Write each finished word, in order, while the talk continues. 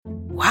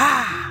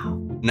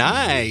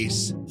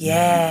Nice.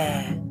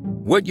 Yeah.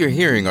 What you're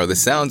hearing are the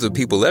sounds of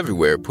people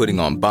everywhere putting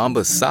on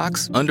Bombas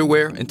socks,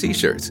 underwear, and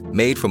T-shirts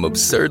made from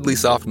absurdly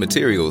soft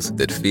materials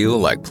that feel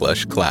like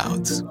plush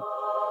clouds.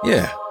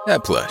 Yeah,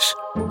 that plush.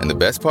 And the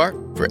best part?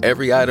 For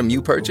every item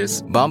you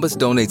purchase, Bombas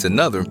donates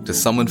another to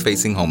someone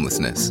facing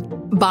homelessness.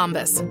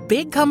 Bombas.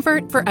 Big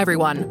comfort for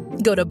everyone.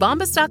 Go to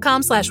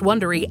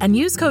bombas.com/Wondery and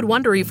use code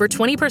Wondery for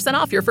 20%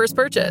 off your first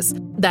purchase.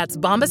 That's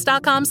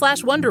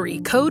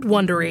bombas.com/Wondery, code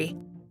Wondery.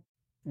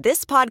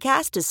 This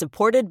podcast is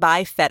supported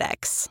by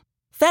FedEx.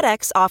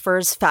 FedEx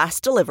offers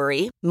fast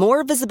delivery,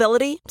 more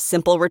visibility,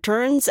 simple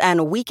returns,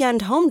 and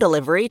weekend home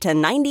delivery to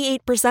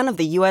 98% of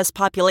the U.S.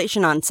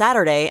 population on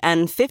Saturday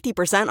and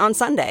 50% on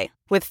Sunday.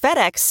 With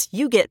FedEx,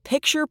 you get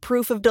picture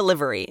proof of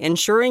delivery,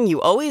 ensuring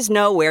you always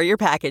know where your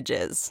package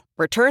is.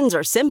 Returns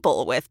are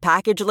simple with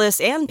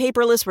packageless and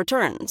paperless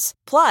returns.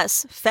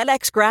 Plus,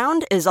 FedEx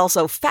Ground is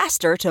also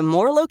faster to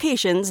more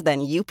locations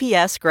than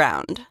UPS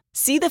Ground.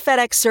 See the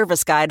FedEx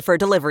service guide for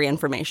delivery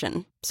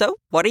information. So,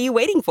 what are you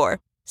waiting for?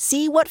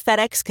 See what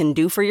FedEx can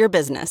do for your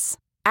business.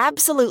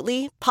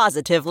 Absolutely,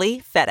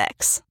 positively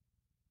FedEx.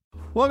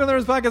 Welcome to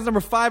podcast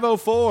number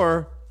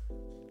 504.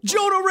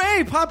 Jonah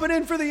Ray popping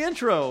in for the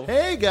intro.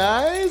 Hey,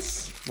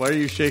 guys. Why are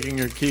you shaking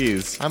your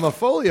keys? I'm a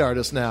Foley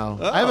artist now.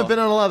 Oh. I haven't been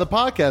on a lot of the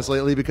podcasts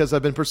lately because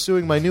I've been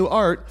pursuing my new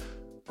art,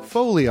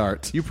 Foley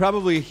art. You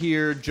probably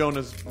hear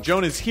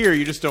Jonah's here,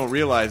 you just don't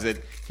realize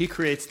it. He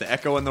creates the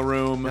echo in the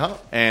room,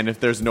 and if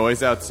there's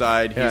noise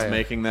outside, he's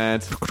making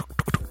that.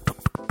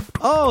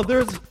 Oh,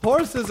 there's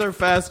horses are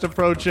fast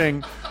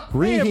approaching.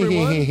 Hey,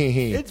 everyone.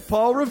 It's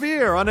Paul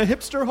Revere on a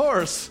hipster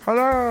horse.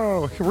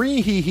 Hello.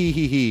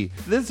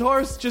 This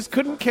horse just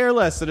couldn't care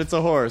less that it's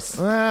a horse.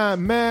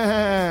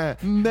 Meh.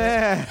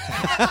 Meh.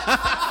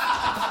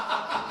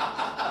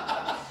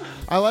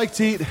 I like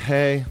to eat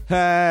hay.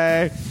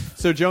 Hey.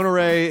 So Jonah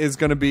Ray is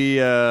going to be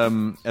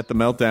at the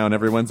Meltdown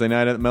every Wednesday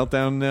night at the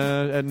Meltdown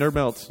at Nerd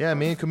Melt. Yeah,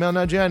 me and Kumail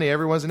Nanjiani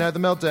every Wednesday night at the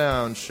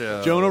Meltdown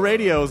show. Jonah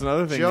Radio is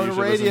another thing Jonah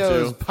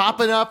Radio is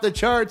popping up the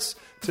charts.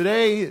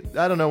 Today,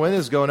 I don't know when this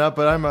is going up,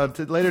 but I'm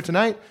later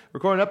tonight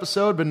recording an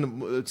episode.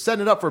 Been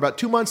setting it up for about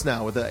 2 months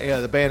now with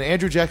the band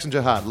Andrew Jackson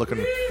Jihad.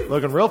 Looking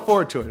real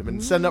forward to it. I've been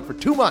setting up for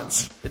 2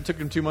 months. It took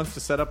them 2 months to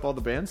set up all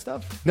the band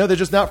stuff? No, they're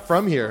just not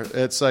from here.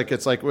 It's like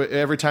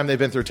every time they've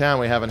been through town,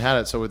 we haven't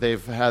had it. So they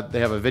have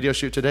a video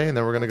shoot today, and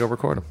then we're going to go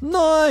record them.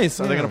 Nice.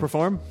 Are they going to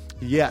perform?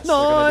 Yes.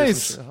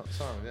 Nice. Song,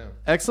 yeah.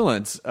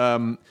 Excellent.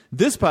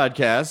 This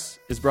podcast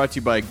is brought to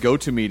you by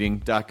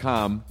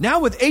GoToMeeting.com. Now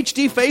with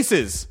HD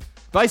Faces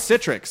by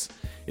Citrix.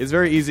 It's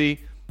very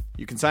easy.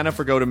 You can sign up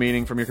for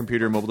GoToMeeting from your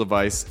computer or mobile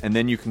device, and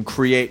then you can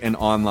create an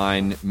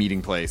online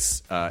meeting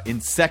place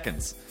in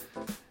seconds.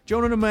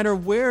 Jonah, no matter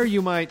where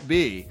you might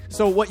be.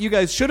 So what you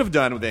guys should have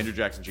done with Andrew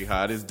Jackson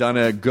Jihad is done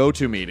a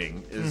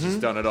GoToMeeting. Is just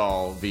done it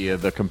all via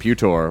the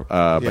computer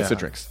by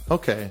Citrix.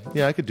 Okay.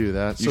 Yeah, I could do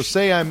that. So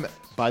say I'm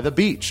by the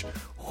beach.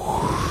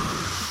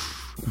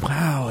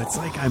 Wow, it's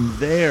like I'm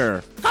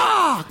there.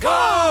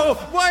 Go!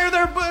 Why are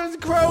there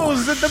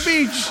crows at the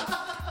beach?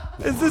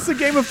 Is this a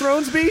Game of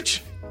Thrones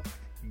beach?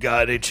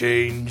 Gotta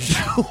change.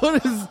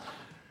 What is...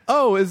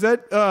 Oh, is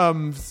that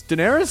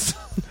Daenerys?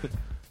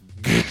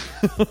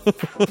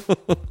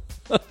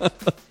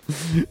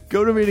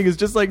 GoToMeeting is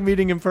just like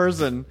meeting in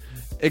person,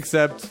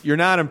 except you're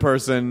not in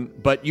person,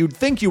 but you'd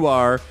think you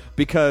are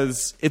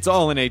because it's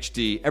all in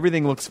HD.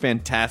 Everything looks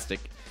fantastic.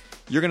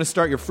 You're going to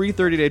start your free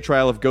 30-day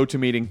trial of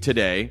GoToMeeting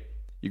today.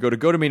 You go to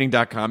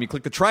GoToMeeting.com, you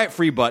click the Try It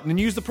Free button, and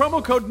use the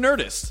promo code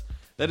NERDIST.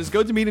 That is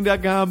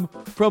GoToMeeting.com,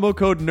 promo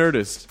code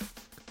NERDIST.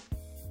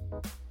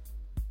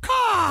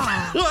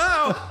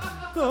 Wow!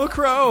 Oh,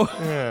 crow.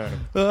 Yeah.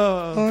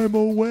 I'm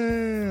a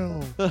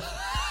whale.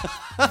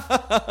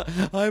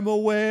 I'm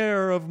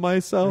aware of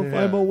myself.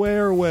 Yeah. I'm a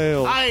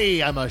whale.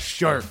 I'm a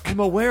shark.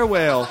 I'm a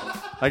whale.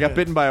 I got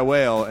bitten by a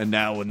whale, and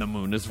now when the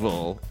moon is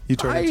full, You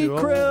turn into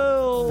a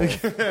krill.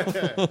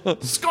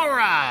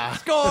 Scora!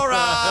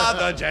 Scora,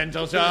 the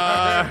gentle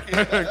shark.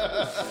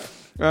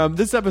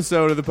 This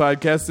episode of the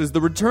podcast is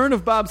the return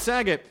of Bob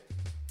Saget.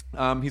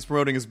 He's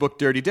promoting his book,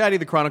 Dirty Daddy,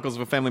 The Chronicles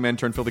of a Family Man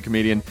Turned Filthy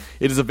Comedian.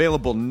 It is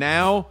available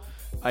now.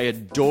 I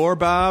adore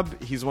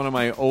Bob. He's one of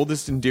my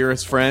oldest and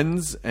dearest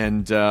friends,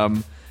 and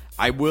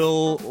I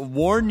will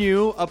warn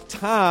you up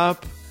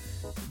top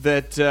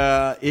that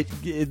there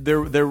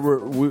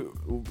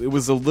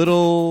was a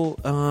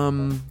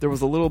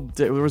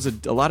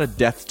lot of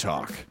death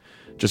talk,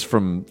 just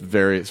from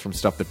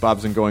stuff that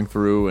Bob's been going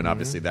through, and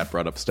obviously that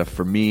brought up stuff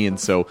for me, and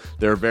so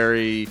there are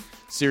very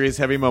serious,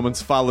 heavy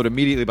moments followed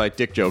immediately by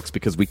dick jokes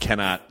because we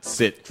cannot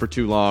sit for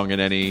too long in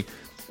any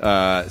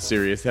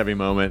serious, heavy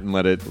moment and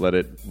let it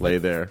lay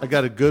there. I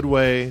got a good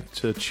way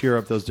to cheer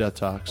up those death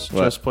talks.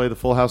 What? Just play the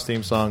Full House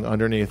theme song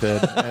underneath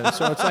it. And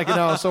so it's like,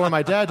 so when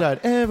my dad died,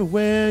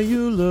 everywhere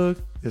you look,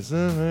 is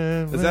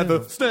that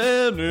the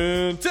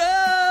standing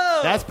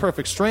tall? That's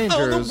Perfect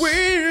Strangers. On the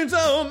wings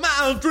of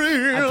my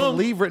dream. I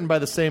believe written by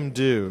the same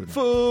dude.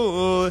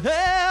 Full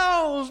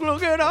house,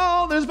 look at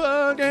all this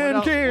fucking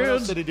What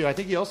else kids. did he do? I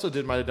think he also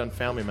might have done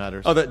Family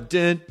Matters. Oh, that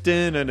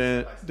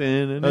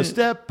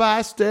Step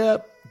by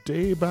step.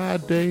 day by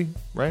day,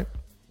 right?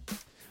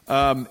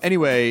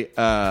 Anyway,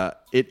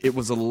 it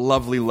was a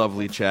lovely,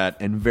 lovely chat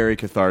and very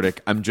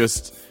cathartic. I'm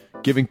just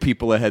giving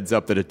people a heads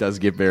up that it does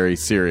get very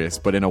serious,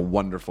 but in a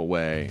wonderful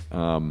way.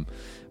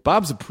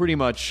 Bob's pretty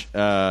much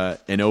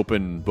an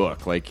open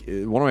book. Like,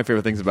 one of my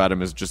favorite things about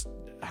him is just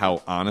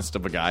how honest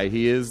of a guy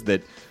he is,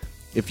 that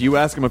if you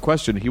ask him a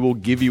question, he will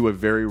give you a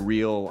very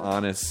real,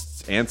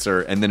 honest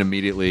answer and then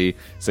immediately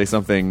say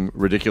something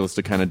ridiculous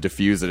to kind of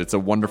diffuse it. It's a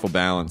wonderful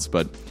balance,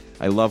 but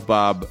I love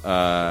Bob,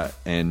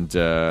 and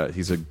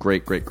he's a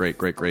great, great, great,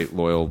 great, great,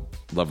 loyal,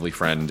 lovely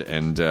friend.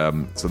 And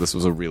so this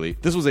was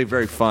a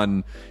very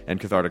fun and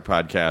cathartic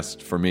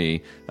podcast for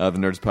me. The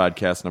Nerds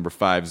Podcast number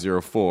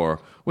 504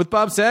 with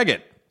Bob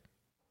Saget.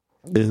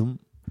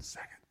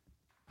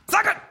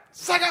 Saget.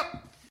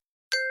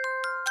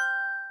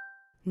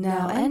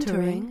 Now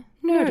entering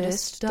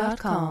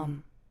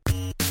Nerdist.com.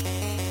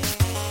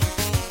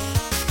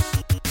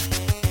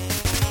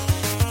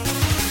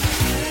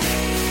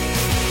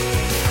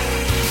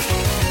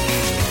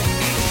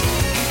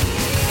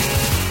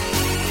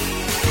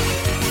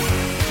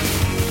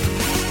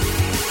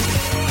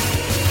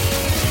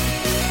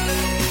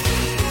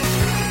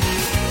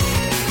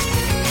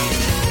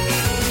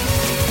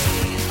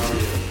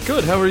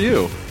 Good. How are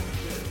you?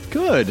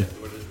 Good.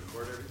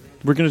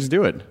 We're going to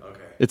do it.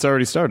 Okay. It's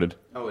already started.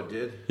 Oh, it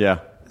did? Yeah.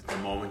 The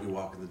moment you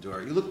walk in the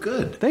door. You look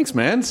good. Thanks,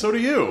 man. So do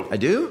you. I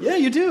do? Yeah,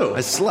 you do.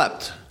 I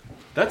slept.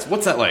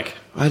 What's that like?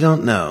 I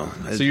don't know.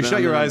 So you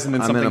shut your eyes and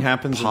then I'm something in a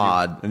happens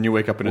pod. and you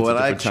wake up and it's when a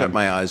different I shut time.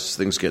 my eyes,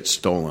 things get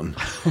stolen.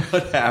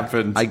 What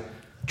happened? I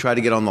tried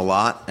to get on the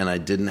lot, and I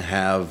didn't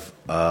have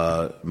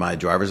my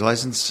driver's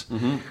license.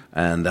 Mm-hmm.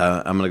 And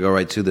I'm going to go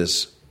right to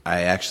this.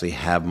 I actually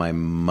have my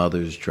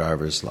mother's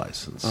driver's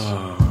license.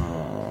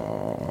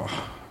 Oh.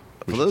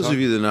 For those of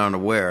you that aren't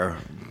aware,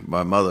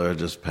 my mother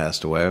just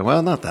passed away.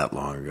 Well, not that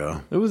long ago.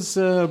 It was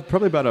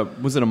probably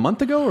was it a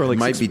month ago or like It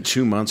might be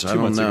 2 months. I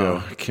don't know.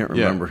 Ago. I can't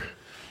remember. Yeah.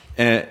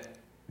 And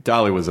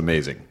Dolly was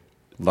amazing.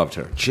 Loved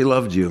her. She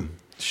loved you.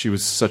 She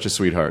was such a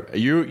sweetheart.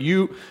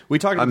 We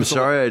talked about I'm this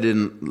sorry I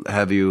didn't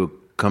have you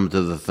come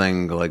to the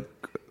thing like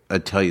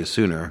I'd tell you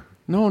sooner.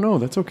 No,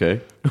 that's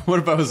okay. What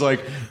if I was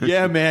like,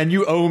 yeah, man,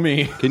 you owe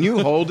me. Can you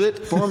hold it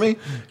for me?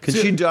 Can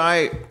she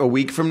die a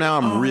week from now?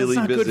 I'm really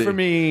that's not busy. good for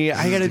me.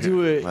 I got to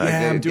do it.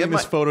 Yeah, I'm doing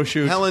this photo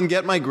shoot. Helen,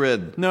 get my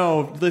grid.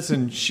 No,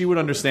 listen, she would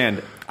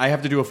understand. I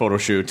have to do a photo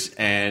shoot,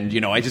 and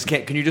I just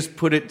can't. Can you just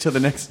put it to the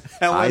next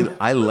Helen?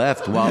 I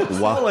left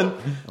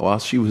while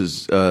she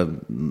was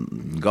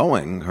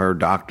going. Her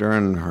doctor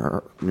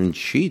and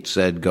she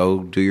said,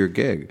 "Go do your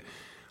gig."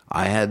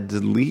 I had to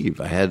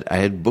leave. I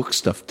had book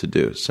stuff to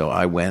do, so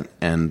I went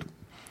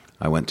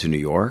to New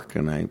York,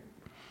 and I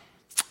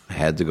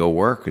had to go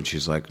work. And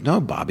she's like, "No,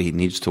 Bobby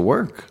needs to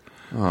work."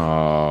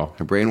 Oh,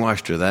 I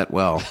brainwashed her that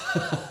well.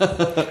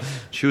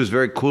 She was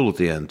very cool at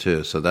the end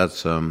too. So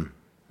that's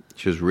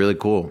she was really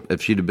cool.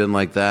 If she'd have been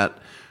like that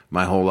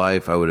my whole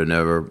life, I would have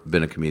never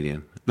been a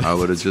comedian. I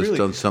would have just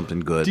done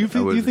something good. Do you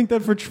think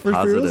that for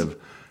positive? reals?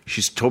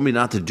 She's told me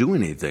not to do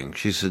anything.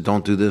 She said,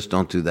 "Don't do this,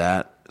 don't do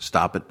that.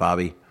 Stop it,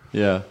 Bobby."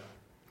 Yeah.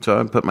 So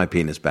I put my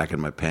penis back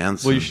in my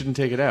pants. Well, you shouldn't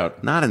take it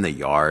out. Not in the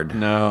yard.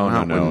 No.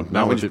 Not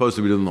when you're supposed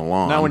to be doing the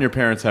lawn. Not when your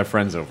parents have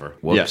friends over.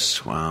 Whoops.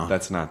 Yes. Wow.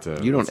 That's not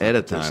the. You don't that's not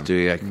edit the this, time. do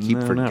you? I keep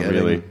forgetting. Not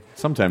really.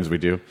 Sometimes we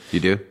do. You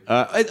do?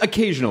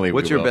 Occasionally.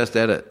 What's we your will. best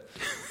edit?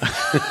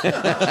 Your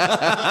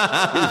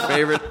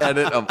favorite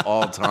edit of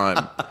all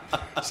time?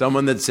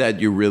 Someone that said,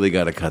 "You really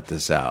got to cut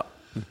this out."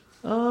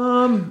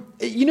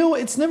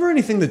 It's never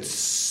anything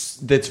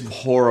that's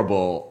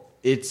horrible.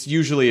 It's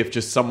usually if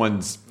just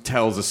someone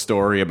tells a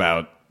story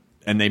about,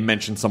 and they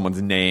mention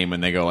someone's name,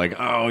 and they go like,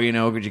 "Oh,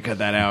 could you cut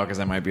that out because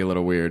that might be a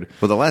little weird."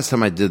 Well, the last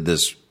time I did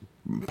this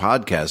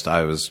podcast,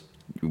 I was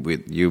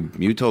with you.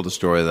 You told a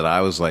story that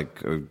I was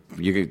like,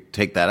 "You could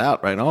take that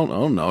out, right?"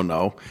 Oh,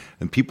 no,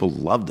 and people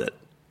loved it.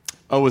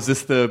 Oh, was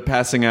this the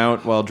passing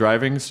out while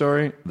driving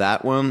story?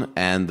 That one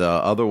and the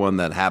other one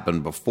that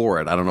happened before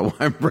it. I don't know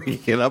why I'm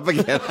bringing it up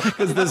again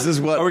because this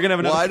is what. Are we gonna have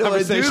another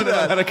conversation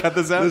about how to cut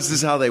this out? This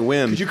is how they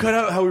win. Could you cut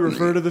out how we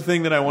refer to the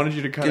thing that I wanted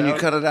you to cut out? Can you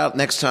cut it out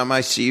next time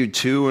I see you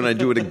too, and I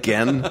do it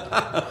again?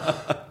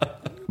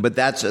 But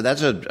that's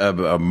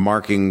a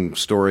marking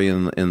story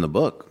in the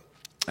book.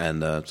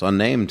 And it's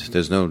unnamed.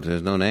 There's no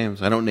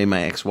names. I don't name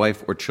my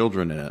ex-wife or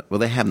children in it. Well,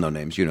 they have no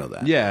names. You know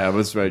that. Yeah,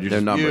 that's right.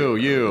 They're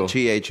numbered. You.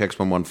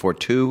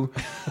 THX1142,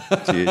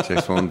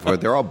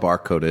 THX114. They're all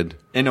barcoded.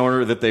 In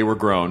order that they were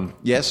grown.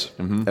 Yes.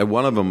 Mm-hmm. And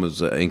one of them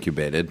was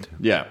incubated.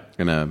 Yeah.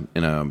 In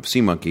a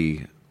sea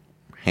monkey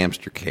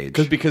hamster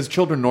cage. Because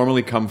children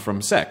normally come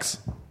from sex.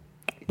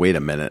 Wait a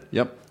minute.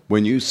 Yep.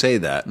 When you say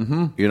that,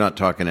 you're not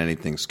talking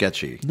anything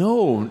sketchy.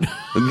 No.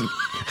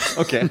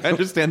 Okay, I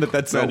understand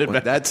that sounded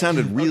bad. That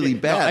sounded really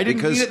bad. No, I didn't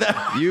because mean it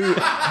that you.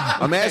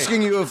 I'm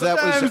asking you if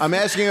that was. I'm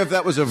asking you if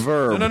that was a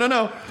verb.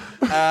 No.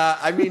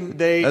 I mean,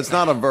 That's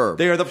not a verb.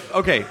 They are the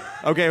okay.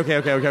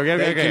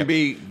 They can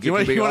be. You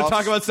want to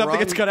talk about stuff that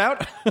gets cut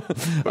out?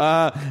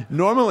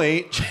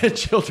 Normally,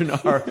 children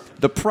are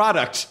the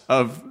product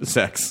of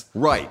sex.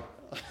 Right.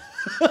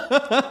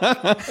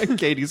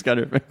 Katie's got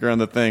her finger on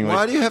the thing. Why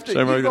like, do you have to? should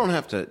I You mark don't it?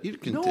 have to. You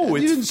can, No,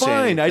 you didn't it's say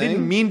fine. I anything.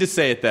 didn't mean to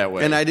say it that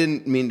way. And I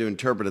didn't mean to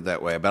interpret it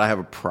that way, but I have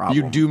a problem.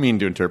 You do mean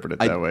to interpret it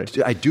that way.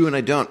 I do and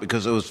I don't,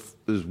 because it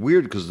was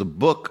weird, because the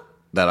book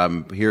that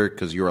I'm here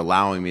because you're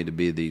allowing me to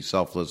be the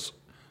selfless.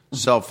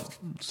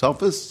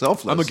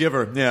 I'm a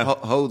giver, yeah.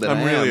 Ho that I'm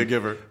I really am. a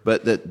giver.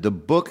 But the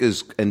book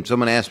is, and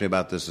someone asked me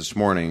about this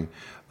morning.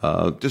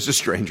 Just a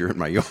stranger in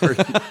my yard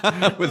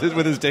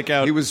with his dick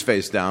out. He was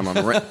face down on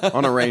a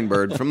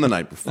rainbird from the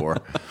night before.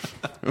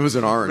 It was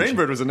an orange.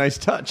 Rainbird was a nice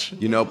touch.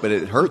 But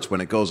it hurts when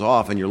it goes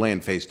off and you're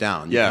laying face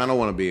down. You Yeah. kind of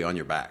want to be on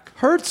your back.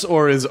 Hurts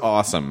or is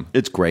awesome.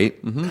 It's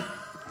great. Mm-hmm.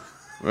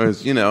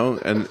 Whereas,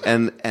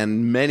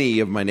 and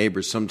many of my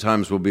neighbors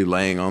sometimes will be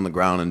laying on the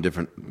ground in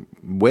different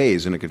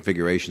ways in a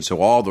configuration,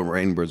 so all the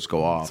rainbirds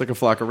go off. It's like a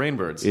flock of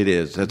rainbirds. It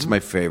is. That's my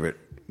favorite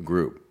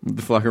group.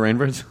 The flock of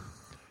rainbirds?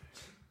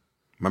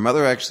 My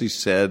mother actually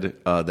said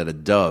that a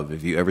dove,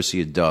 if you ever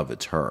see a dove,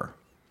 it's her.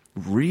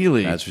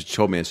 Really? That's what she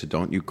told me. I said,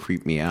 don't you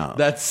creep me out.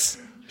 That's...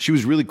 She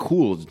was really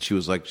cool. She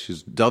was like,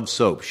 she's Dove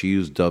soap. She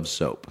used Dove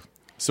soap.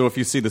 So if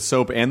you see the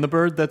soap and the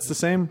bird, that's the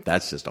same?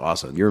 That's just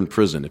awesome. You're in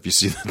prison if you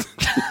see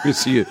you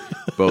see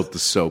both the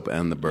soap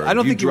and the bird. I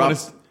don't think you drop want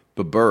to...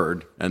 the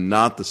bird and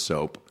not the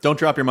soap. Don't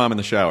drop your mom in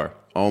the shower.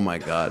 Oh, my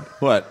God.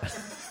 What?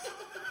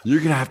 You're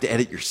going to have to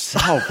edit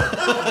yourself.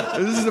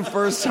 This is the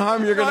first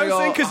time you're going to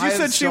go. Because you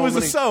said she was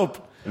a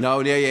soap.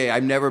 No, yeah.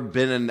 I've never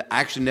been in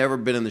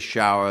the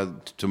shower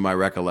to my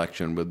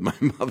recollection with my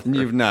mother.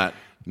 You've not?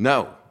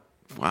 No.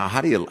 Wow,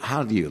 how do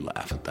you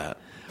laugh at that?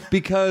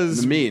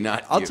 Because Me,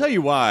 not I'll you. tell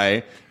you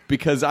why.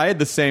 Because I had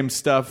the same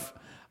stuff.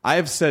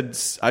 I've said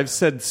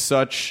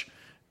such.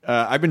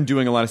 I've been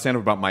doing a lot of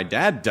stand-up about my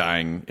dad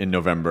dying in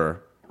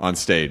November on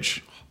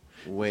stage.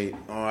 Wait,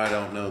 I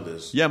don't know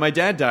this. Yeah, my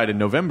dad died in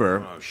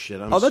November. Oh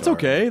shit! I'm that's sorry.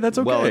 okay. That's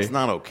okay. Well, it's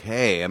not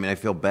okay. I mean, I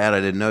feel bad. I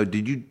didn't know.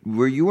 Did you?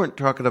 You weren't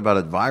talking about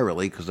it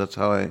virally, because that's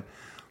how I.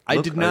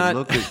 Did not.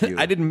 look at you.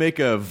 I didn't make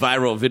a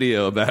viral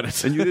video about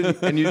it. And you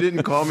didn't. And you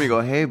didn't call me and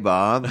go, "Hey,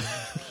 Bob,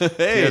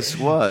 Hey, guess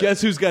what?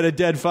 Guess who's got a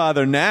dead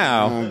father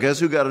now?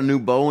 Guess who got a new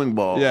bowling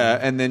ball?" Yeah,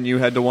 and then you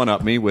had to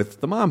one-up me with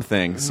the mom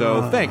thing.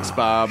 So thanks,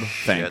 Bob.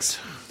 Thanks.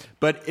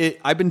 But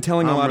I've been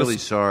telling a I'm lot really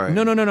of... sorry.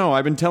 No.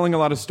 I've been telling a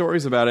lot of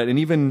stories about it, and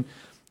even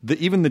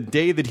the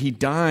day that he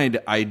died,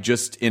 I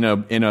just, in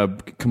a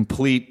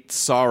complete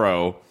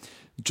sorrow,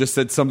 just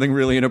said something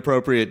really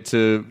inappropriate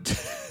to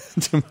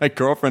my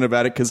girlfriend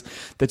about it, because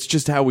that's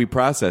just how we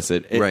process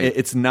it. Right.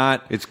 It's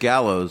not... It's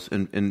gallows,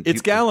 and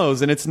It's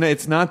gallows, and it's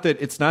not that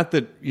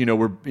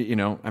we're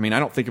I mean, I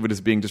don't think of it as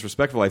being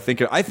disrespectful. I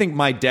think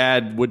my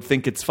dad would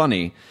think it's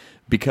funny,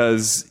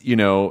 because it's,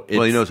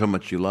 well, he knows how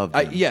much you loved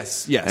him.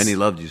 yes, and he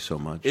loved you so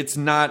much. it's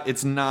not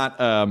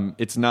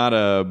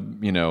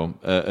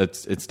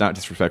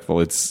disrespectful.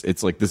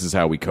 It's like, this is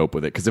how we cope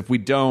with it, because if we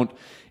don't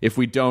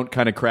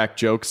kind of crack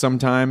jokes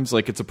sometimes,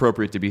 like, it's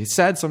appropriate to be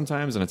sad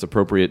sometimes, and it's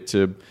appropriate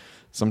to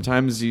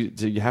sometimes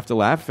you have to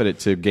laugh at it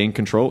to gain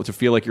control, to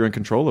feel like you're in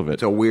control of it.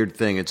 It's a weird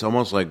thing. It's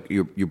almost like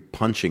you're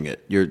punching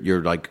it.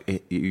 You're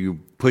like, you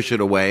push it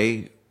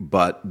away,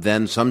 but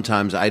then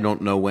sometimes I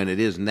don't know when it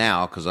is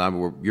now, because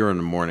you're in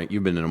the morning.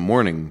 You've been in a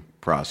morning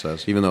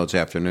process, even though it's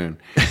afternoon.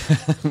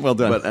 Well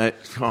done. But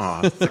it's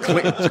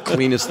the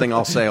cleanest thing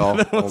I'll say all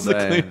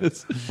day.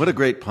 What a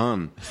great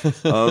pun.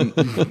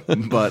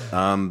 But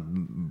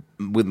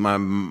with my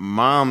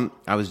mom,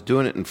 I was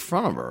doing it in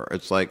front of her.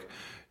 It's like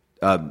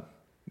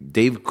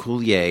Dave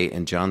Coulier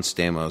and John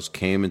Stamos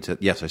came into.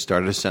 Yes, I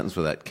started a sentence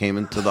with that. Came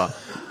into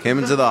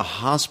the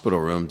hospital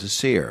room to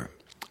see her,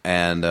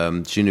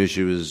 and she knew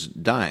she was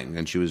dying,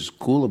 and she was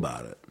cool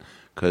about it,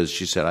 because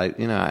she said,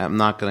 I'm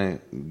not going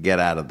to get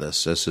out of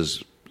this. This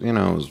is, it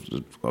was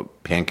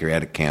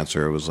pancreatic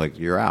cancer. It was like,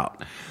 you're out.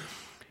 And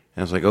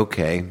I was like,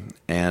 okay.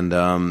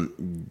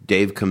 And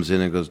Dave comes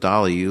in and goes,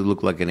 Dolly, you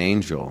look like an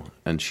angel.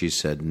 And she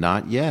said,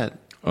 not yet.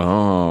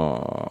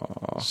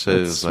 Oh, So it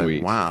was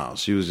sweet. like, wow.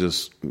 She was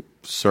just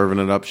serving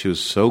it up. She was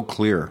so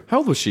clear. How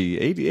old was she?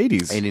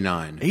 80s?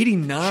 89.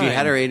 89. She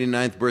had her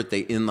 89th birthday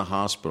in the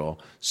hospital,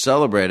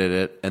 celebrated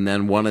it, and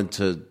then wanted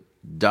to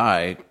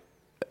die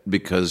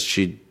because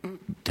she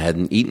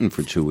hadn't eaten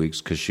for 2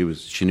 weeks, because she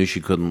knew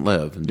she couldn't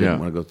live and didn't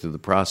want to go through the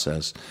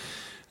process.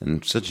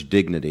 And such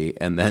dignity.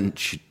 And then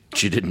she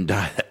didn't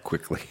die that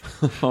quickly.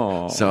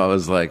 Oh. So I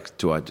was like,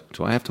 do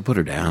I have to put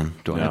her down?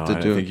 Do I have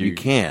to do it? You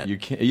can't. You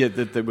can't. Yeah,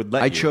 they would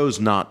let I you. chose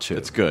not to.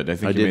 That's good. I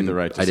think you made the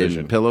right I decision.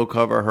 didn't pillow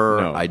cover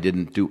her. No. I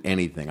didn't do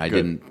anything. I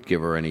didn't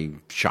give her any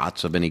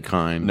shots of any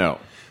kind. No.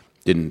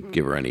 Didn't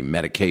give her any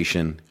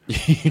medication.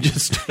 You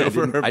just stood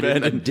over her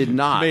bed I and did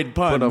not made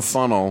puns. put a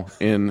funnel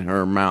in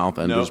her mouth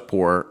and No. just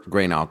pour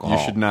grain alcohol.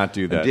 You should not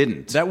do that. I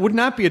didn't. That would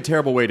not be a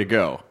terrible way to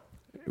go.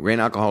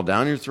 Grain alcohol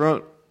down your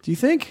throat? Do you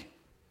think?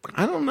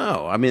 I don't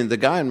know. I mean, the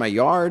guy in my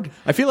yard.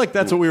 I feel like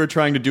that's what we were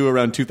trying to do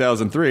around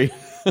 2003.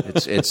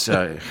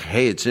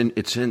 Hey, it's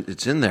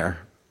in there.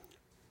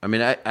 I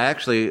mean, I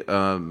actually,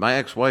 my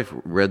ex-wife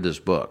read this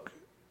book,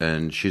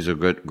 and she's a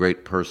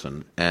great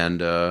person,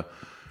 and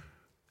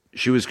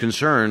she was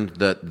concerned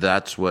that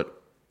that's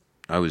what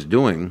I was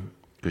doing,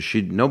 because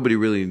nobody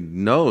really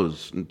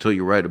knows until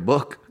you write a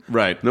book.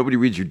 Right. Nobody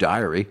reads your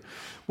diary.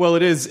 Well,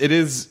 it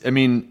is. I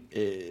mean,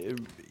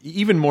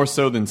 even more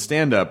so than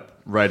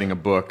stand-up, writing a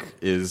book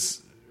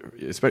is,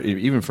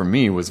 especially even for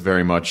me, was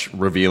very much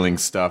revealing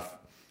stuff.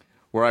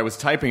 Where I was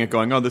typing it,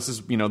 going, "Oh, this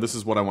is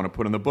what I want to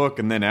put in the book,"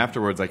 and then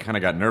afterwards, I kind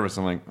of got nervous.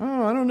 I'm like,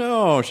 "Oh, I don't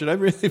know. Should I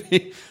really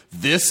be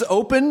this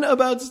open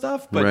about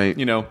stuff?" But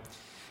right.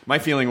 My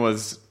feeling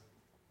was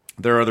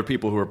there are other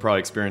people who are probably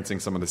experiencing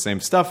some of the same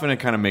stuff, and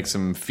it kind of makes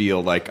them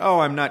feel like, "Oh,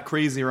 I'm not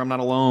crazy, or I'm not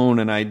alone,"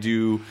 and I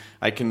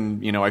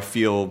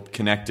feel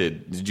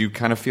connected. Did you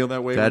kind of feel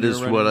that way? That is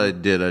what I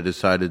did. I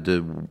decided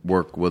to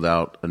work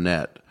without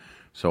Annette.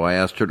 So I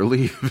asked her to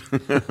leave.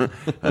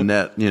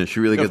 Annette, she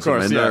really gets on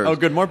my nerves. Yeah. Oh,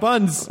 good, more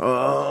puns.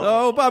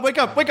 Oh, Bob, wake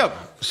up.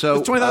 So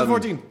it's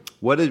 2014.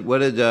 What did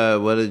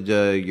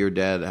your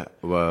dad?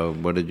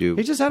 What did you?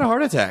 He just had a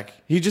heart attack.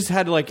 He just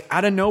had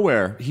out of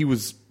nowhere. He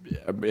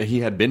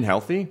had been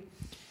healthy.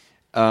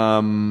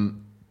 I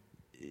mean,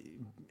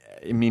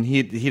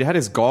 he'd had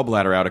his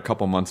gallbladder out a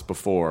couple months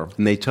before.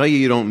 And they tell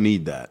you don't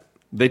need that.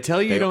 They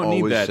tell you don't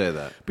need that. They always say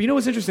that. But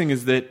what's interesting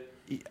is that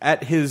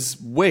at his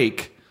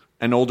wake,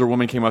 an older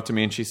woman came up to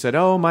me and she said,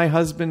 "Oh, my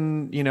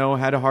husband,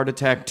 had a heart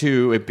attack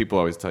too." People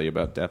always tell you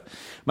about death.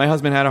 My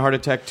husband had a heart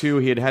attack too.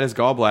 He had his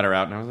gallbladder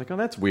out. And I was like, "Oh,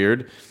 that's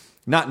weird."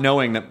 Not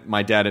knowing that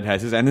my dad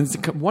had his. And then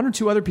one or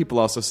two other people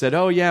also said,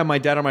 "Oh, yeah, my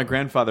dad or my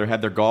grandfather had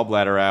their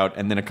gallbladder out."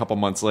 And then a couple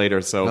months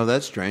later. So oh,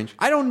 that's strange.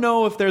 I don't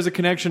know if there's a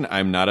connection.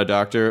 I'm not a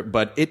doctor,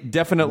 but it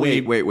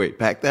definitely... Wait.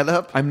 Back that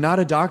up. I'm not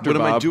a doctor,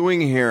 What am I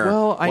doing here?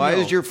 Well, Why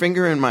know. is your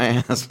finger in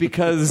my ass?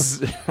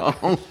 Because...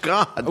 oh,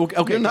 God.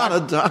 Okay, You're not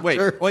a doctor.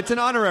 Wait, well, it's an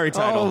honorary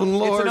title. Oh,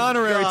 Lord It's an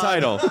honorary God.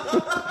 title.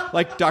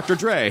 Like Dr.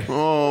 Dre.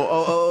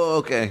 Oh,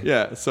 okay.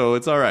 Yeah, so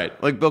it's all right.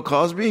 Like Bill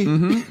Cosby?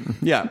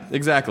 Mm-hmm. Yeah,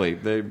 exactly.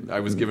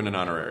 I was given an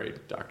honorary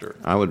doctor.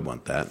 I would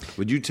want that.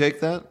 Would you take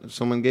that if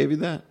someone gave you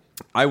that?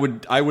 I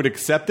would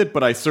accept it,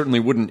 but I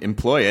certainly wouldn't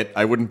employ it.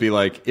 I wouldn't be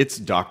like, "It's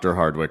Dr.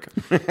 Hardwick."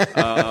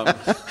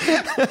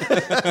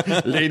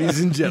 Ladies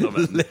and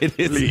gentlemen,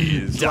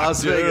 please,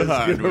 Las Dr. Vegas,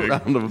 Hardwick. give a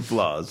round of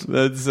applause.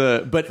 That's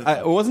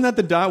wasn't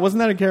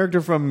that a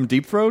character from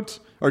Deep Throat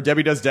or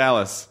Debbie Does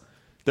Dallas?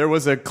 There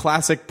was a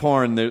classic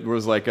porn. There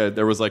was like a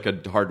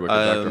Hardwick,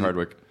 Dr.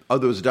 Hardwick. Oh,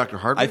 there was a Dr.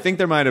 Hardwick? I think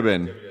there might have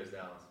been. Debbie Does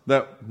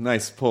Dallas.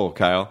 Nice pull,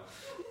 Kyle.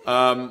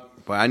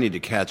 Boy, I need to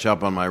catch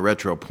up on my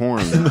retro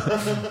porn.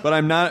 But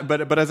I'm not.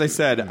 But as I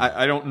said,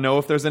 I don't know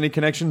if there's any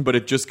connection. But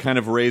it just kind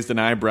of raised an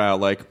eyebrow.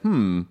 Like,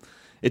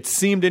 it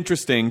seemed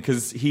interesting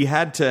because he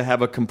had to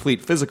have a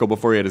complete physical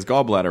before he had his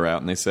gallbladder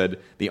out, and they said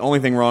the only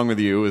thing wrong with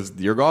you is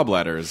your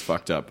gallbladder is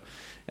fucked up.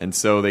 And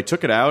so they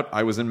took it out.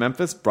 I was in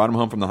Memphis, brought him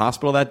home from the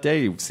hospital that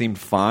day. He seemed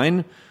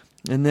fine.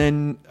 And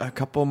then a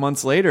couple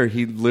months later,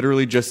 he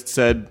literally just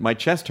said, "My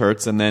chest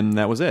hurts," and then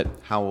that was it.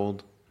 How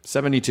old?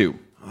 72.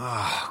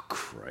 Oh,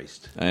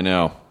 Christ. I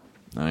know.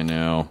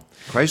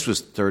 Christ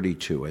was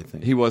 32, I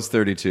think. He was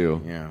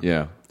 32.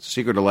 Yeah.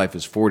 Secret of Life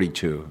is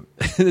 42.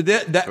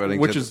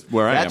 Which is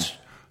where I am.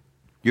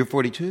 You're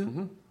 42?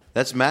 Mm-hmm.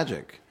 That's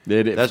magic.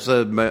 That's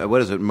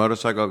what is it?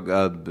 Motorcycle...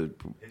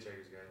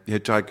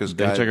 Hitchhiker's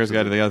Guide. Hitchhiker's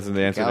Guide to the Answer.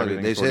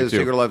 They say the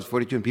Secret of Life is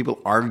 42, and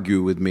people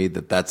argue with me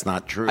that that's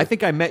not true. I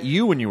think I met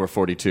you when you were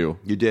 42.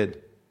 You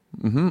did.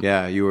 Mm-hmm.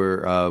 Yeah, you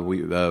were.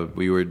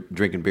 We were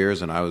drinking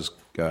beers, and I was.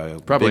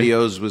 Probably.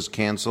 Videos was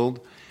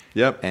canceled.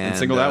 Yep, and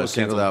Singled Out was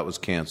Singled canceled. Out was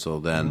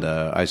canceled, and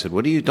I said,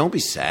 "What do you? Don't be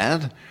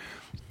sad.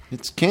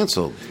 It's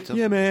canceled."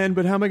 Yeah, man,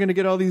 but how am I going to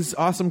get all these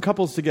awesome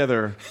couples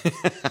together?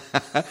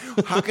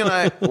 How can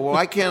I?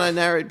 Why can't I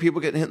narrate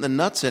people getting hit in the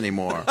nuts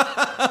anymore?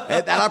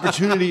 That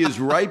opportunity is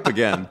ripe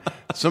again.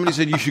 Somebody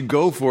said you should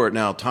go for it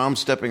now. Tom's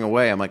stepping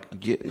away. I'm like,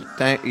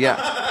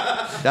 yeah.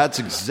 That's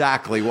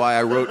exactly why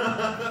I wrote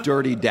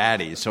Dirty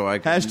Daddy. So I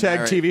can #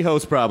 TV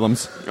host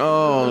problems.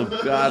 Oh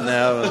God,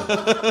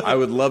 no! I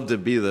would love to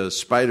be the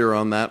spider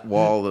on that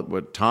wall that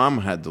what Tom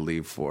had to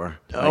leave for.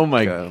 Oh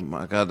my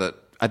God! That.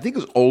 I think it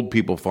was old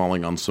people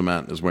falling on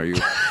cement is where you.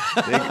 They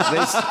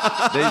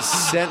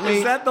sent me.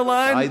 Is that the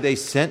line? They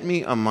sent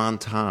me a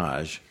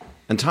montage,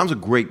 and Tom's a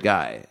great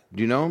guy.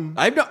 Do you know him?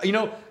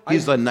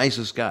 He's the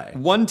nicest guy.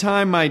 One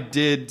time I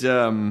did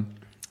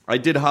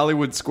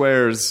Hollywood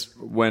Squares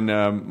when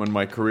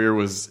my career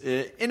was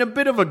in a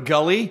bit of a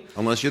gully.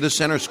 Unless you're the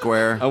center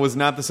square. I was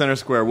not the center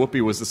square.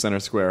 Whoopi was the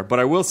center square. But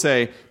I will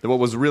say that what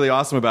was really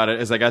awesome about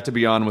it is I got to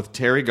be on with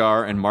Terry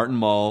Garr and Martin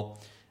Mull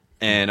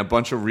and a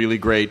bunch of really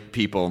great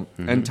people.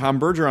 Mm-hmm. And Tom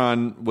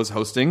Bergeron was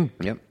hosting.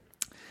 Yep.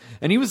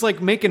 And he was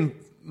like making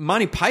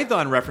Monty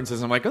Python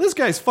references. I'm like, oh, this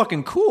guy's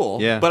fucking cool.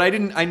 Yeah. But I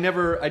didn't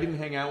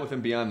hang out with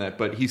him beyond that.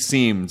 But he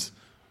seemed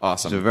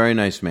awesome. He's a very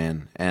nice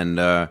man.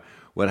 And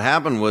what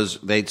happened was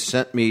they'd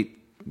sent me,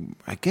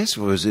 I guess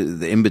it was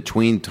the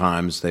in-between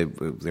times. They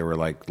were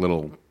like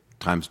little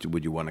times,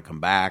 would you want to come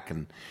back?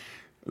 And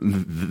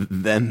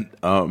then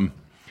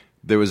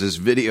there was this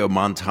video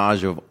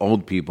montage of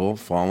old people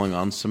falling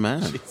on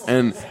cement.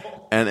 And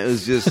and it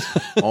was just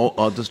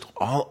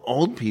all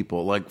old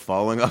people like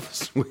falling off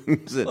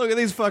swings. And, Look at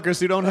these fuckers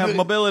who don't have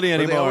mobility but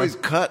anymore. They always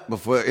cut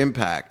before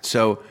impact,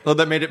 so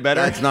that made it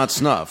better. that's not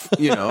snuff.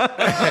 You know,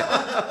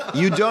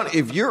 you don't.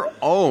 If you're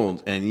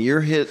old and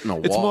you're hitting a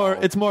wall,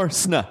 It's more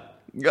snuh.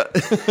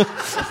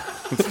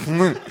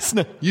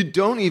 You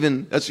don't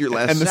even. That's your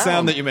last. And the sound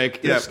sound that you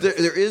make. Yes, Yeah.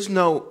 there's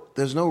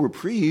no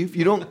reprieve.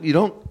 You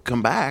don't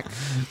come back.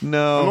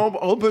 No. An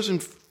old person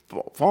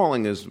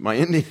falling is my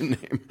Indian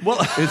name. Well,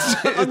 it's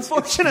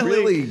unfortunately,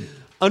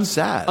 really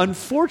sad.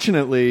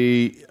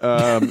 Unfortunately,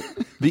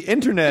 the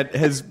internet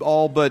has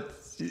all but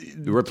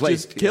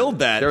Replaced, just killed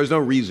that. There is no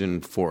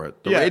reason for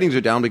it. The Yeah. ratings are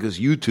down because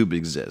YouTube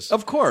exists.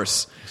 Of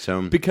course.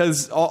 So-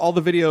 because all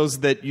the videos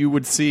that you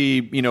would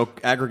see,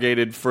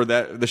 aggregated for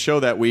the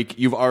show that week,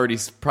 you've already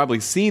probably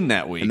seen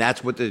that week. And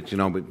that's what but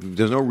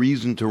there's no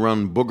reason to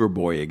run Booger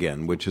Boy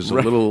again, which is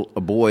Right.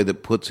 a boy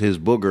that puts his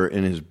booger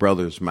in his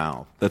brother's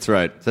mouth. That's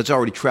right. That's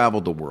already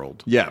traveled the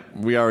world. Yeah,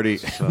 we already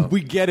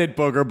we get it,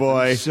 Booger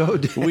Boy.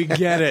 We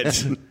get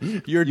it.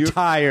 You're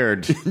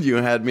tired. You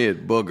had me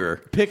at booger.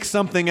 Pick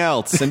something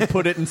else and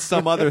put it in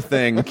some other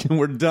thing.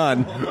 We're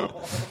done.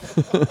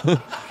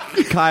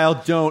 Kyle,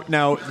 don't.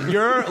 Now,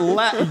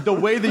 the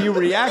way that you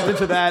reacted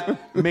to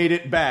that made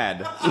it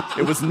bad.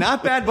 It was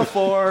not bad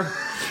before.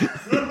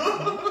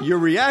 Your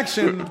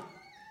reaction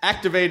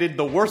activated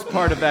the worst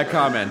part of that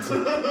comment.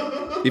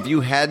 If you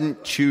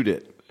hadn't chewed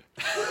it,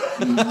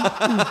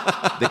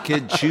 the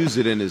kid chews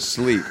it in his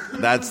sleep.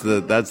 That's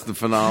the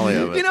finale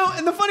of it.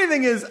 And the funny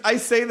thing is, I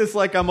say this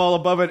like I'm all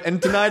above it,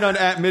 and tonight on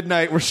At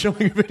Midnight, we're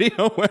showing a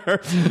video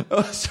where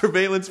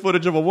surveillance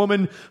footage of a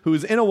woman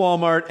who's in a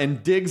Walmart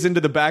and digs into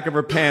the back of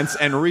her pants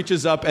and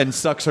reaches up and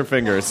sucks her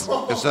fingers.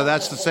 So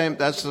that's the same.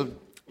 That's the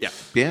Yeah.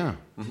 yeah.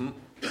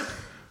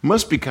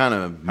 Must be kind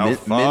of How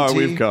far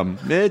minty. we've come.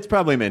 It's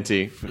probably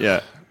minty.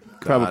 Yeah.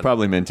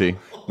 Probably minty.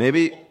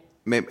 Maybe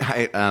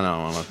I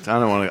don't want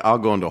to. I'll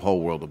go into a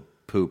whole world of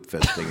poop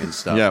fisting and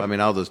stuff. Yeah. I mean,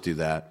 I'll just do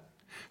that.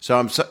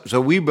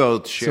 So we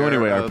both share. So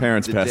anyway, our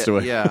parents passed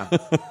away. Yeah,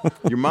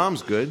 your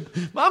mom's good.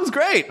 Mom's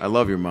great. I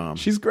love your mom.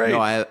 She's great.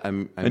 No, I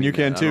And mean, you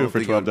can I too don't for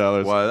think I'm-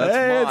 $12. Well, that's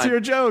Hey, it's mine. your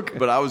joke.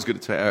 But I was going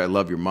to tell you I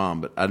love your mom,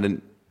 but I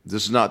didn't.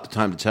 This is not the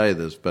time to tell you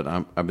this, but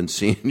I've been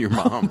seeing your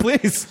mom.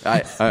 Please. I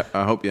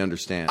hope you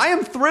understand. I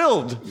am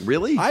thrilled.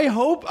 Really?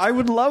 I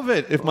would love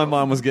it if my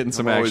mom was getting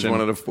some I've always action.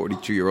 wanted a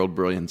 42-year-old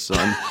brilliant son.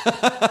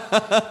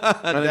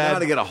 I know how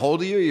to get a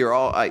hold of you. You're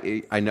all.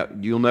 I know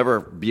you'll never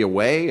be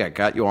away. I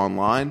got you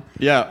online.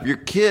 Yeah. If your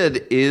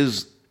kid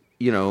is,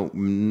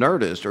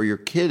 Nerdist, or your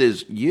kid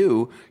is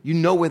you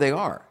know where they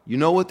are. You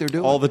know what they're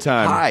doing All the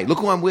time. Hi, look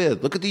who I'm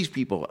with. Look at these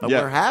people.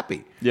 Yeah. We're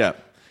happy. Yeah.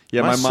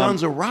 Yeah, my my mom.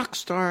 son's a rock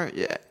star.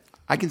 Yeah,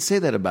 I can say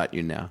that about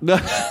you now.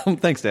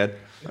 Thanks, Dad.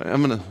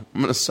 I'm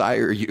gonna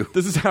sire you.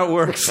 This is how it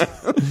works.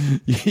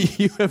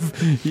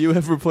 you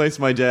have replaced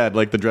my dad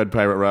like the Dread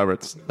Pirate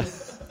Roberts.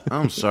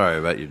 I'm sorry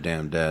about your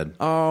damn dad.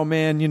 Oh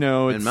man,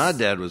 And my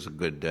dad was a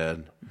good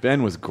dad.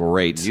 Ben was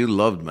great. You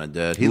loved my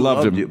dad. He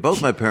Loved him. you.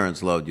 Both my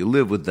parents loved you.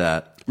 Live with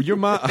that. Your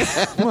mom.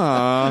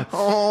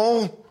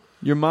 Oh,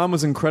 Your mom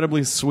was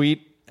incredibly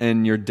sweet,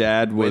 and your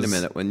dad was. wait a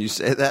minute. When you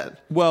say that,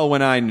 Well,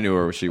 when I knew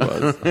her, she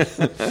was.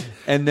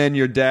 And then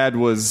your dad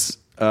was.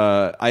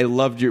 I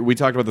loved your. We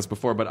talked about this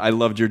before, but I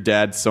loved your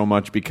dad so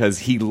much because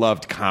he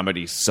loved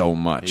comedy so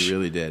much. he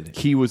really did.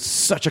 He was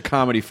such a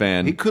comedy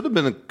fan. He could have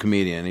been a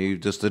comedian. He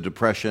just a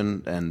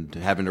depression and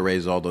having to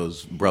raise all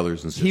those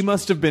brothers and sisters. He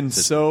must have been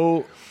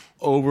so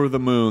over the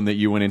moon that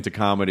you went into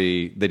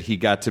comedy that he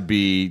got to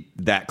be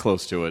that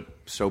close to it.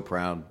 So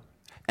proud.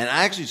 And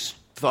I actually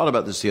thought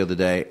about this the other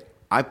day.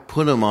 I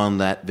put him on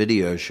that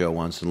video show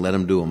once and let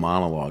him do a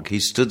monologue. He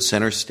stood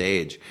center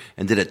stage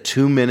and did a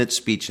 2-minute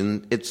speech,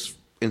 and it's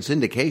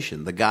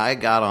syndication. The guy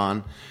got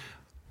on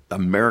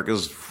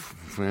America's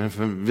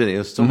video.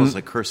 It's almost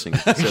like cursing.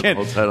 It's the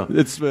whole title.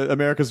 It's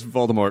America's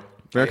Voldemort.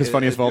 America's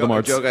Funniest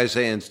Voldemorts. The joke I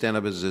say in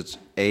stand-up is it's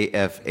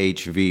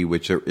AFHV,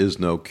 which there is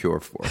no cure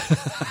for.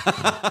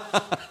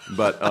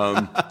 But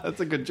That's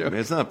a good joke.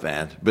 it's not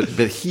bad. But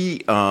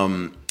he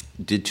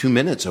did 2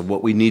 minutes of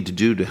what we need to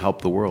do to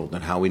help the world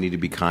and how we need to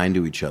be kind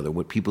to each other.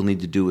 What people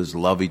need to do is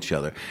love each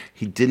other.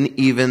 He didn't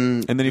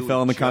even. And then he do fell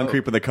a on the joke.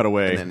 concrete with a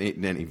cutaway. And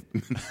then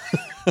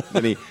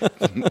he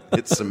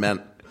hit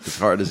cement as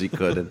hard as he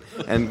could,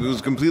 and it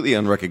was completely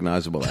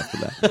unrecognizable after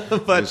that.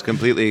 It was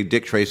completely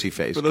Dick Tracy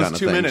face For those kind of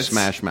 2 thing, minutes.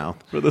 Smash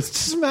Mouth. For the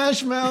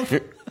Smash Mouth.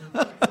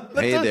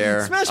 Hey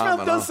there, Smash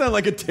Mouth does sound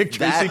like a Dick Tracy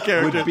that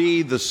character. would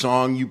be the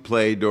song you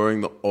play during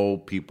the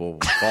old people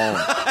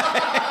falling.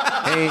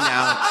 Hey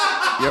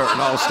now, you're an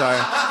all-star.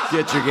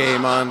 Get your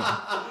game on.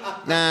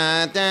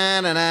 Na,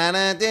 da, na, na,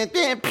 na, da,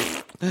 da.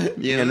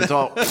 And it's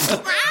all.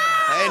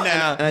 Hey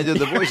now. And I did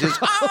the voices.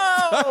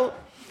 Oh!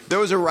 There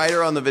was a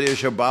writer on the video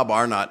show, Bob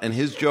Arnott, and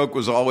his joke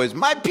was always,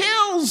 my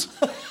pills!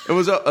 It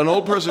was an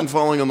old person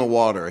falling in the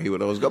water. He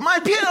would always go, my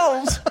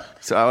pills!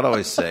 So I would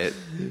always say it.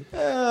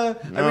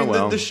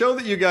 The show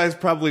that you guys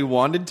probably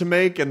wanted to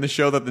make and the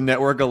show that the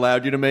network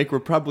allowed you to make were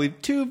probably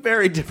two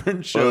very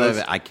different shows.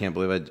 Well, I can't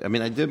believe it. I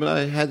mean, I did, but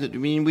I had to. I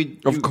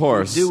mean, Of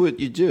course. You do what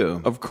you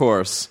do. Of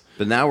course.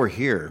 But now we're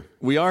here.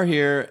 We are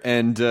here,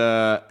 and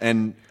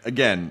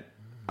again,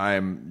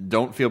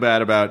 don't feel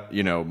bad about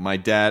my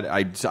dad.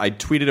 I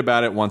tweeted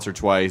about it once or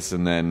twice,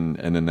 and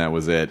then that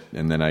was it.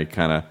 And then I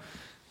kind of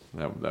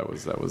that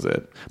was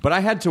it. But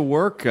I had to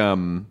work.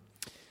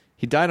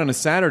 He died on a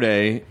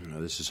Saturday.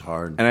 This is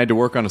hard. And I had to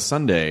work on a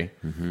Sunday,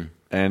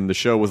 and the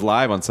show was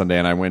live on Sunday,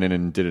 and I went in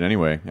and did it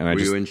anyway. And Were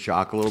you in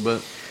shock a little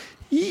bit?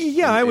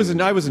 Yeah, I was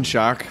in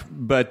shock,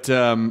 but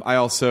I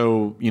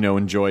also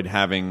enjoyed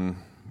having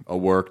a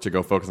work to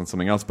go focus on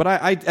something else. But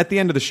I at the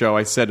end of the show,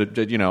 I said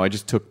I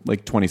just took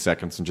like 20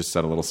 seconds and just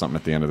said a little something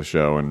at the end of the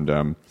show, and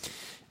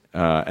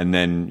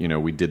then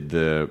we had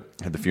the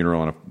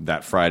funeral on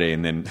that Friday,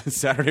 and then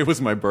Saturday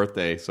was my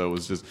birthday, so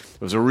it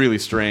was a really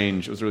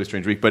strange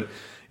week. But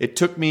it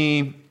took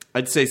me,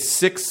 I'd say,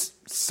 6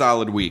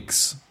 solid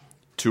weeks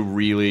to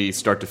really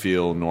start to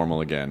feel normal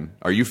again.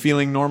 Are you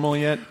feeling normal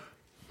yet?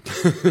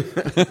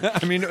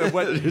 I mean,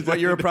 what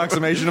your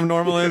approximation of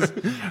normal is?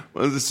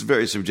 Well, this is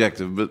very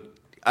subjective, but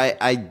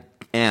I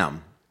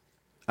am.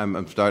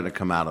 I'm starting to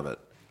come out of it.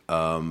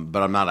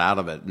 But I'm not out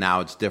of it. Now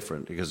it's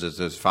different because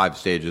there's 5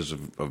 stages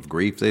of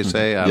grief, they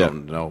say. I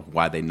don't know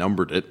why they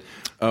numbered it.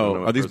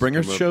 Oh, are these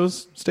bringer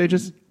shows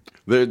stages?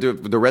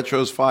 The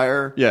retro's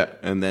fire. Yeah.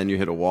 And then you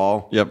hit a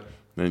wall. Yep.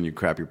 Then you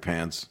crap your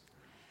pants.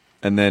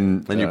 And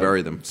then you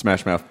bury them.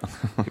 Smash Mouth.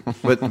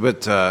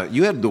 But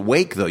you had the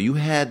wake, though. You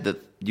had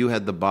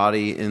the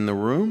body in the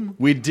room?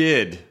 We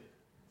did.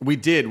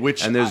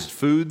 And there's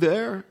food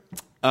there?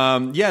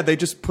 Yeah, they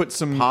just put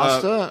some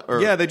pasta.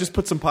 They just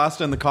put some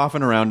pasta in the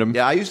coffin around him.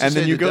 Yeah, I used to. And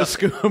then you go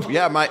scoop.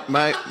 Yeah,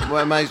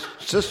 my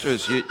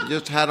sisters, you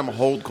just had them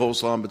hold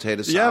coleslaw and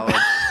potato salad,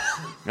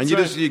 and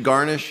you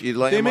garnish. You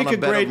lay them on a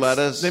bed of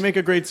lettuce. They make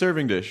a great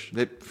serving dish.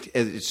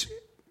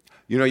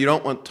 You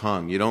don't want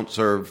tongue. You don't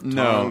serve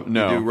tongue.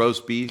 No. You do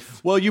roast beef.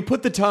 Well, you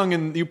put the tongue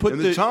in. You put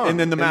the tongue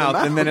in the mouth,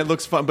 and then it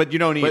looks fun. But you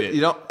don't eat it.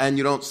 You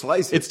don't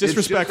slice it. It's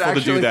disrespectful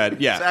to do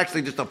that. Yeah, it's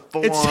actually just a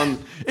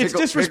full-on. It's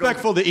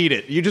disrespectful to eat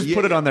it. You just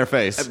put it on their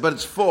face. But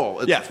it's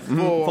full. It's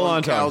full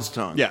on cow's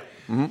tongue. Yeah,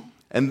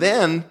 and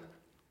then.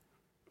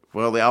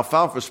 Well, the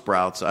alfalfa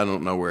sprouts, I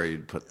don't know where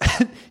you'd put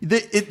that.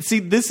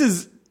 This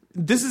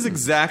is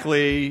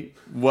exactly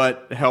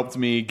what helped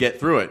me get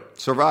through it.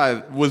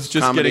 Survive was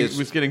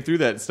getting through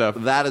that stuff.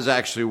 That is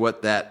actually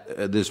what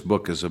this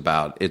book is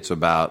about. It's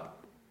about.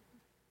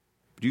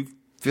 Do you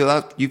feel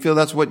that? You feel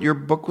that's what your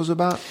book was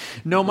about?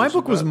 No, my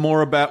book was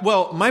more about.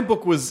 Well, my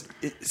book was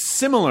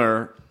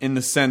similar in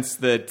the sense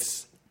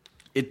that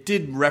it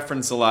did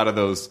reference a lot of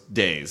those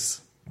days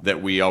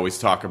that we always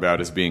talk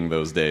about as being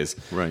those days.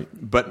 Right.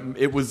 But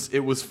it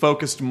was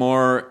focused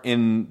more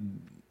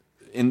in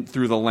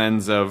through the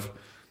lens of,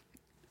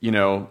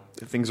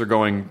 things are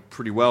going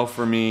pretty well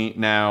for me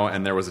now,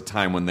 and there was a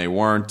time when they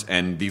weren't,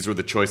 and these were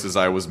the choices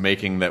I was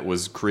making that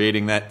was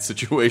creating that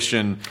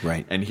situation.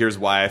 Right. And here's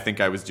why I think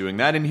I was doing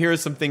that, and here are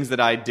some things that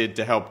I did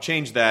to help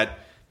change that.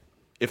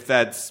 If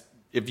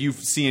you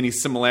see any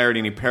similarity,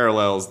 any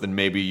parallels, then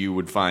maybe you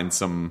would find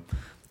some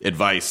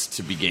advice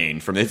to be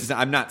gained from this.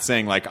 I'm not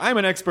saying like I'm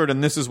an expert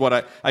and this is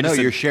what I just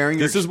you're sharing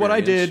your this is what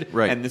I did,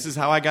 right. And this is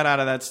how I got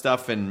out of that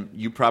stuff, and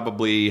you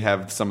probably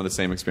have some of the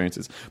same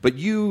experiences. But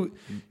you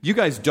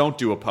guys don't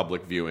do a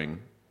public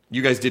viewing.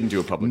 You guys didn't do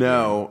a public viewing.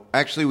 No,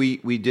 actually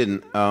we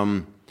didn't.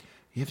 You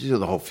have to do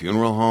the whole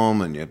funeral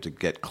home, and you have to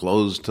get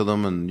clothes to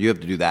them, and you have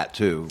to do that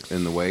too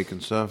in the wake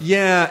and stuff.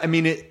 Yeah, I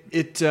mean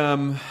it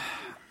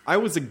I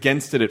was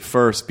against it at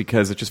first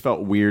because it just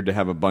felt weird to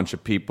have a bunch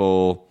of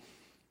people,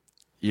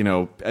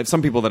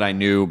 some people that I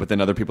knew, but then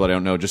other people I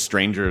don't know, just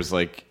strangers,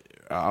 like,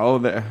 oh,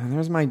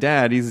 there's my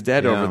dad. He's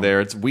dead over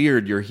there. It's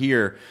weird. You're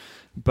here.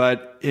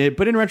 But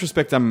in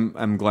retrospect,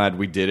 I'm glad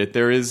we did it.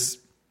 There is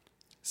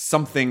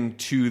something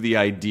to the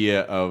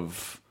idea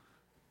of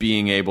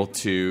being able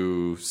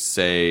to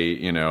say,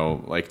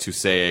 to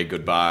say a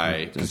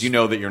goodbye, because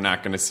that you're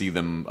not going to see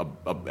them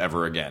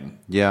ever again.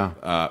 Yeah.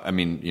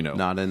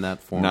 Not in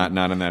that form. Not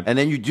in that. And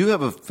then you do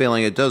have a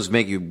feeling, it does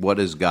make you, what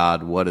is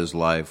God? What is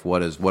life? What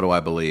do I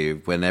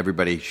believe? When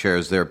everybody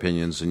shares their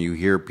opinions and you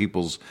hear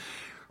people's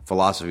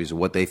philosophies of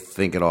what they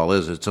think it all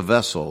is. It's a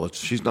vessel.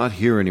 She's not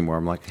here anymore.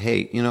 I'm like,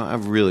 hey,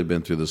 I've really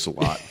been through this a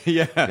lot.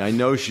 Yeah. I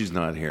know she's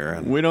not here.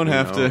 And, we don't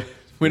have to...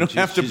 We don't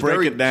have to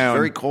break it down. She's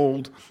very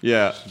cold.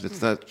 Yeah,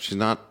 she's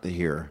not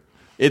here.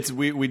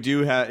 We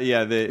do have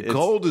the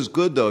cold is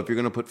good though if you're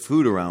going to put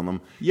food around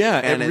them. Yeah,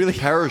 and it's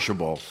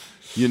perishable.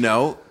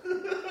 No,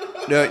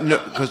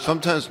 because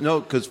sometimes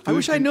because food. I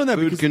wish I'd known that.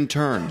 Food can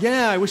turn.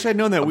 Yeah, I wish I'd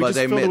known that. We just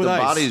filled it with the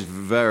ice. body's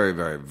very,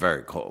 very,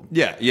 very cold.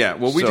 Yeah.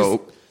 Well,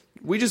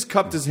 we just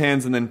cupped his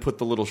hands and then put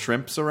the little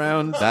shrimps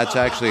around. That's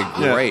actually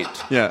great.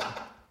 Yeah.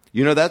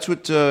 That's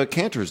what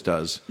Cantor's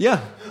does.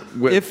 Yeah.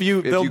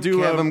 they'll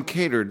do have them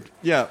catered.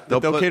 Yeah,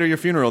 they'll cater your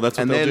funeral. That's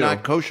what and they'll do. they're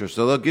not kosher,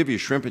 so they'll give you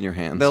shrimp in your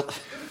hands.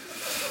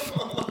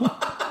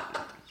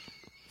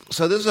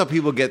 So this is how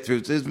people get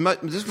through. This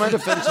might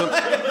offend some.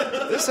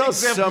 This is how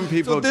some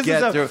people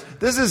get through.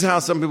 This is how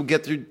some people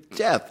get through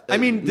death. I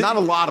mean, not a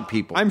lot of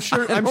people. I'm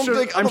sure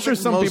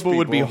some people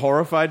would be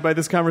horrified by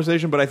this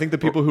conversation, but I think the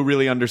people who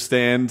really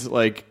understand,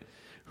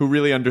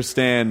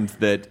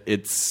 that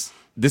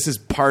this is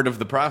part of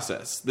the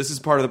process. This is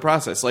part of the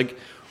process. Like,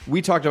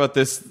 we talked about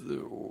this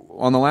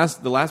on the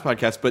last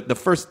podcast, but the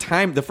first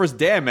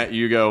day I met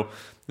you, you go,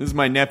 "This is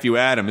my nephew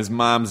Adam. His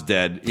mom's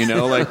dead." You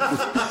know, like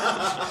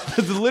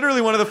it's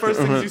literally one of the first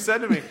things you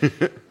said to me,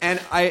 and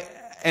I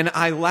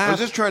laughed. I was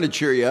just trying to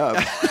cheer you up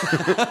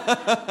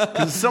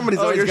because somebody's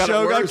always your got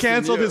show it worse got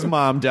canceled. than you. His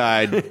mom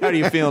died. How do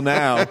you feel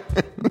now?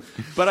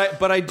 But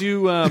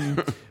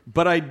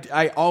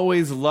I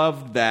always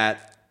loved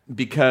that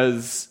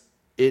because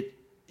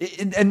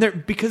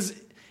because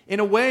in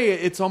a way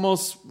it's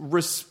almost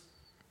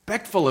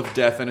respectful of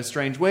death in a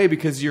strange way,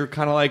 because you're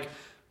kind of like,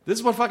 this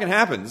is what fucking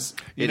happens.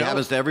 It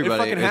happens to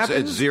everybody.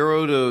 It's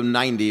 0 to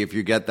 90 if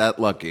you get that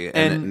lucky.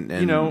 And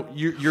you know,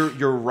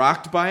 you're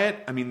rocked by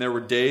it. I mean, there were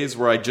days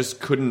where I just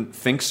couldn't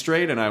think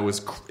straight, and I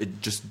was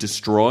just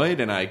destroyed,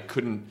 and I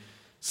couldn't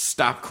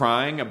stop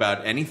crying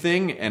about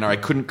anything, and I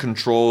couldn't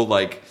control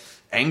like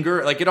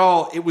anger. Like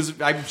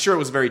I'm sure it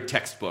was very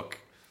textbook.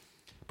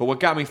 But what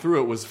got me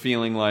through it was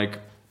feeling like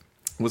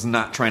I was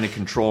not trying to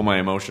control my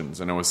emotions,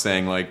 and I was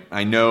saying, like,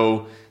 I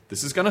know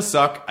this is going to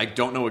suck. I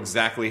don't know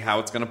exactly how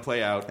it's going to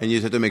play out. And you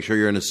just have to make sure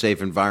you're in a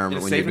safe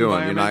environment when you're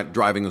doing it. You're not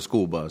driving a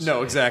school bus.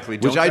 No, exactly.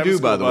 Which I do,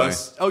 by the way.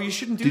 Oh, you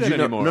shouldn't do that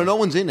anymore. No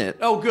one's in it.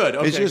 Oh, good.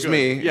 Okay, it's just good.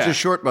 me. Yeah. It's a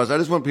short bus. I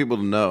just want people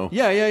to know.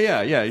 Yeah.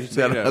 You should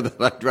say that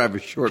I drive a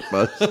short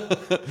bus.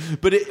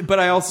 But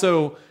I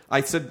also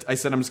I said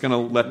I'm just going to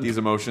let these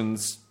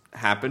emotions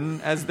happen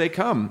as they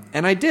come,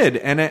 and I did,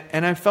 and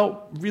I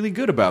felt really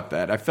good about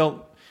that.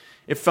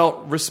 It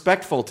felt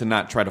respectful to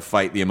not try to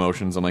fight the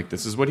emotions. I'm like,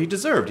 this is what he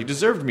deserved. He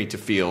deserved me to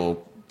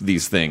feel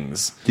these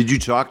things. Did you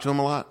talk to him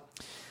a lot?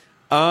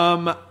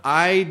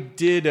 I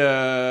did.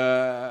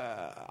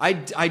 I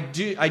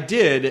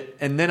did,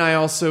 and then I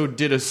also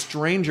did a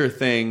stranger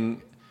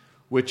thing,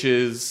 which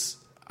is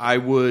I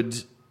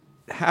would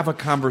have a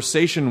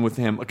conversation with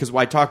him, because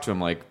I talk to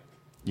him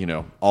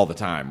all the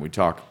time. We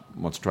talk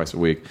once or twice a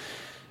week,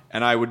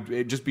 and I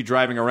would just be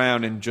driving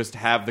around and just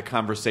have the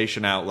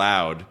conversation out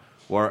loud,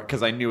 or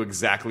because I knew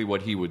exactly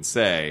what he would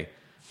say.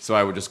 So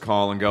I would just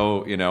call and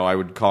go, I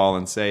would call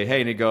and say,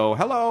 hey, and he'd go,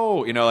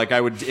 hello.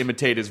 I would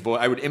imitate his voice.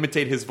 I would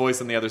imitate his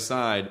voice on the other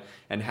side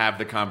and have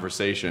the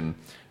conversation.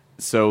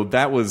 So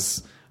that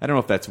was, I don't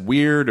know if that's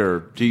weird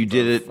or. So you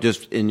did it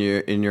just in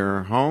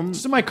your home?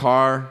 Just in my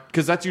car,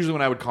 because that's usually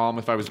when I would call him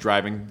if I was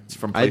driving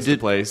from place to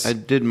place. I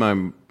did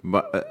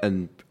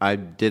and I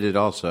did it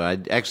also. I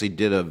actually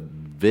did a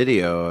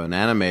video, an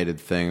animated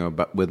thing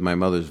with my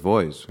mother's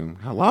voice.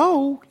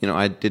 Hello,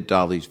 I did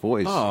Dolly's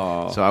voice.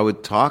 Oh. So I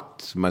would talk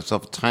to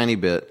myself a tiny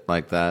bit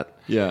like that.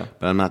 Yeah,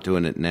 but I'm not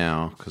doing it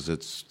now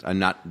because I'm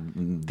not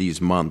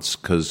these months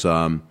because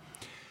I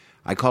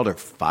called her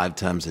 5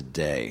 times a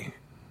day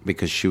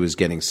because she was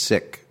getting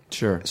sick.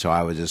 Sure. So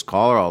I would just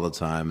call her all the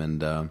time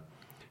and.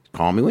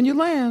 Call me when you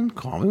land.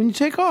 Call me when you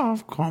take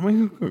off. Call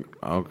me.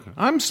 Okay.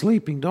 I'm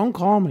sleeping. Don't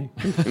call me.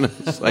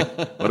 It's like,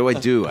 what do I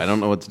do? I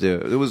don't know what to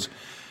do.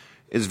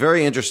 It's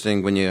very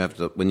interesting when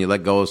you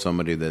let go of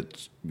somebody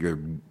that you're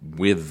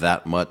with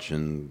that much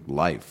in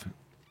life.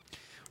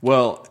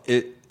 Well,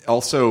 it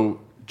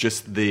also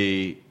just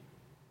the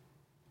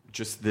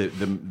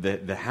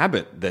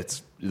habit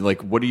that's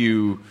like, what do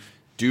you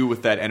do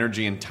with that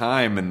energy and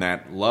time and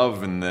that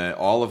love and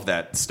all of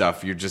that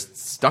stuff? You're just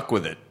stuck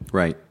with it.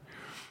 Right.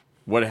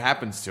 What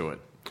happens to it?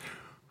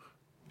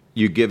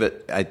 You give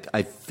it.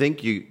 I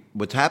think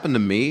what's happened to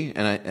me,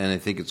 and I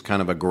think it's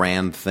kind of a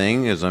grand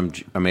thing, is I'm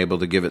able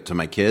to give it to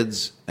my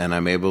kids, and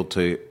I'm able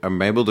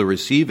to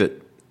receive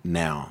it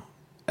now.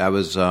 I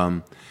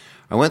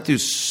went through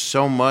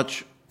so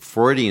much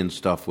Freudian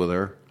stuff with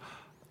her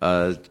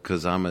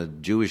because I'm a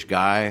Jewish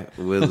guy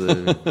with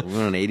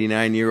an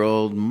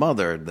 89-year-old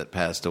mother that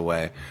passed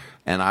away.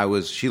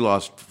 And she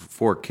lost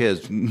 4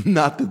 kids.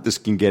 Not that this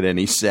can get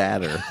any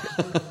sadder,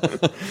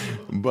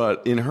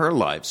 but in her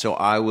life. So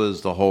I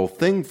was the whole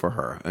thing for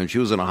her. And she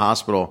was in a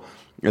hospital.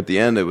 At the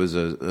end, it was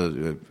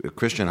a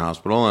Christian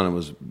hospital, and it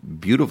was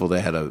beautiful.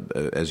 They had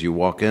as you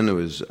walk in, it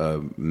was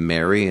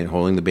Mary and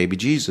holding the baby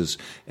Jesus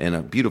and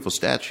a beautiful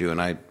statue.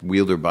 And I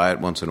wheeled her by it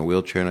once in a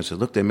wheelchair, and I said,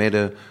 look, they made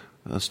a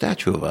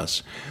statue of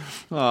us.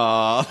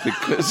 Aww.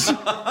 Because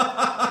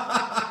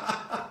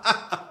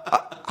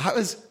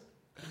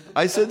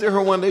I said to her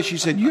one day, she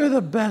said, "You're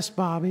the best,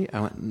 Bobby."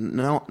 I went,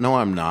 "No,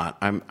 I'm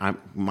not.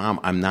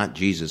 Mom, I'm not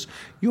Jesus."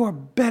 "You're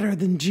better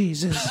than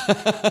Jesus."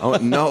 I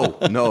went, No,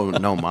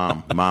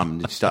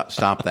 Mom,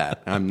 stop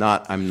that. I'm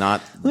not.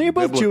 Well, you're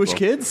both biblical. Jewish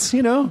kids,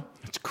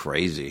 It's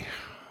crazy.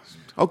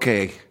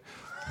 Okay.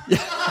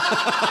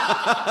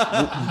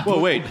 Well,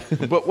 wait.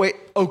 But wait,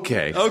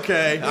 okay.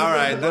 Okay, all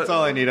right. That's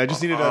all I need. I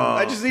just needed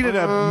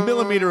a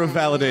millimeter of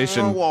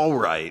validation. Oh, all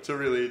right.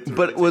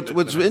 But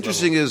what's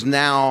interesting is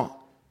now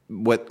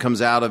what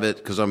comes out of it,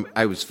 because I've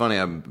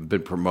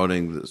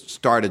been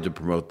started to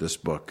promote this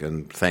book,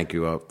 and thank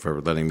you for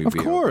letting me Of be.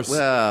 course.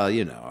 Well,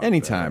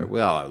 Anytime.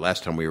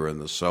 Last time we were in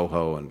the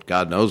Soho, and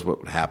God knows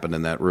what happened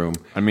in that room.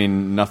 I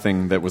mean,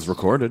 nothing that was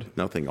recorded.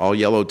 Nothing. All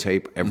yellow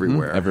tape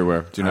everywhere.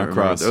 Everywhere. Do not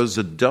cross. There was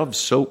a Dove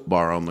soap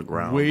bar on the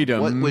ground. Wait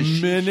a What was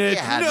she? minute.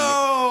 She hadn't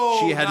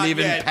Not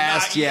even yet,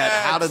 passed not yet.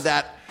 How did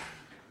that?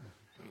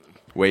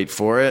 Wait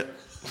for it.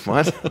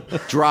 What?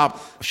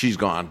 Drop. She's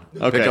gone.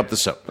 Okay. Pick up the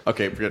soap.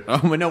 Okay, forget.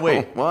 Oh, no,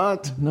 wait. Oh,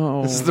 what?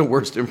 No. This is the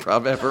worst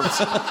improv ever.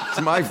 It's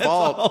my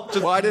fault.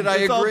 Why did I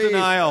it's all agree?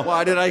 denial.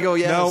 Why did I go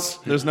yes?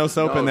 Nope, there's no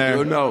soap in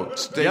there. No.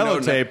 Yellow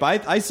tape.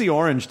 I see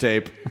orange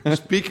tape.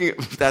 Speaking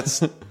of,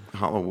 that's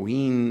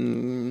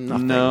Halloween.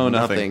 Nothing. No,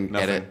 nothing.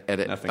 Edit.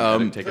 Nothing.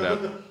 Edit. Take it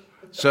out.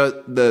 So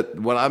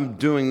what I'm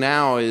doing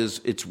now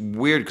is, it's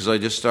weird because I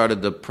just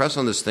started, the press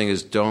on this thing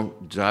is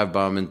don't dive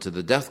bomb into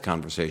the death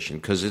conversation,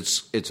 because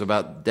it's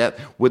about death.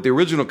 What the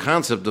original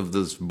concept of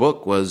this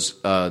book was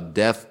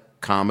death,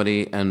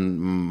 comedy, and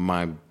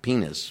my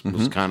penis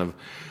was kind of.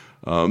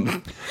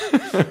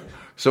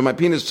 So my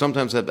penis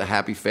sometimes had a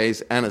happy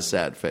face and a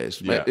sad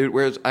face. Yeah.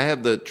 Whereas I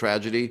have the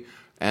tragedy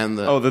and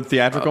the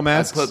theatrical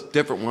masks? I put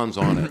different ones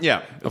on it.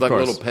 Yeah, It's of like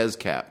course. a little Pez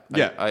cap.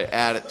 Yeah. I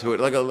add it to it,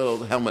 like a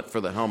little helmet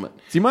for the helmet.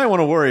 So you might want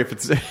to worry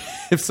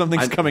if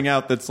something's coming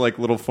out that's like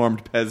little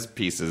formed Pez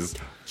pieces.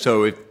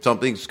 So if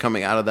something's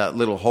coming out of that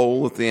little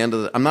hole at the end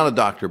of I'm not a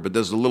doctor, but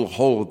there's a little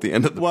hole at the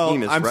end of the Well,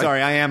 penis, I'm right?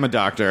 sorry, I am a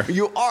doctor.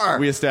 You are.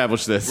 We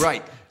established this.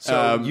 Right. So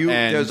and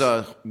there's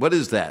what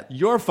is that?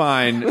 You're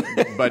fine,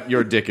 but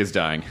your dick is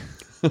dying.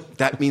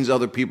 That means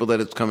other people that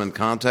it's come in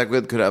contact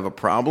with could have a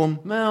problem?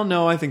 Well,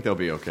 no, I think they'll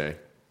be okay.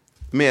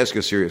 Let me ask you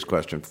a serious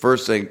question.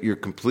 First thing, you're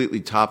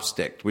completely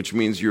top-sticked, which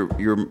means you're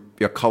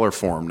color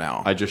form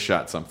now. I just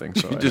shot something.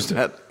 So You just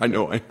had. I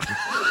know.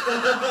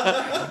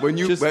 When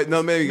you Just- wait,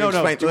 no, maybe you no,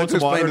 explain. do you want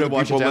Let's some water explain to to the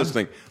wash it people down?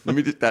 listening. Let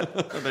me do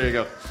that. there you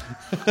go.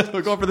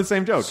 We're going for the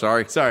same joke.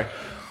 Sorry. Sorry.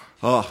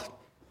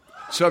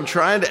 So I'm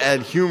trying to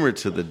add humor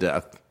to the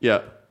death.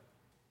 Yeah.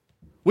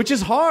 Which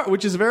is hard.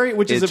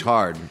 It's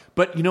hard.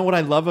 But you know what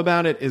I love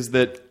about it is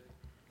that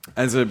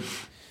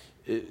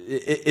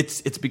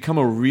it's become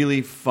a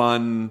really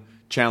fun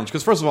challenge.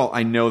 Because first of all,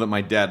 I know that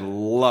my dad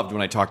loved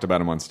when I talked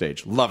about him on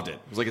stage. Loved it.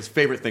 It was like his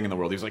favorite thing in the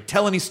world. He was like,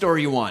 tell any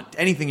story you want,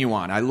 anything you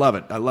want. I love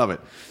it.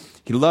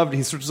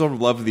 He sort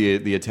of loved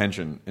the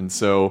attention. And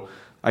so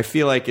I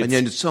feel like it's... And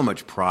then there's so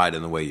much pride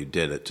in the way you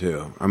did it,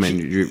 too. I mean,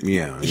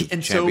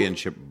 and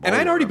championship. And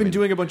I'd already been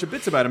doing. doing a bunch of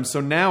bits about him, so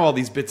now all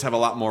these bits have a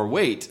lot more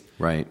weight.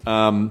 Right.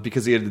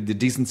 Because he had the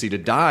decency to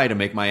die to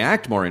make my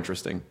act more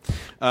interesting.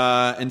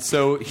 And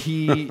so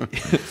he...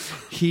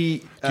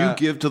 Do you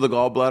give to the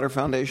Gallbladder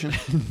Foundation?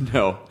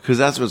 No. Because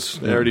that's what's...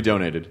 They already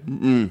donated.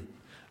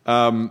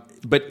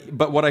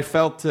 But what I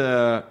felt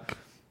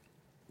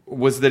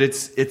was that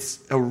it's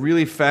a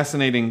really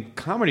fascinating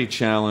comedy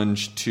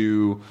challenge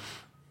to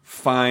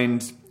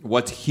find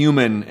what's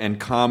human and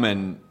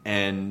common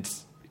and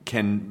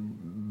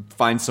can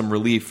find some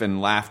relief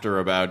and laughter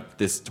about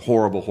this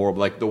horrible,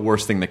 like the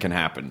worst thing that can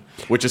happen,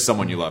 which is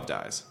someone you love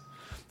dies.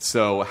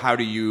 So how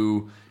do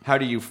you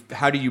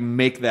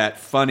make that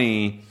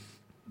funny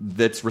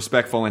that's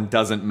respectful and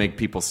doesn't make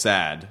people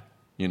sad,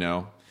 you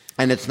know?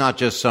 And it's not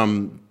just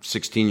some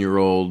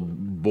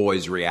 16-year-old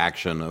boy's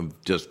reaction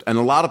of just... And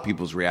a lot of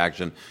people's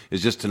reaction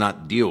is just to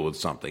not deal with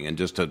something and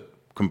just to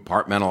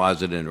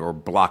compartmentalize it or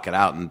block it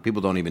out, and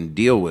people don't even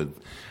deal with...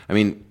 I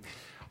mean,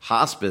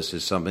 hospice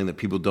is something that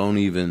people don't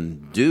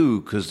even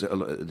do because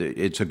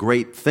it's a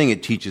great thing.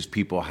 It teaches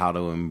people how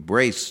to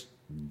embrace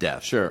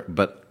death. Sure.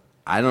 But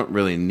I don't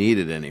really need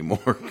it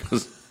anymore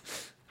because,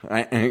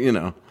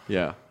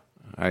 Yeah.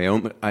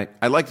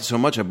 I liked it so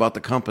much I bought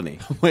the company.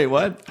 Wait,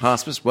 what?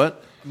 Hospice,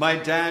 what? My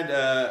dad,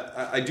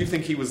 I do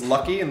think he was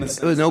lucky in the sense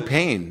There was no that-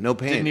 pain.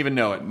 Didn't even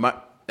know it.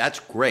 That's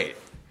great.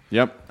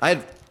 Yep. I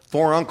had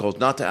 4 uncles,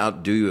 not to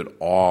outdo you at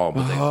all,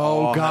 but they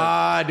all had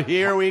God,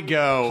 here we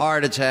go.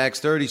 heart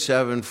attacks,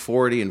 37,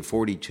 40, and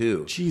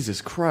 42.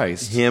 Jesus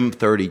Christ. Him,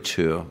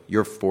 32.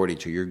 You're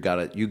 42.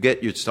 You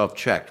get yourself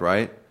checked,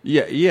 right?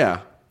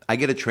 Yeah. I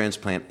get a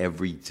transplant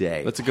every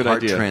day. That's a good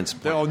heart idea.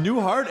 transplant. Oh,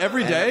 new heart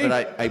every day?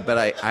 But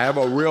I have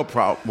a real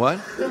problem. What?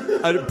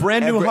 A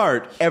brand new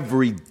heart.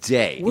 Every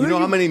day. Where You know are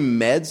how you- many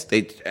meds?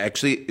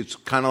 It's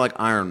kind of like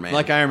Iron Man.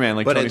 Like Iron Man,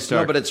 like but Tony it's,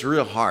 Stark. No, but it's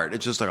real heart.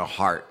 It's just like a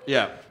heart.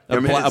 Yeah. I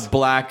mean, a it's-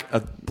 black They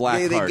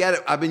heart. get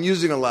it. I've been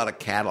using a lot of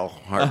cattle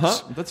hearts.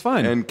 Uh-huh, that's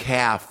fine. And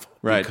calf.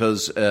 Right.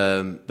 Because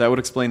That would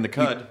explain the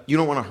cud. you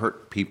don't want to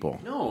hurt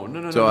people. No.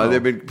 So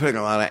they've been putting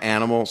a lot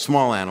of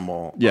small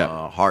animal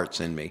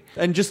hearts in me.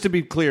 And just to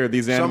be clear,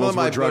 these Some of animals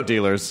them were I drug put-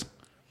 dealers.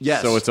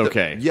 Yes. So it's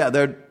okay.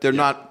 They're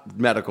not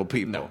medical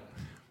people. No.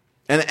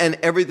 And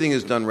everything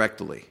is done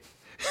rectally.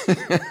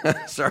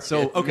 Sorry.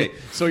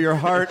 So your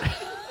heart...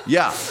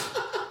 Yeah.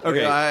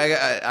 Okay.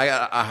 I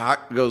got a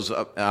heart goes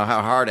up. A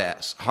heart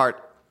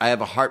I have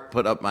a heart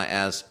put up my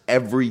ass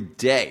every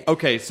day.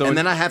 Okay, so and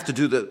then I have to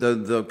do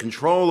the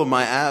control of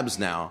my abs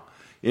now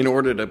in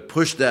order to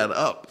push that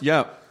up.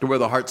 Yeah. To where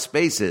the heart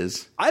space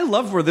is. I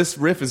love where this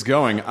riff is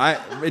going.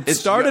 It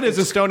started as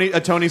a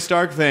Tony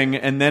Stark thing,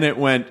 and then it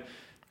went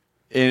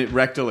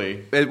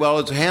rectally.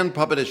 It's hand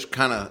puppetish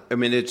kind of. I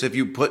mean, it's if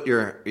you put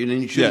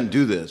you shouldn't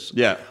do this.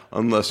 Yeah.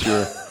 Unless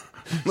you're.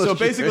 So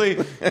basically,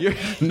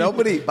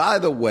 nobody. By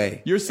the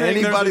way, you're saying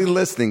anybody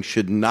listening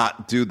should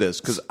not do this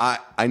because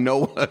I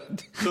know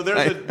what. So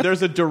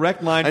there's a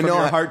direct line from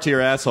your heart to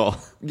your asshole.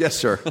 Yes,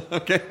 sir.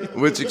 Okay,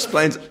 which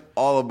explains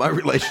all of my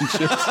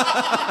relationships.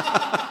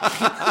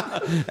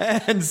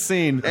 And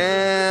scene.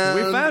 And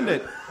we found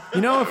it.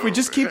 You know, if we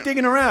just keep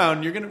digging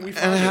around, you're gonna.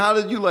 And how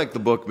did you like the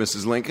book,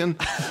 Mrs. Lincoln?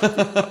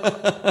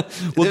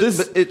 Well,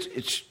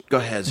 go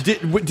ahead.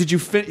 Did you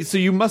finish? So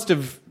you must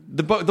have.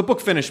 The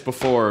book finished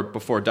before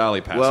Dolly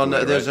passed away. Well,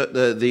 no, there's right?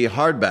 the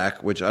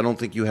hardback, which I don't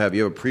think you have.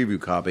 You have a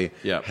preview copy.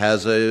 Yeah.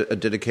 Has a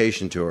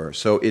dedication to her.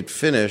 So it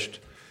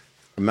finished.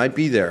 It might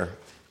be there.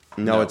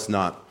 No, it's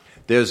not.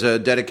 There's a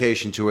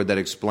dedication to her that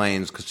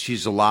explains, because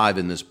she's alive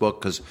in this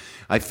book, because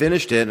I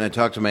finished it and I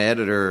talked to my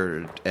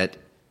editor at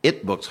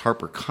It Books,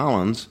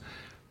 HarperCollins.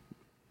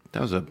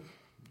 That was a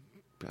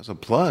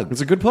plug.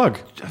 It's a good plug.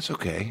 That's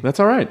okay.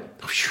 That's all right.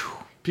 Whew.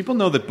 People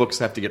know that books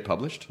have to get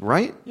published.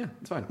 Right? Yeah,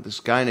 it's fine. This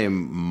guy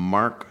named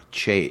Mark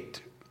Chait.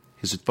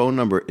 His phone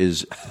number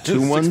is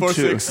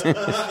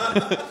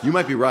 212. You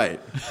might be right.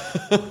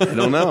 I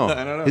don't know.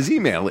 I don't know. His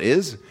email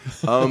is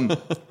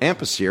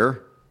Ampersand.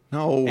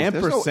 No,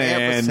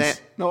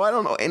 ampersand. No, I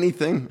don't know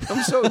anything.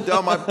 I'm so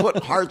dumb. I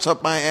put hearts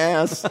up my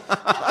ass.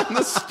 I'm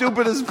the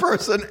stupidest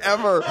person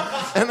ever,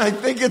 and I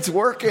think it's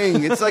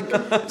working. It's like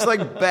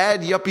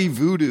bad yuppie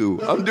voodoo.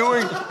 I'm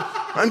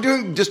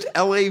doing just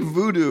LA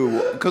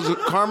voodoo because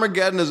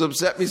Carmageddon has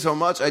upset me so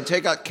much. I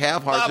take out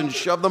calf hearts and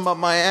shove them up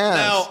my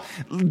ass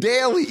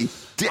daily,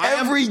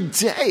 every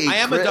day. I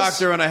am Chris. a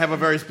doctor, and I have a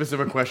very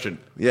specific question.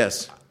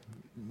 Yes,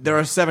 there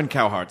are 7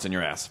 cow hearts in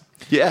your ass.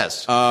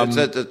 Yes,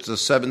 it's a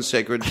 7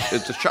 sacred.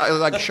 It's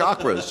like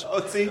chakras.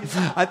 Oh, see,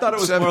 I thought it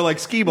was more like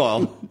skee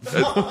ball.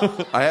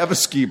 I have a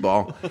skee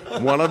ball.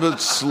 One of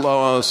it's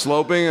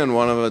sloping, and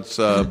one of it's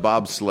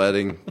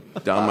bobsledding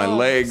down my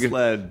leg.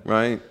 Sled.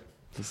 Right.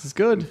 This is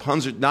good.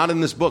 Puns are not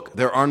in this book.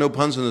 There are no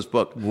puns in this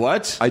book.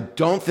 What? I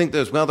don't think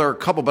there's. Well, there are a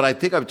couple, but I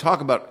think I've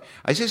talked about.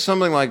 I say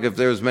something like, if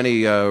there's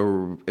many.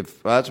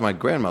 That's my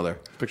grandmother.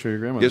 Picture of your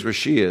grandmother. Guess where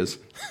she is.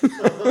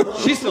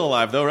 She's still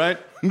alive, though, right?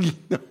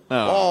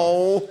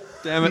 Oh,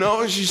 damn it!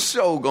 No, she's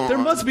so gone. There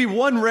must be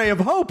one ray of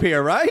hope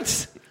here,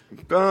 right?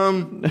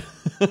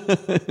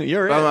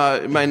 You're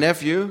it. My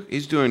nephew,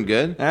 he's doing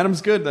good.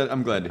 Adam's good.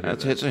 I'm glad to hear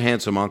that. It's a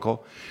handsome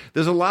uncle.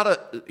 There's a lot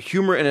of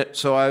humor in it,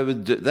 so I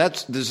would.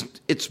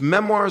 It's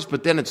memoirs,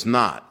 but then it's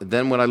not.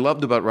 Then what I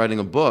loved about writing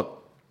a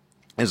book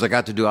is I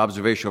got to do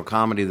observational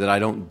comedy that I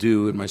don't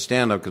do in my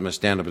stand-up, because my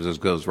stand-up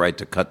just goes right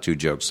to cut to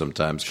jokes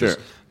sometimes. Sure.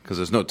 Because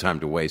there's no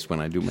time to waste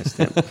when I do my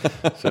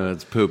stand-up. So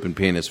it's poop and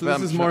penis. So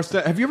this is more.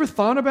 Have you ever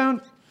thought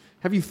about?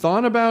 Have you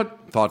thought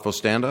about thoughtful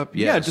stand-up?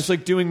 Yes. Yeah, just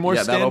like doing more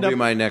stand-up. Yeah, that'll be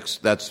my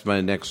next. That's my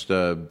next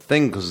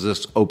thing, because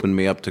this opened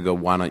me up to go.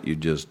 Why don't you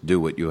just do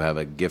what you have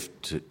a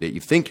gift that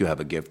you think you have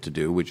a gift to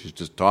do, which is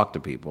just talk to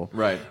people.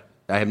 Right.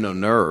 I have no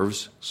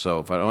nerves, so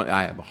if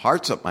I have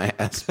hearts up my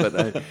ass.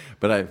 But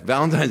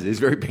Valentine's Day is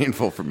very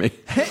painful for me.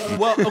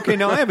 Well, okay.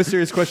 Now I have a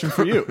serious question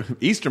for you.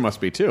 Easter must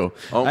be too.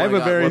 Oh my I have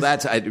God. A very... Well,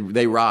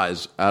 they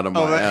rise out of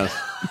my ass.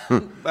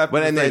 But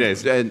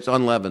it's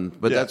unleavened.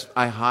 But yeah.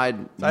 I hide.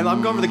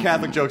 I'm going for the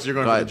Catholic jokes. You're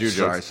going for the Jew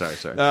jokes. Sorry.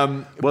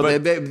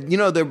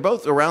 Well, they're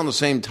both around the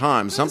same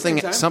time.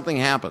 Something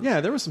happened. Yeah,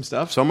 there was some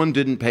stuff. Someone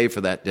didn't pay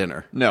for that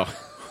dinner. No.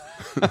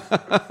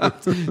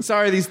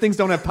 Sorry, these things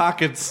don't have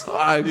pockets.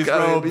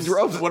 These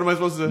robes. What am I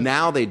supposed to?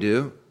 Now they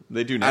do.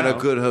 They do now. At a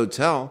good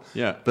hotel.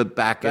 Yeah. But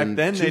back then,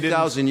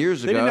 2,000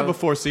 years ago. They didn't have a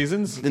 4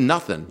 seasons.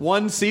 Nothing.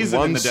 One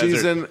season in the desert. One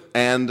season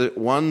and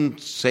one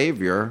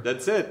savior.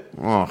 That's it.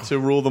 Oh. To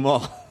rule them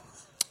all.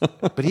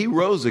 But he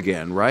rose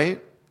again, right?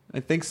 I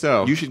think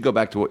so. You should go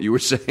back to what you were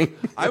saying.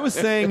 I was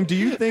saying, do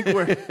you think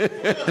we're...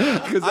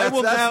 Because that's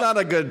not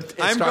a good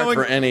start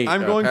for any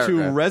I'm going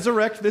paragraph. to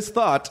resurrect this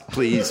thought.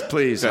 Please.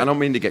 Okay. I don't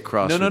mean to get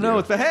cross with No. you.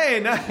 It's hey,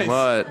 nice.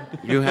 What?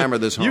 You hammer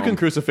this home. You can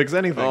crucifix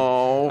anything.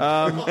 Oh.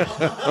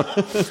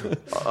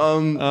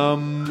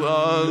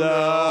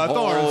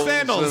 Thorns,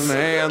 sandals,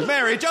 hands.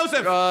 Mary,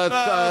 Joseph,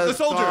 the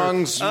soldier.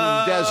 Thongs,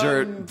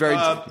 desert. Very.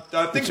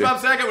 Things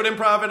Bob Saget would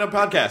improv in a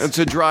podcast. It's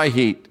a dry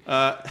heat.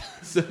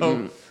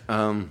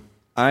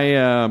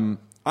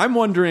 I'm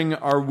wondering,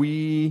 are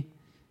we,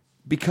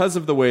 because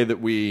of the way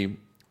that we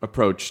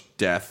approach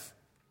death,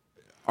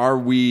 are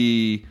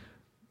we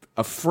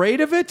afraid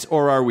of it,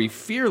 or are we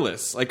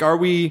fearless? Like, are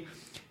we,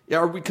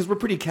 because we're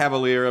pretty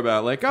cavalier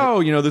about, like,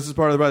 this is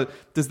part of the...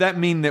 Does that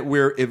mean that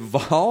we're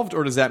evolved,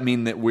 or does that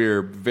mean that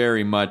we're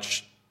very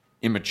much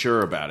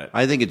immature about it?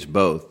 I think it's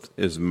both,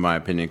 is my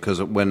opinion,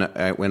 because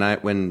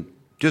when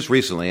just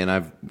recently, and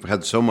I've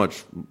had so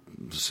much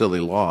silly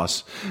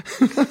loss.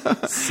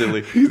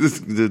 Silly.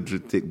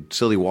 the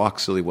silly walk,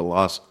 silly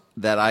loss,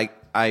 that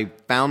I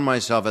found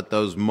myself at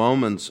those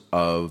moments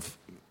of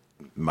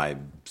my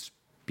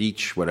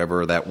speech,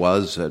 whatever that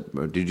was.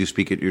 Did you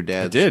speak at your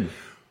dad's? I did.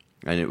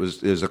 And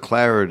there's a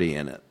clarity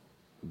in it.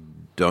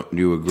 Don't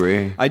you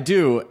agree? I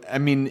do. I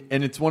mean,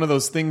 and it's one of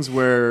those things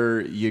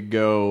where you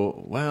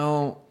go,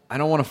 well, I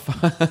don't want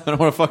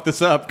to fuck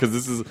this up because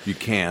this is. You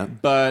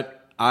can't.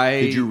 But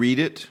Did you read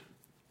it?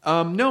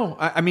 No.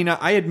 I mean,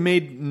 I had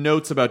made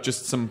notes about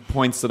just some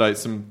things that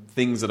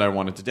I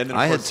wanted to do.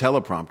 I had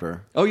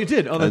teleprompter. Oh, you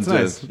did? Oh, that's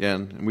nice. Yeah,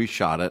 and we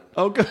shot it.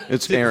 Oh, good.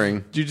 It's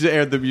airing. You just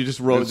aired you just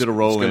did a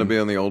roll It's in. going to be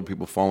on the Old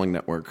People Falling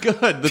Network. Good.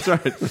 That's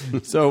right.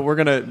 So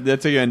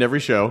that's how you end every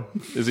show,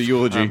 is a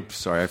eulogy. I'm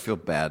sorry, I feel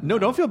bad. No,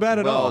 don't feel bad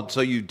at all.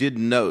 So you did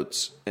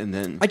notes, and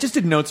then I just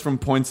did notes from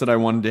points that I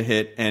wanted to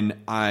hit, and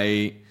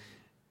I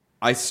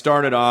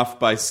started off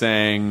by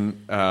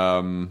saying,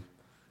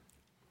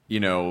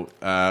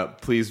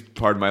 please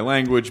pardon my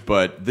language,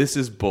 but this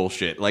is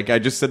bullshit. Like, I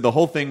just said the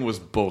whole thing was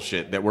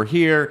bullshit. That we're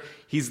here.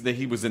 He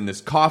was in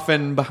this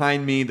coffin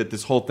behind me. That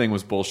this whole thing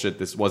was bullshit.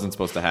 This wasn't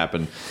supposed to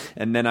happen.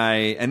 And then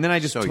I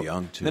just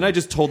young too. Then I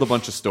just told a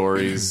bunch of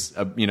stories.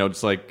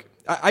 Just like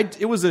I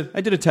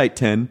did a tight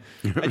 10.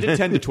 I did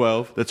 10 to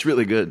 12. That's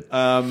really good.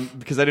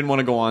 Because I didn't want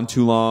to go on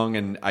too long,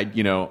 and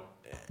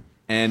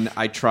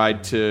I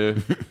tried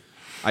to.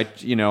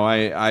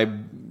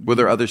 Were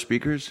there other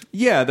speakers?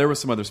 Yeah, there were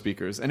some other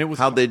speakers, and it was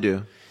How'd they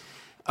do?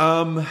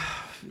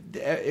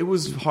 It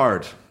was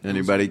hard.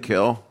 Anybody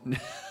kill?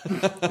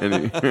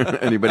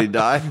 Anybody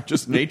die?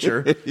 Just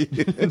nature.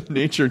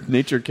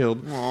 nature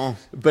killed. Aww.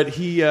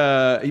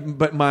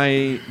 But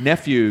my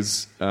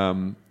nephews,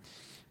 my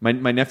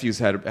nephews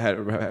had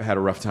a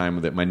rough time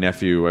with it. My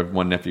nephew, I have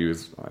one nephew,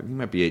 he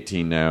might be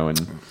 18 now,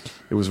 and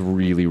it was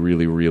really,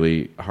 really,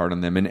 really hard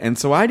on them. And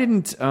so I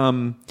didn't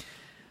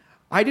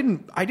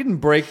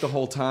break the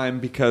whole time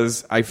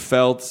because I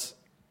felt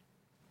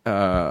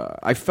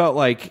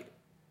like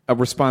a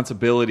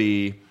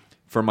responsibility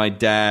for my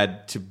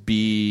dad to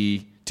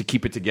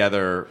keep it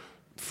together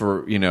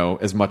for,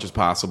 as much as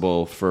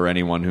possible for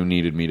anyone who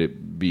needed me to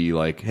be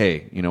like,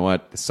 hey, you know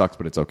what? This sucks,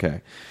 but it's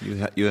okay.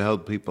 You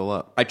held people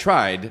up. I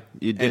tried.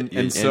 You did.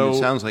 And so it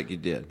sounds like you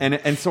did.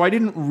 And so I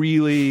didn't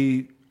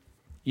really,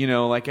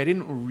 I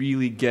didn't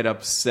really get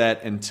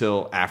upset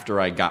until after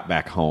I got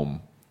back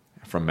home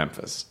from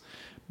Memphis.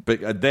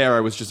 But there,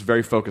 I was just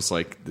very focused.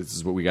 Like, this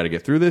is what we got to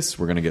get through. This,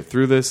 we're going to get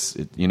through this.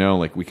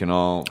 Like we can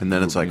all. And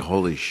then it's like,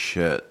 holy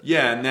shit.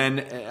 Yeah, and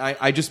then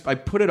I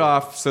put it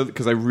off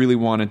because I really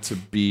wanted to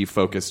be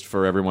focused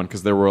for everyone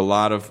because there were a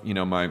lot of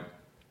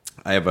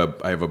I have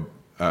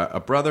a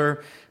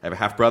brother, I have a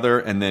half brother,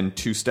 and then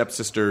 2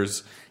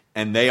 stepsisters,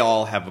 and they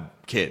all have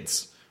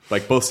kids.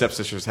 Like, both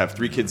stepsisters have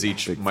 3 kids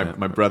each. My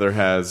brother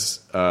has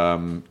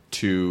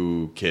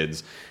 2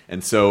 kids.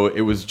 And so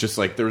it was just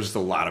like, there was just a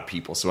lot of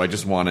people. So I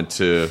just wanted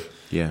to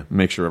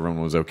make sure everyone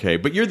was okay.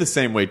 But you're the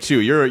same way, too.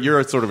 You're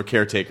a sort of a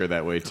caretaker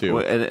that way, too.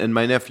 Well, and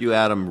my nephew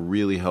Adam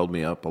really held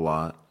me up a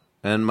lot.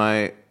 And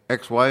my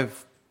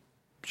ex-wife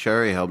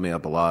Sherry held me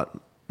up a lot.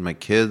 My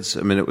kids,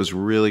 I mean, it was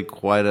really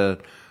quite a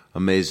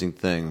amazing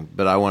thing.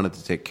 But I wanted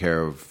to take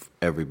care of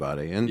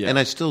everybody. And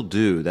I still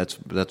do.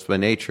 That's my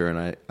nature,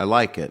 and I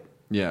like it.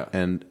 Yeah.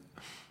 And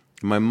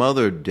my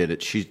mother did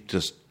it. She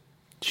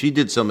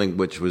did something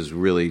which was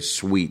really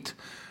sweet,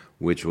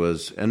 which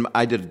was, and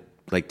I did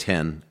like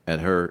 10 at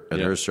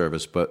her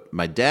service, but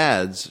my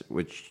dad's,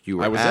 which you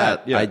were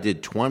at, I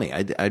did 20.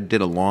 I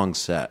did a long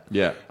set.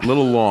 Yeah. A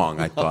little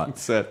long, I thought. Long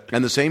set.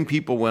 And the same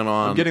people went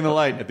on. I'm getting the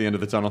light at the end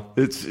of the tunnel.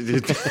 It's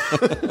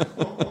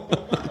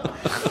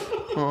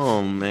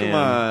Oh man! Come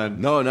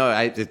on. No.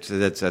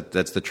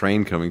 That's the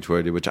train coming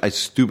toward you, which I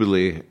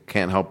stupidly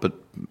can't help but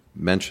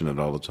mention it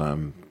all the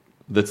time.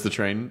 That's the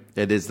train?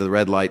 It is the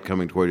red light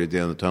coming toward you at the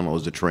end of the tunnel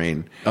is the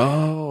train.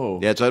 Oh.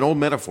 Yeah, it's an old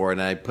metaphor, and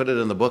I put it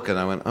in the book, and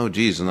I went, oh,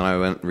 geez. And then I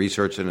went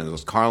researching, and it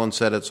was Carlin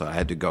said it, so I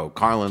had to go.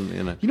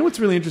 Carlin, You know what's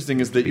really interesting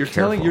is that you're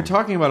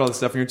talking about all this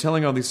stuff, and you're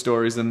telling all these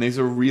stories, and these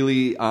are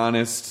really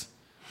honest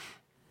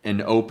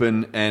and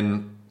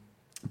open,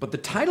 but the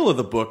title of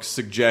the book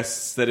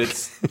suggests that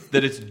it's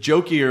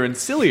jokier and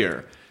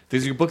sillier.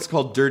 There's your book's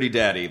called Dirty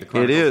Daddy, the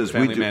Chronicles of a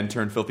Family Man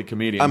turned filthy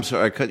comedian. I'm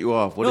sorry, I cut you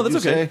off. What did you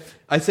that's okay. say?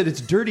 I said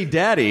it's Dirty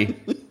Daddy,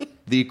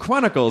 the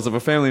Chronicles of a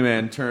Family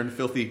Man turned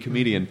filthy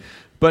comedian.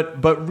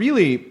 But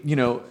really,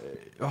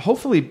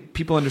 hopefully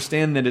people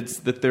understand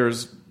that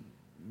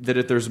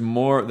there's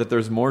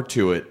more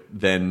to it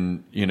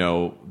than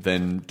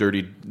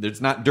dirty.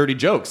 It's not dirty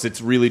jokes.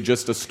 It's really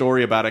just a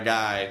story about a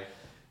guy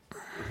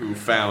who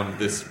found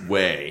this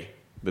way,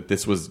 that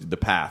this was the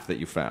path that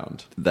you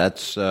found.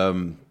 That's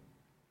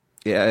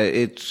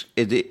it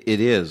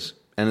is,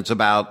 and it's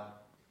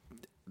about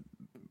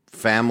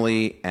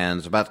family, and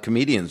it's about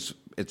comedians.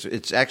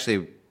 It's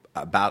actually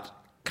about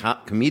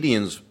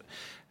comedians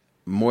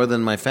more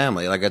than my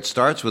family. Like, it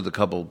starts with a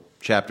couple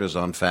chapters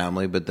on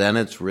family, but then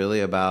it's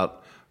really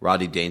about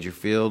Rodney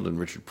Dangerfield and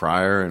Richard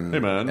Pryor and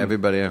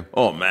everybody.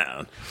 Oh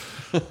man,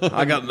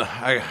 I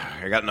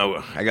got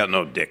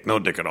no dick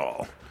at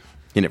all.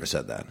 He never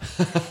said that.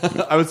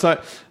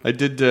 I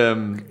did.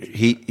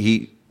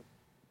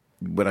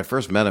 when I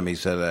first met him, he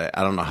said,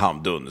 I don't know how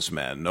I'm doing this,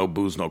 man. No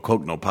booze, no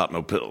coke, no pot,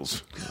 no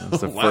pills.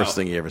 That's the first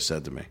thing he ever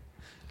said to me.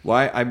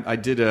 Why? I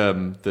did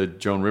the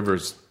Joan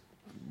Rivers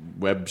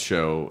web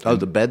show. Oh,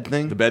 the bed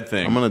thing? The bed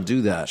thing. I'm going to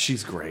do that.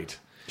 She's great.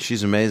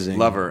 She's amazing.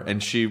 Love her.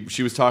 And she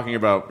was talking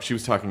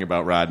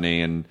about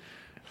Rodney, and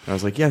I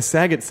was like, yeah,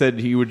 Saget said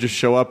he would just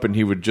show up and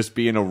he would just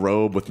be in a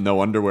robe with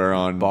no underwear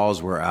on.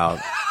 Balls were out.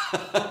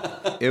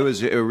 It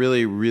was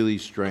really, really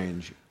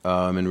strange.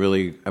 And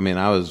really, I mean,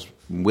 I was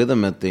with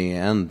him at the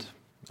end.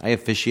 I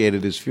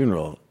officiated his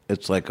funeral.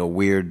 It's like a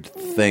weird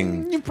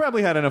thing. You've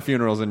probably had enough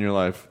funerals in your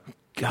life.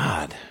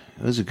 God,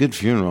 it was a good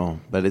funeral,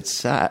 but it's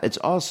sad. It's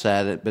all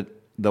sad. But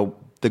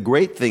the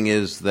great thing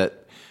is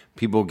that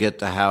people get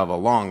to have a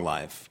long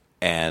life,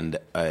 and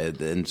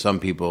some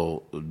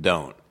people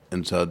don't.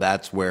 And so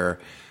that's where,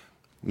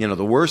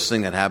 the worst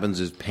thing that happens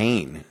is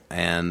pain.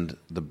 And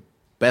the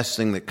best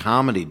thing that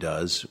comedy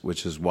does,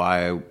 which is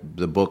why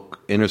the book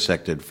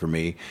intersected for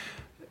me,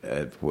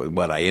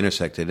 what I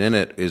intersected in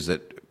it, is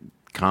that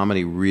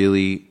comedy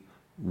really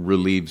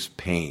relieves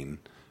pain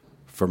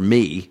for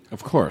me.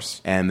 Of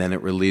course. And then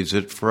it relieves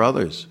it for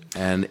others.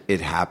 And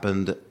it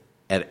happens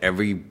at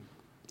everything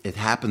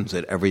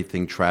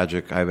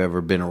tragic I've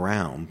ever been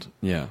around.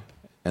 Yeah.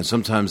 And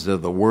sometimes they're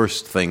the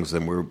worst things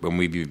than when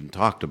we've even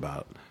talked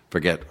about.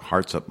 Forget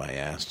hearts up my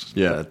ass.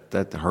 Yeah.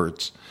 That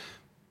hurts.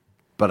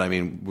 But I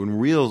mean, when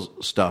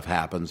real stuff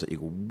happens that you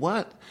go,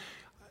 what?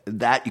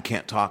 That you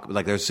can't talk.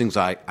 Like there's things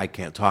I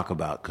can't talk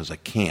about because I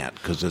can't,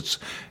 because it's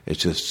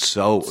just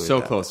so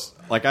close.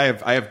 Like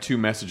I have 2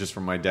 messages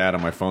from my dad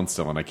on my phone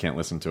still, and I can't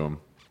listen to them.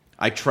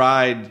 I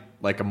tried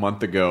like a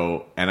month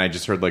ago, and I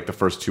just heard like the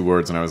first 2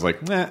 words, and I was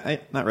like,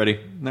 not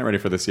ready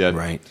for this yet.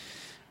 Right.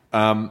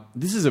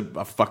 This is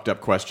a fucked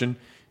up question.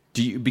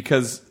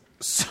 Because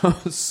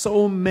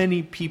so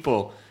many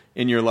people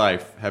in your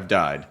life have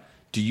died.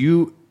 Do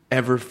you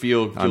ever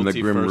feel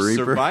guilty for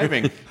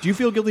surviving? Do you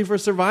feel guilty for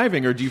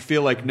surviving, or do you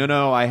feel like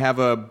no, I have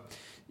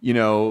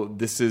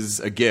this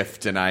is a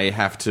gift and I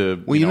have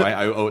to,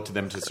 I owe it to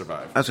them to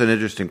survive? That's an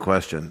interesting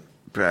question.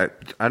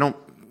 I don't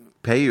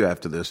pay you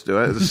after this, do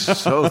I? This is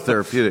so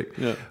therapeutic.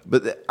 Yeah.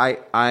 But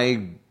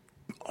I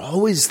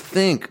always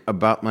think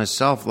about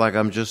myself like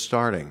I'm just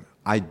starting.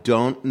 I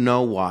don't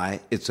know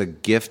why. It's a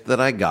gift that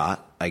I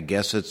got. I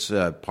guess it's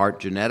part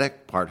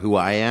genetic, part who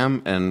I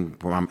am,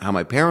 and how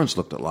my parents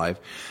looked at life.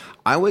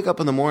 I wake up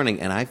in the morning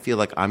and I feel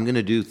like I'm going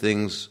to do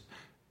things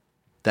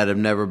that have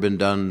never been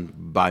done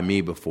by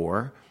me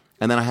before,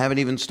 and then I haven't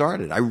even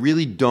started. I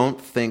really don't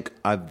think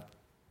I've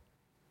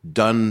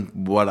done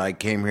what I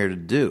came here to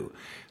do.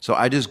 So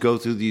I just go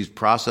through these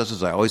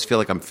processes. I always feel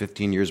like I'm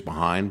 15 years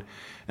behind,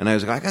 and I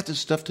was like, I got this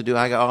stuff to do.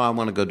 I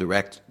want to go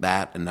direct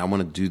that, and I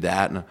want to do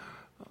that, and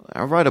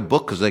I write a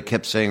book because they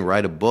kept saying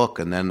write a book,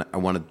 and then I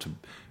wanted to.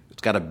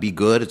 It's got to be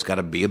good. It's got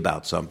to be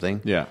about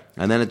something. Yeah.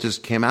 And then it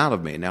just came out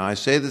of me. Now, I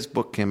say this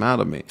book came out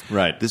of me.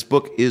 Right. This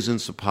book is in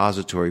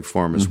suppository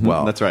form as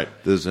well. That's right.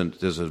 There's a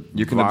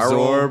you can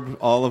absorb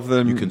all of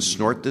them. You can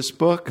snort this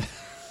book.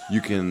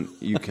 You can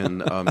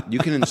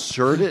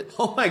insert it.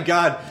 Oh my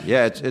God.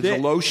 Yeah, it's a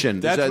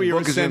lotion. That's what you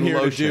were sent here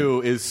to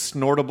do, is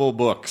snortable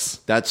books.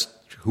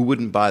 Who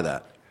wouldn't buy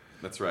that?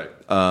 That's right.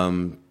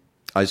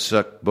 I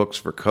suck books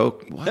for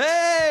Coke. What?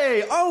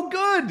 Hey! Oh,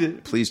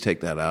 good! Please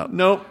take that out.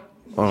 Nope.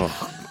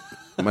 Oh.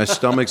 My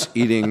stomach's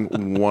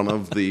eating one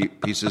of the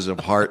pieces of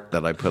heart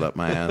that I put up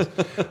my ass.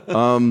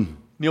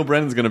 Neil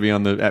Brennan's going to be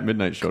on the At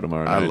Midnight show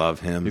tomorrow night. I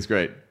love him. He's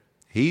great.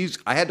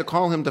 I had to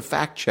call him to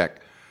fact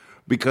check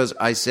because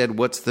I said,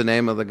 what's the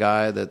name of the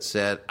guy that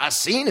said, I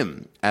seen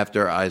him,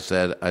 after I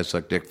said I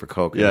suck dick for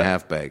Coke and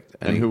half-baked.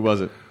 And who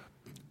was it?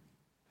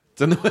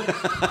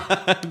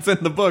 It's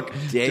in the book.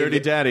 Dirty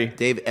Daddy.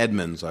 Dave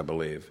Edmonds, I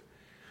believe.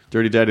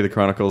 Dirty Daddy, the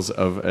Chronicles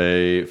of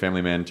a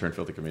Family Man turned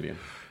filthy comedian.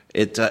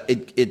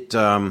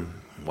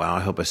 Wow,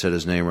 I hope I said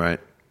his name right.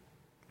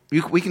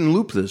 We can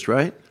loop this,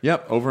 right?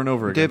 Yep, over and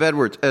over again. Dave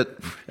Edwards.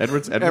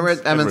 Edwards.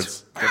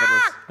 Edmonds.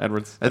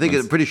 Edwards. I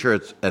think pretty sure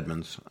it's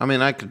Edmonds. I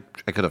mean, I could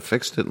have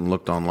fixed it and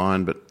looked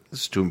online, but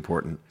this is too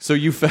important. So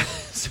you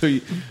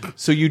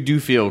do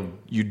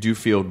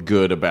feel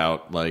good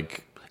about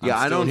like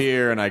I'm still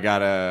here and I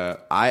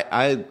gotta.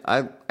 I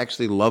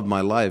actually love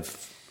my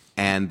life,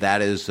 and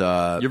that is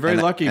you're very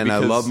lucky. And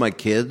because I love my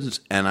kids,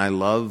 and I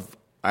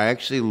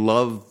actually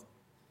love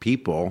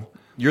people.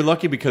 You're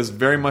lucky because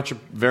very much a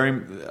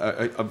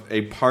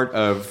part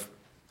of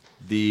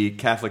the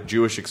Catholic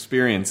Jewish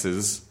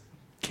experiences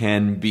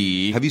can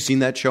be. Have you seen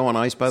that show on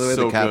Ice, by the way?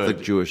 So the Catholic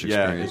good. Jewish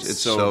experience. Yeah, it's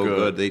so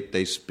good.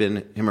 They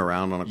spin him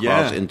around on a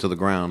cross into the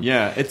ground.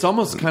 Yeah, it's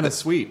almost kind of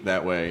sweet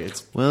that way.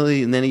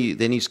 And then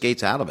he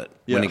skates out of it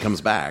when he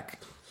comes back,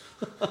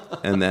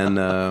 and then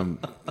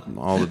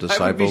all the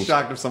disciples. I would be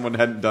shocked if someone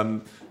hadn't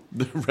done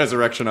the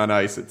Resurrection on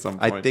Ice at some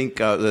point. I think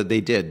they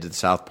did.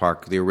 South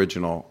Park, the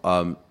original.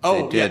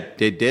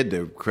 They did.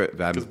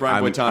 Because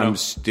Brian Boitano. I'm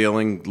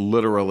stealing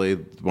literally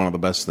one of the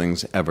best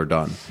things ever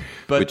done,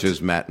 which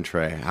is Matt and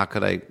Trey. How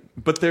could I?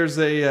 But there's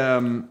a.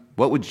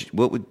 What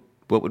would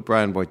What would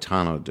Brian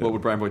Boitano do? What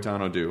would Brian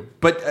Boitano do?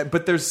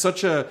 But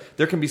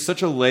there can be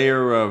such a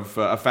layer of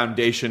a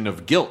foundation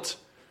of guilt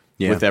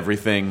with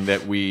everything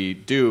that we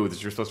do.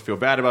 That you're supposed to feel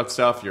bad about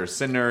stuff. You're a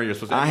sinner. You're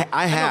supposed to.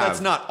 I have. know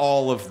that's not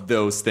all of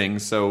those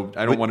things, so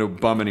I don't want to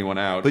bum anyone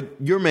out. But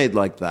you're made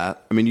like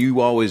that. I mean,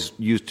 you always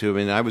used to. I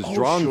mean, I was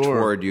drawn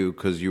toward you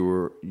because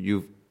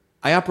you.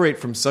 I operate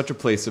from such a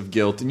place of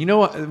guilt. And you know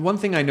what? One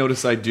thing I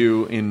notice I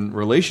do in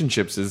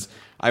relationships is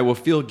I will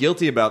feel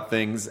guilty about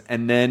things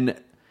and then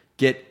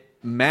get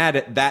mad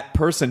at that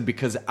person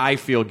because I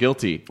feel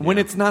guilty when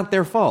it's not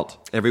their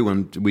fault.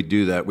 Everyone, we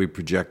do that. We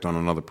project on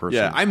another person.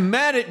 Yeah, I'm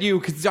mad at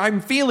you because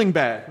I'm feeling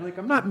bad. Like,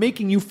 I'm not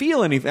making you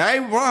feel anything.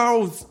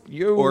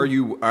 Or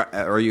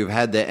you've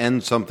had to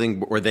end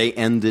something, or they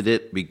ended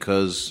it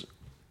because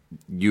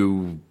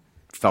you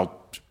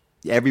felt.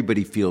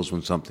 Everybody feels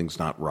when something's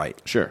not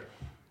right. Sure.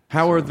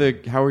 How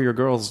are your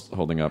girls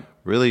holding up?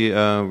 Really,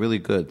 really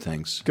good.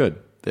 Thanks. Good.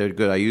 They're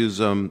good. I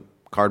use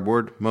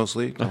cardboard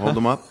mostly to hold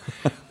them up.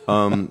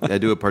 I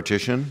do a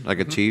partition, like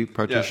a T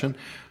partition,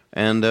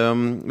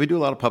 and we do a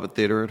lot of puppet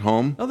theater at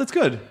home. Oh, that's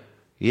good.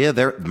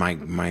 Yeah,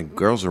 my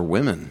girls are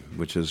women,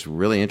 which is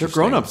really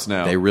interesting. They're grown-ups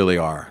now. They really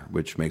are,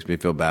 which makes me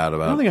feel bad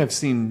about. I don't think I've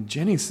seen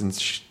Jenny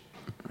since.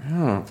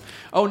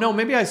 Oh no,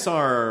 maybe I saw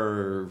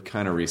her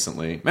kind of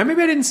recently.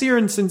 Maybe I didn't see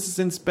her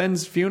since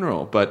Ben's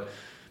funeral, but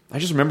I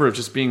just remember it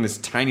just being this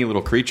tiny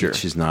little creature.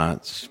 She's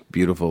not. She's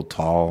beautiful,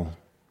 tall.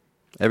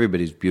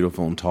 Everybody's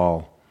beautiful and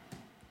tall.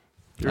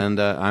 And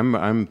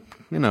I'm,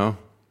 you know,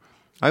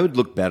 I would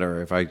look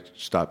better if I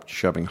stopped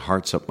shoving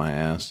hearts up my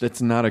ass.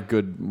 That's not a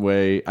good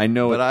way. I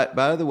know. But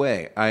by the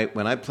way,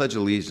 when I pledge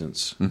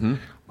allegiance,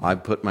 I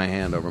put my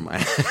hand over my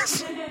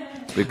ass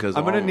because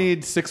I'm going to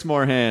need 6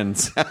 more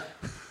hands.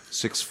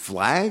 6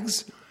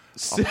 flags?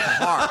 A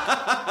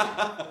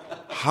park.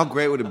 How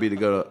great would it be to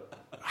go to?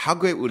 How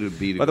great would it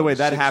be to? By the way,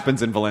 that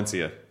happens in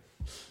Valencia.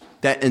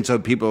 And so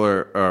people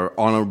are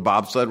on a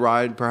bobsled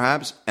ride,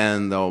 perhaps,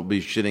 and they'll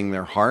be shitting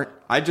their heart.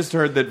 I just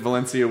heard that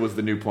Valencia was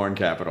the new porn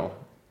capital.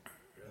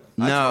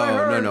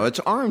 No. It's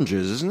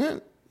oranges, isn't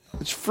it?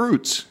 It's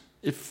fruits.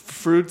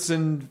 Fruits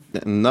and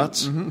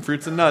nuts.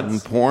 Fruits and nuts.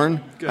 And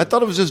porn. Good. I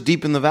thought it was just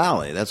deep in the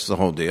valley. That's the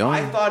whole deal.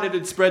 I thought it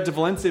had spread to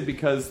Valencia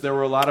because there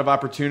were a lot of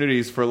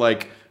opportunities for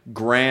like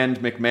grand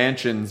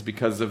McMansions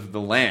because of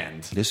the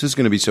land. This is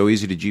going to be so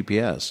easy to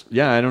GPS.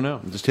 Yeah, I don't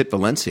know. Just hit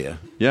Valencia.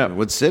 Yeah.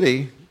 What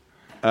city?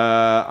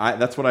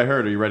 That's what I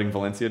heard. Are you writing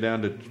Valencia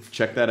down to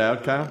check that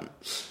out, Kyle?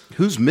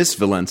 Who's Miss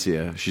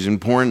Valencia? She's in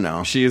porn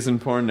now. She is in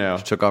porn now.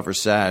 She took off her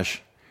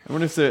sash. I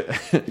wonder if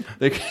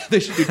they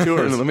should do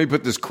tours. Let me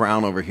put this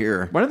crown over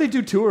here. Why don't they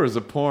do tours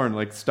of porn,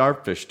 like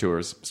starfish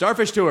tours?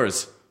 Starfish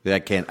tours. Yeah, I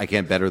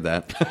can't better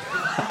that.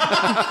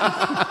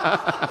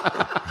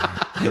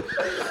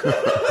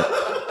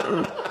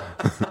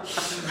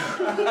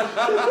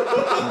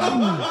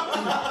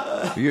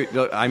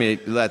 I mean,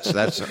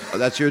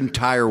 that's your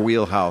entire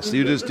wheelhouse.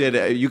 You just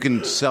did. You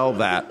can sell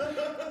that.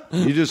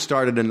 You just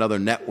started another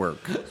network,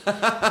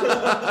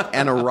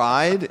 and a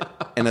ride,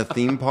 and a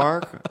theme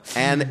park,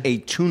 and a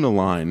tuna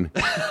line.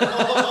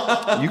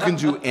 You can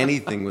do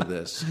anything with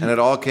this, and it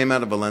all came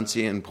out of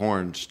Valencia and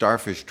porn,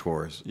 starfish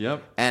tours.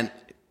 Yep. And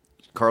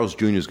Carl's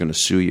Jr. is going to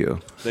sue you.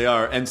 They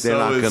are, and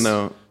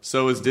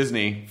so is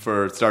Disney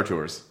for Star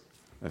Tours.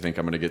 I think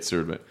I'm going to get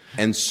sued. But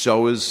and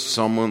so is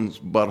someone's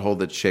butthole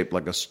that's shaped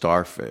like a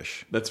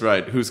starfish. That's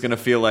right. Who's going to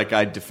feel like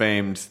I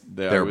defamed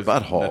their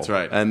butthole? That's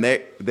right. And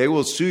they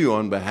will sue you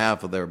on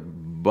behalf of their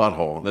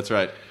butthole. That's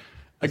right.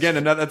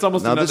 Again, that's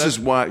almost now. This is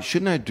why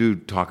shouldn't I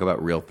talk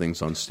about real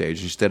things on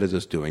stage instead of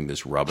just doing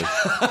this rubbish?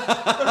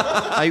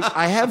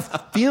 I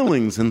have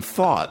feelings and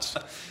thoughts.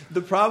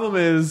 The problem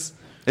is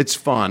it's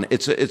fun.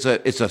 It's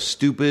a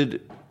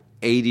stupid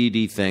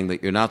ADD thing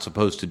that you're not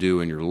supposed to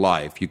do in your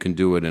life. You can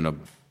do it in a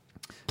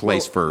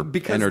place for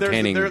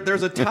entertaining.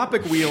 There's a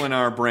topic wheel in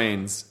our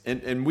brains,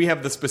 and we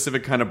have the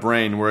specific kind of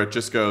brain where it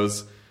just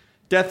goes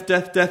death,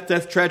 death, death,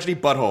 death, tragedy,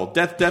 butthole,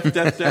 death, death,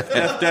 death, death,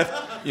 death,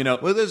 death. You know.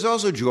 Well, there's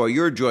also joy.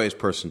 You're a joyous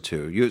person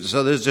too.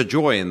 So there's a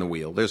joy in the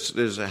wheel.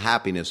 There's a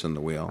happiness in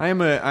the wheel. I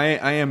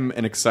am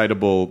an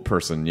excitable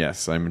person.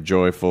 Yes, I'm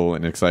joyful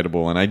and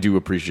excitable, and I do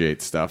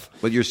appreciate stuff.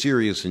 But you're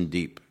serious and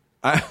deep.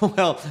 I don't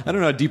know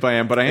how deep I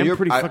am, but I am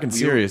pretty fucking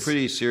serious. You're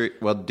pretty serious.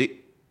 Well, deep.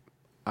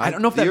 I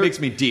don't know if that makes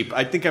me deep.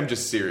 I think I'm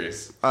just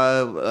serious.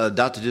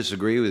 Not to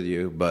disagree with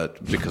you,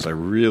 but because I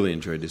really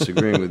enjoy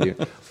disagreeing with you,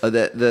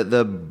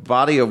 the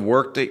body of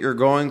work that you're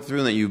going through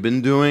and that you've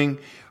been doing,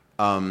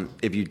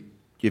 if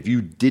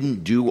you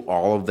didn't do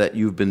all of that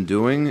you've been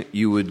doing,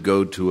 you would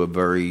go to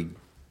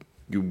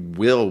you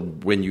will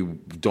when you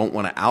don't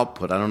want to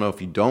output. I don't know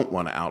if you don't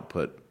want to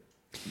output.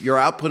 You're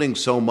outputting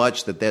so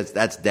much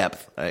that's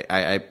depth.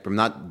 I'm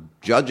not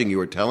judging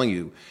you or telling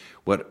you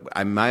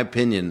what my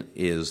opinion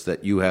is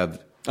that you have.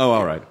 Oh,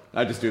 all right.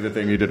 I just do the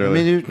thing you did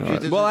earlier.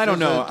 Well, I don't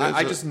know.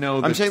 I just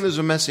know that I'm saying there's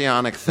a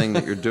messianic thing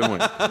that you're doing,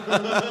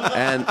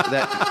 and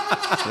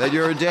that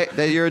you're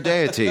a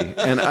deity.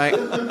 And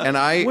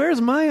I. Where's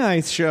my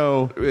ice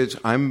show?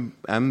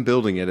 I'm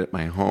building it at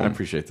my home. I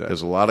appreciate that.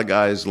 There's a lot of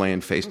guys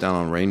laying face down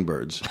on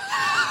rainbirds,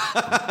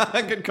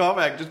 Good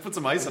callback. Just put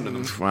some ice under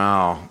them.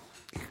 Wow.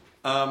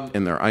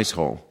 In their ice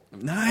hole.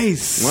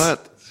 Nice.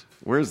 What?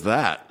 Where's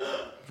that?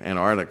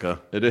 Antarctica.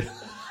 It is.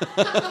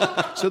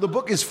 So the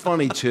book is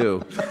funny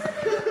too.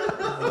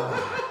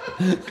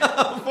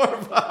 Poor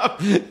Bob.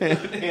 It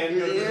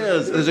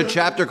is. There's a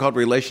chapter called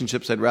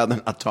 "Relationships I'd Rather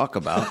Not Talk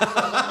About,"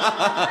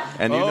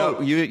 and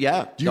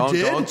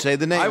don't say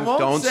the name. I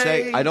won't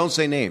say- I don't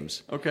say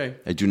names. Okay.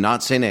 I do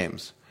not say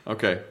names.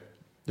 Okay.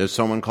 There's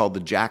someone called the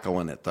Jackal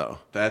in it, though.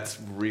 That's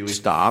really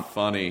Stop.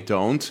 funny.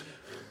 Don't.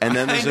 And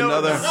then there's I know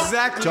another.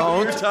 exactly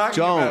what you're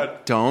talking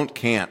about. Don't.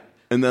 Can't.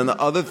 And then the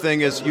other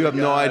thing is, you have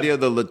no idea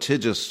the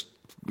litigious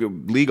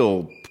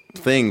legal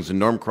things and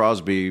Norm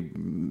Crosby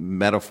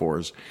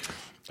metaphors.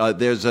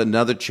 There's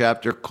another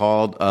chapter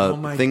called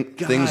my God.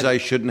 Things I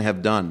Shouldn't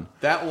Have Done.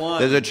 That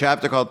one. There's a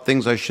chapter called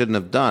Things I Shouldn't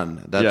Have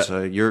Done. That's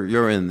Yeah.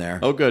 You're in there.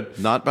 Oh, good.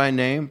 Not by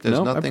name. There's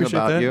No, I nothing appreciate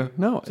about that. you.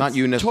 No, it's not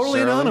you necessarily.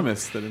 Totally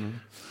anonymous.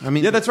 I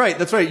mean, Yeah, that's right.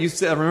 That's right. You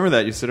said, I remember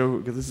that. You said, "Oh,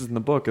 this is in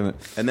the book." And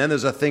And then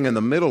there's a thing in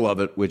the middle of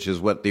it, which is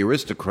what the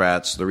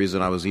Aristocrats. The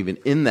reason I was even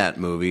in that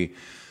movie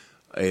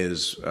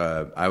is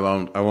I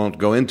won't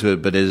go into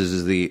it, but it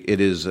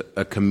is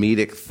a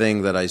comedic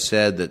thing that I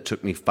said that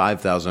took me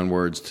 5,000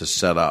 words to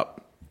set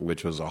up,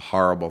 which was a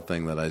horrible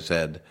thing that I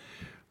said.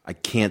 I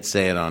can't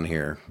say it on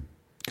here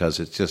because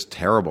it's just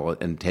terrible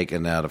and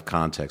taken out of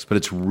context. But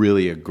it's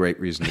really a great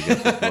reason to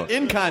get the book.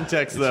 in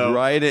context, though,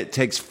 Right? It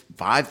takes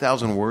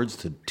 5,000 words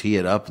to tee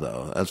it up,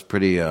 though. That's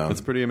pretty.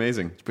 That's pretty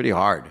amazing. Pretty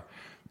hard,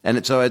 and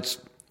it's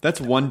That's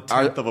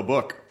 1/10 of a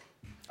book.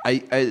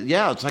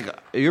 it's like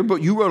your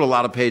book. You wrote a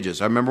lot of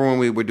pages. I remember when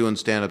we were doing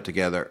stand up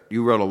together.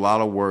 You wrote a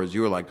lot of words.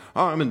 You were like,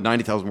 "Oh, I'm in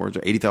 90,000 words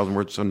or 80,000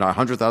 words, so not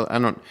 100,000." I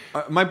don't.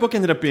 My book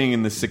ended up being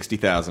in the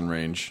 60,000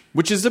 range,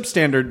 which is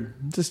substandard.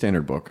 It's a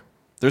standard book.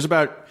 There's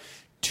about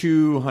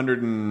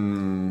 200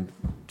 and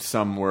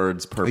some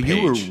words per page.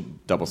 You were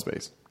double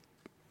space.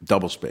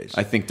 double space.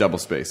 I think double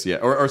space. Yeah,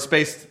 or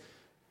spaced.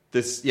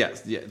 This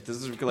yes, yeah. This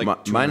is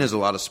like Mine has a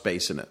lot of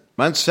space in it.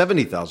 Mine's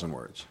 70,000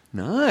 words.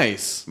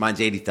 nice.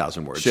 Mine's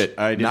 80,000 words. Shit,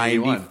 I did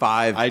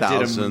 95,000. I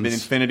did an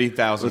infinity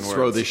thousand. Let's words.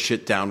 throw this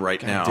shit down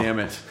right now. damn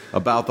it.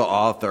 About the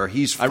author.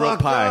 He's I wrote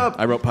fucked Pi. up.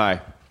 I wrote Pi.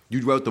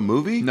 You wrote the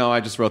movie? No, I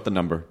just wrote the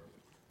number.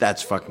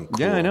 That's fucking cool.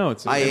 Yeah, I know,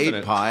 it's I infinite.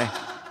 ate pie.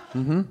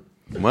 Mm-hmm.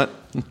 What?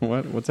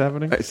 What? What's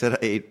happening? I said I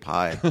ate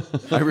pie.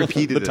 I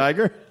repeated The it.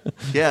 tiger?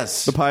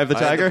 Yes. The pie of the I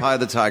had tiger? The pie of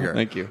the tiger.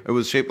 Thank you. It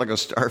was shaped like a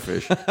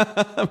starfish.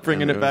 I'm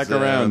bringing it back was,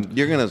 around.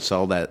 You're going to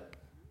sell that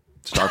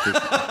starfish.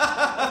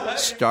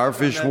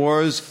 Starfish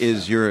Wars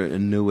is your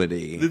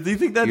annuity. Do you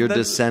think that- your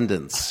that's-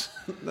 descendants?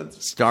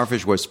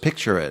 Starfish Wars.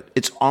 Picture it.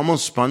 It's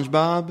almost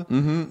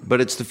SpongeBob,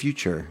 but it's the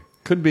future.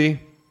 Could be.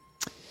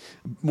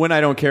 When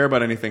I don't care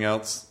about anything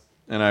else,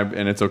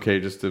 and it's okay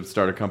just to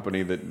start a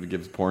company that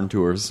gives porn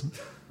tours.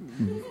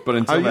 But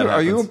until that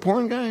Are you a happens-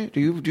 porn guy? Do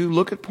you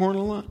look at porn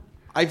a lot?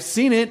 I've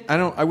seen it.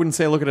 I wouldn't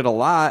say I look at it a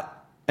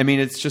lot. I mean,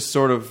 it's just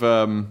sort of.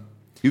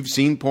 You've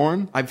seen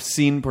porn? I've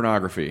seen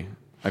pornography.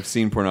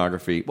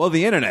 Well,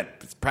 the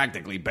internet is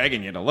practically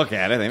begging you to look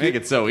at it. They make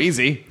it so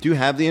easy. Do you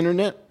have the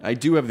internet? I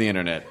do have the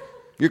internet.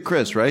 You're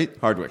Chris, right?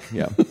 Hardwick,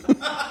 yeah.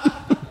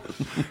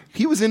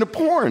 He was into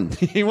porn.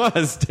 He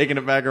was taking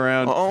it back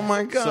around. Oh,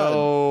 my God.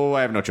 So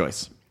I have no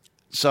choice.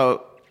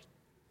 So,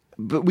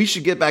 but we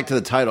should get back to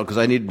the title because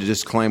I need to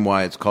disclaim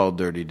why it's called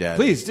Dirty Daddy.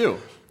 Please do.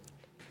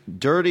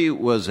 Dirty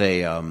was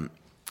a,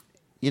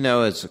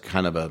 it's a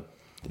kind of a,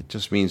 it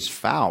just means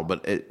foul,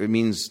 but it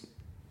means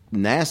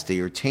nasty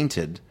or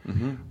tainted.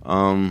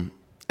 Mm-hmm.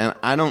 And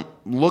I don't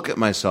look at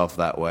myself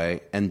that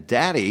way. And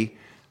daddy,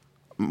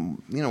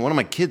 one of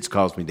my kids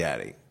calls me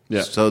daddy.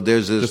 Yeah. So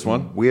there's this Just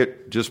one?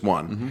 just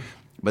one. Mm-hmm.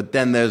 But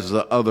then there's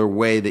the other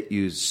way that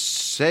you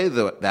say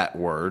that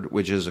word,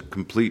 which is a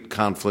complete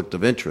conflict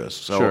of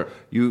interest. So Sure.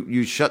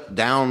 you shut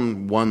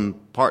down one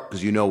part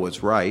because you know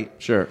what's right.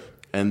 Sure.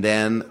 And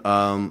then,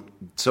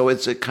 so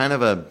it's a kind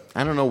of a,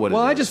 I don't know what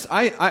Well, it is.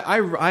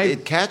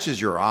 It catches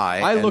your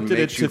eye. I and looked at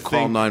makes it you to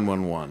call think-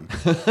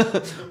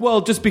 911. Well,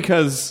 just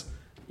because,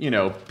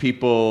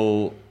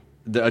 people,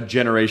 a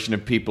generation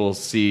of people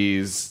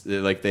sees,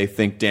 like, they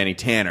think Danny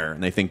Tanner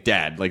and they think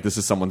dad, like this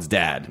is someone's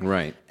dad.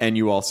 Right. And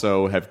you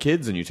also have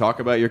kids and you talk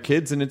about your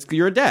kids and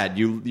you're a dad.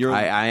 You're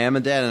I am a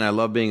dad, and I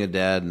love being a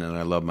dad, and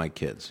I love my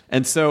kids.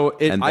 And so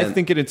I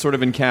think it sort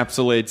of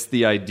encapsulates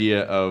the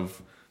idea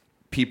of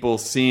people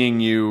seeing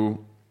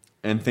you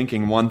and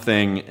thinking one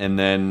thing and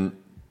then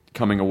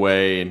coming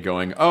away and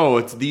going, oh,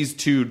 it's these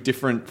two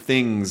different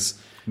things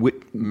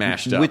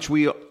mashed up. Which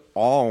we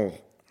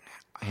all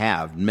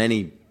have,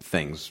 many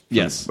things.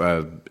 Yes.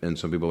 And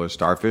some people are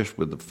starfish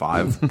with the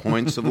 5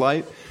 points of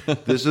light.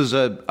 This is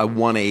a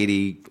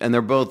 180, and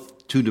they're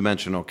both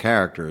two-dimensional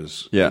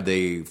characters. Yeah.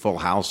 The Full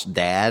House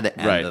dad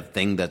and Right. the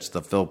thing that's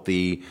the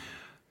filthy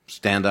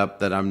stand-up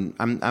that I'm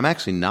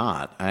actually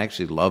not. I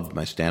actually love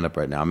my stand-up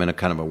right now. I'm in a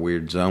kind of a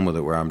weird zone with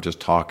it where I'm just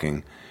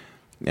talking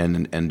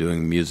and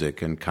doing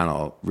music and kind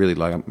of really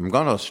like. I'm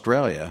going to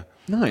Australia.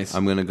 Nice.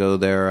 I'm going to go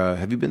there.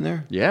 Have you been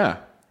there? Yeah.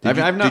 Did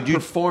I've not you-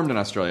 performed in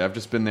Australia. I've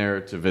just been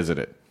there to visit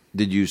it.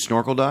 Did you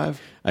snorkel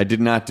dive? I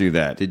did not do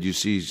that. Did you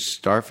see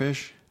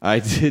starfish? I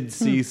did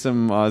see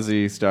some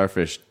Aussie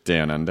starfish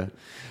down under.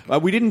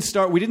 We didn't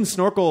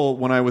snorkel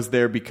when I was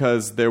there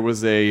because there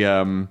was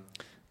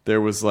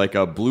like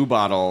a blue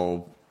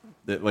bottle,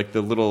 like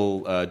the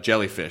little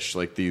jellyfish,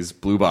 like these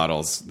blue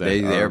bottles.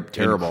 They're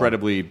terrible,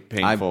 incredibly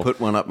painful. I put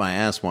one up my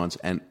ass once,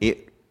 and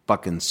it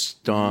fucking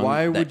stung.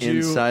 Why the would you?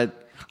 Inside,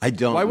 I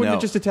don't. Why wouldn't know.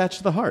 it just attach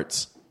to the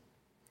hearts?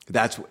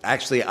 That's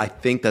actually, I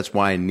think that's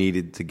why I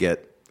needed to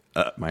get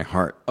my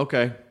heart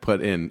Okay.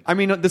 put in. I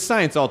mean, the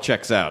science all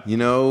checks out. You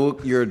know,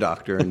 you're a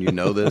doctor and you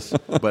know this,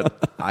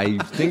 but I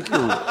think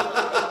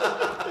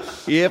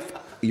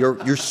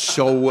you're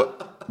so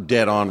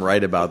dead on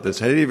right about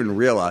this. I didn't even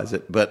realize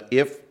it, but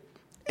if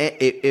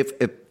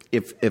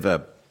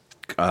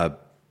a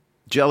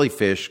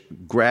jellyfish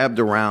grabbed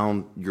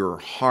around your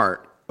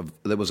heart,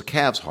 that was a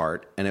calf's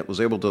heart, and it was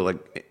able to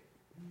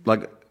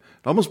like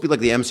almost be like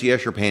the MC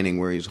Escher painting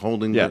where he's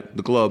holding the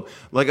globe,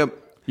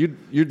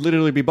 You'd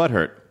literally be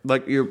butthurt.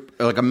 like you're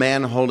like a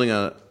man holding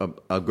a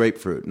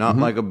grapefruit, not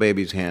like a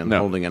baby's hand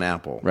holding an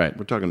apple. Right.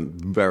 We're talking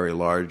very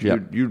large.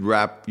 Yep.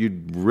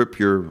 You'd rip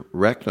your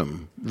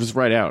rectum. Just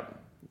right out.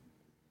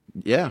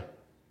 Yeah.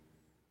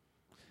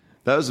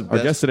 That was the best.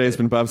 Our guest today has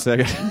been Bob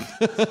Saget.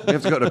 We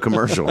have to go to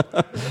commercial.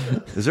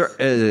 Is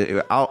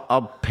there?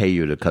 I'll pay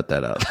you to cut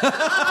that out.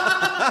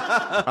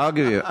 I'll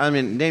give you. I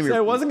mean, name your.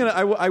 I wasn't gonna.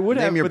 I would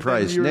name have. your but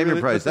then price. you were Name your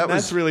really- price. but then That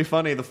was that's really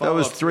funny. The That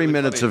was follow-up's 3 really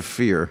minutes funny. of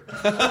fear.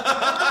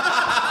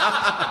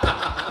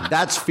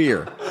 That's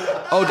fear.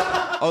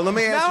 Oh, let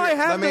me answer. Now I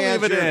have let me to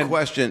leave answer it your in.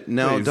 question.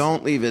 No, Please.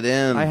 don't leave it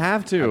in. I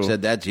have to. I've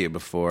said that to you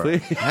before.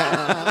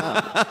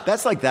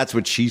 That's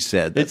what she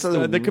said. That's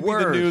the that could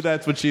worst. be the new.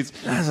 That's what she's.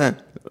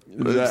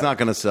 It's not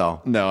going to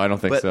sell. No, I don't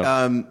think But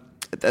so.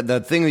 the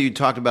thing that you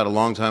talked about a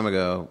long time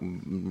ago,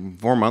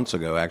 4 months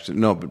ago, actually,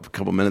 no, but a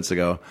couple minutes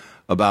ago,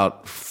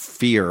 about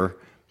fear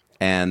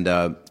and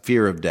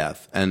fear of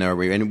death, and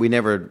we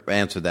never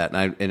answered that,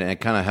 and I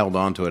kind of held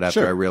on to it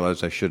after Sure. I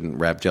realized I shouldn't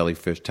wrap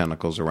jellyfish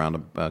tentacles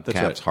around a calf's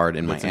right. heart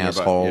in That's my in your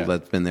butt, asshole. yeah.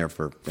 That's been there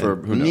for who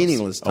knows,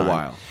 meaningless a time.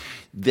 while.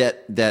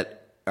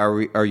 That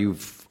are you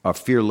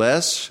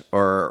fearless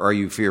or are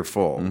you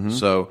fearful? Mm-hmm.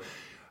 So.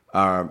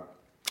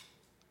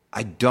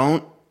 I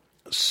don't.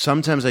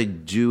 Sometimes I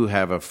do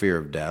have a fear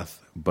of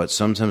death, but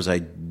sometimes I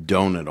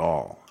don't at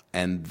all.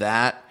 And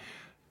that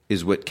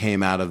is what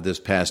came out of this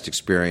past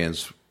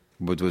experience,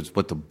 which was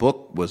what the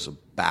book was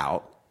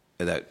about.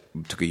 That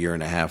took 1.5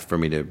 years for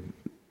me to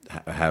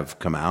have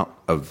come out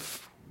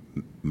of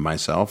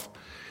myself.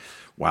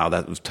 Wow,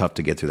 that was tough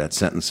to get through that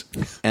sentence.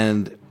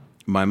 And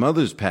my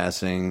mother's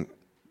passing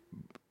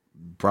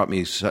brought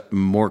me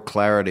more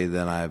clarity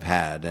than I've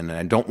had, and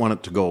I don't want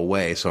it to go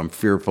away, so I'm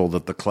fearful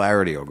that the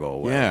clarity will go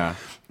away. Yeah.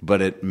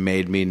 But it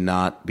made me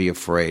not be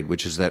afraid,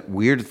 which is that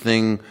weird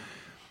thing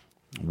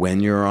when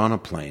you're on a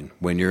plane,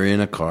 when you're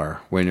in a car,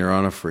 when you're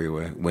on a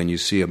freeway, when you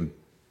see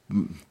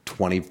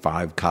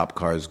 25 cop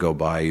cars go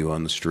by you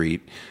on the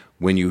street,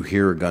 when you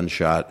hear a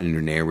gunshot in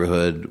your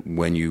neighborhood,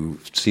 when you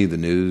see the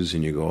news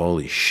and you go,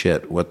 holy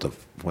shit, what the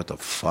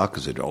fuck?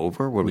 Is it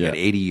over? What, we got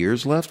 80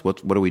 years left?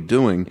 What are we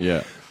doing?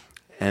 Yeah.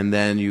 And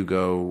then you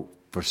go,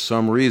 for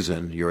some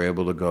reason, you're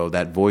able to go,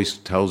 that voice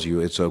tells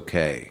you it's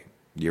okay.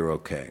 You're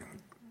okay.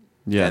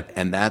 Yeah.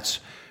 And that's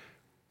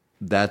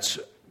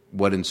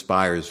what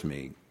inspires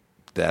me,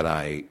 that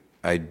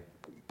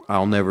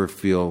I'll never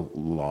feel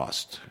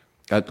lost,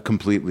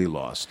 completely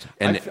lost.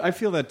 And I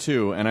feel that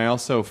too, and I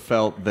also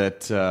felt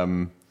that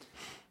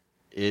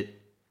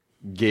it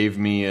gave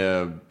me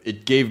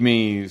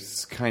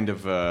kind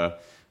of a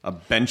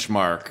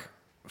benchmark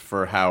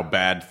for how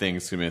bad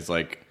things can be. It's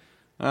like,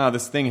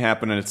 this thing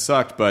happened and it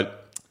sucked,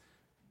 but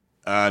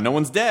no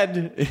one's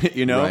dead,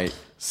 you know. Right.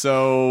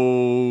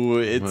 So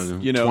it's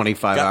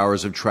 25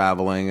 hours of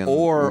traveling, and,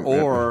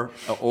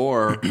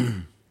 or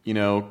you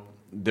know,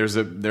 there's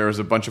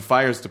a bunch of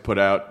fires to put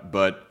out,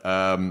 but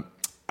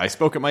I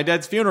spoke at my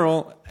dad's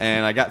funeral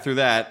and I got through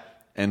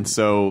that, and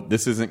so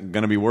this isn't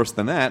going to be worse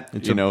than that.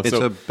 it's you know, it's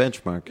so a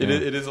benchmark. it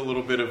is a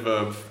little bit of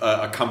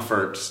a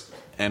comfort,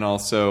 and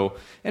also,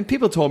 and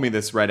people told me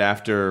this right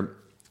after.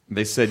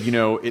 They said, you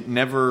know, it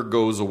never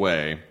goes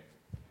away,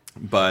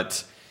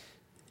 but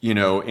you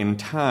know, in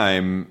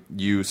time,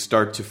 you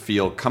start to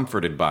feel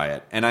comforted by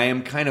it. And I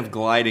am kind of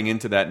gliding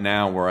into that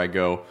now, where I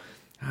go,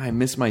 I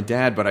miss my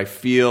dad, but I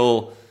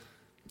feel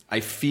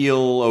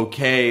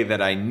okay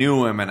that I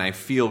knew him, and I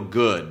feel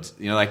good.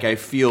 You know, like I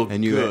feel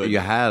And good. you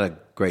had a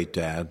great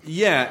dad.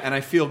 Yeah, and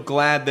I feel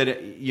glad that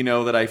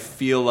that I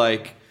feel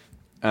like,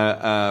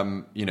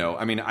 you know,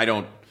 I mean, I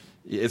don't.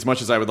 As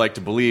much as I would like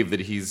to believe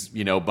that he's,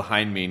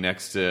 behind me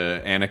next to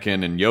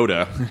Anakin and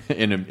Yoda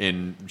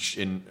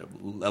in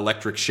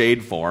electric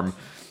shade form,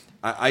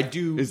 I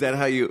do. Is that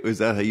how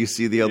you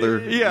see the other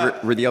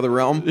the other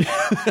realm? Is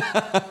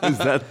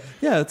that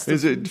it's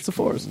the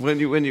Force. When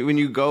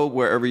you go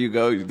wherever you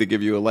go, they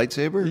give you a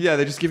lightsaber? Yeah,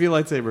 they just give you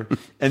a lightsaber,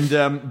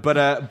 and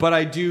but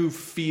I do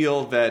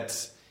feel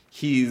that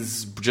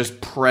he's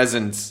just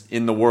present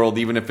in the world,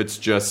 even if it's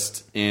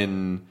just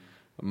in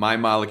my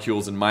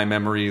molecules and my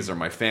memories or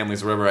my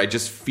family's or whatever. I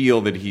just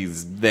feel that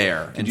he's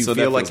there. Did you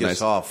feel like you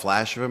saw a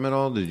flash of him at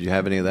all? Did you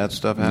have any of that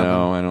stuff happen?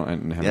 No, I didn't have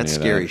any of that. That's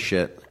scary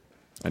shit.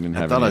 I didn't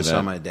have I thought any I of saw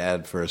that. my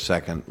dad for a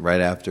second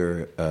right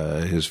after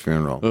his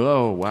funeral.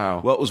 Oh,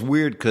 wow. Well, it was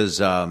weird because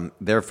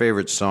their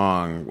favorite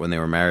song when they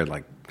were married,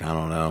 like, I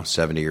don't know,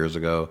 70 years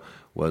ago,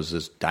 was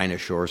this Dinah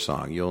Shore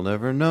song. You'll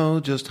never know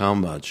just how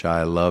much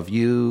I love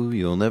you.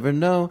 You'll never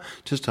know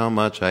just how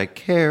much I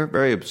care.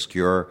 Very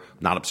obscure.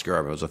 Not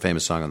obscure, but it was a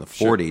famous song in the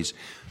 40s.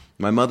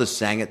 My mother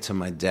sang it to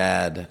my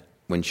dad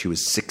when she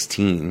was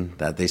 16.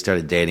 That they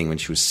started dating when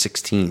she was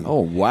 16.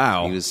 Oh,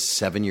 wow. He was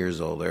 7 years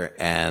older,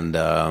 and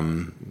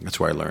that's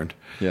where I learned.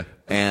 Yeah.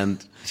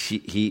 And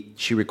she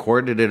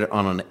recorded it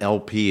on an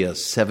LP, a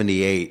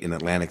 78 in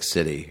Atlantic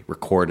City,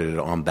 recorded it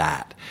on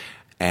that.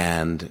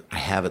 And I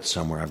have it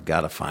somewhere. I've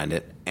got to find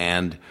it.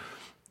 And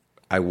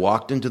I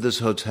walked into this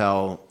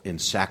hotel in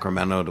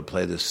Sacramento to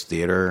play this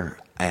theater,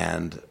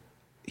 and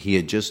he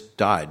had just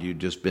died. You'd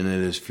just been at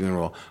his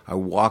funeral. I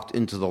walked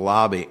into the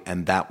lobby,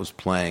 and that was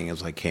playing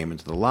as I came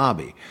into the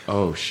lobby.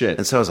 Oh, shit.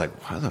 And so I was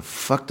like, where the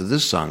fuck did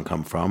this song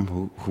come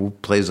from? Who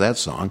plays that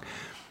song?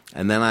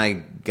 And then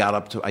I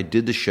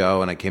did the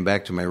show, and I came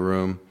back to my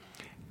room,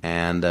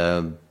 and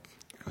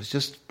it was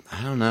just,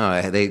 I don't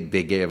know. They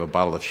gave a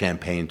bottle of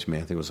champagne to me.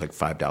 I think it was like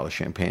 $5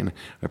 champagne.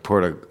 I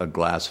poured a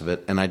glass of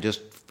it, and I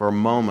just, for a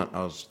moment,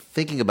 I was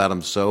thinking about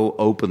him so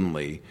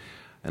openly.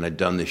 And I'd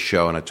done this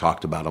show, and I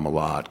talked about him a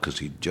lot because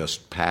he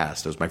just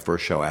passed. It was my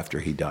first show after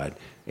he died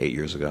 8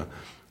 years ago.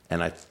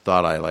 And I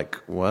thought,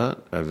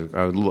 what? I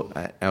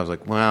was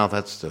like, well,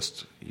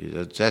 that's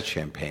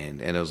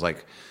champagne. And it was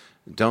like,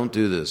 don't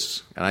do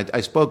this. And I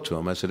spoke to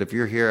him. I said, if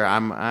you're here,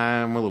 I'm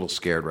a little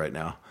scared right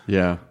now.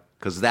 Yeah.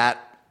 Because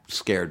that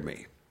scared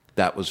me.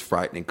 That was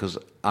frightening because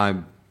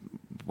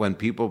when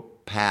people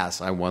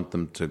pass, I want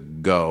them to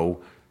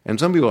go. And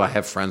some people, I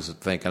have friends that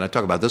think, and I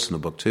talk about this in the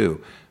book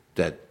too,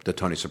 that the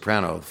Tony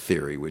Soprano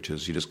theory, which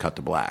is you just cut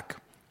to black.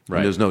 Right.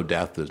 And there's no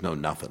death, there's no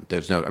nothing.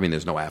 There's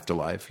no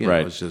afterlife. You know,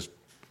 right. It's just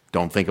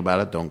don't think about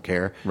it, don't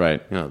care.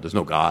 Right. You know, there's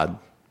no God.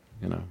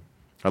 You know,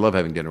 I love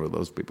having dinner with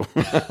those people.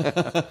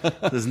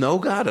 There's no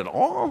God at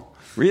all?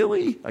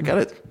 Really? I got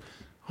it.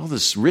 All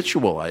this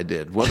ritual I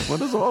did. What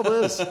is all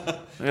this?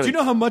 Do you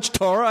know how much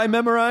Torah I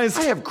memorized?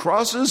 I have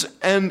crosses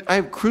and I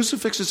have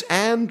crucifixes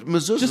and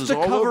mezuzahs Just to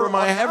all cover over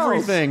my house.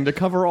 everything, to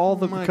cover all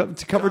the,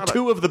 to cover God,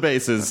 two of the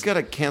bases. I've got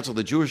to cancel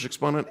the Jewish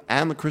Exponent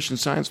and the Christian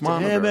Science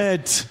Monitor. Damn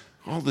it!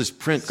 All this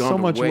print gone So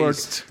to much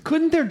waste. work.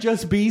 Couldn't there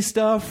just be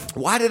stuff?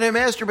 Why did I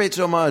masturbate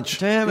so much?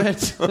 Damn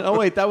it! Oh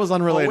wait, that was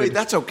unrelated. Oh wait,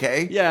 that's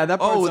okay. Yeah, that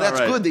part's Oh, that's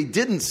all right. good. They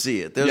didn't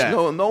see it. There's Yeah.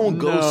 no one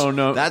goes.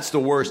 No. That's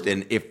the worst.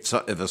 And if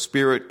a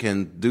spirit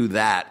can do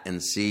that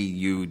and see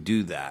you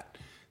do that,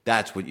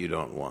 that's what you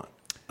don't want.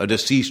 A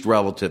deceased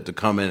relative to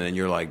come in and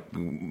you're like,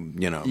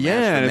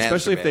 Yeah, and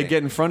especially if they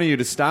get in front of you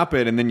to stop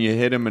it, and then you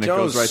hit them and it Don't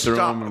goes right through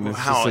stop. them, and it's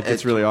How- just,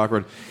 it's really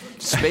awkward.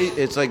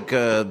 It's like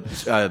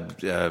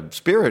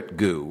spirit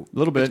goo. A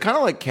little bit. It's kind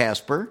of like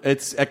Casper.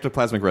 It's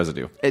ectoplasmic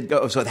residue.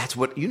 So that's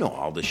what, you know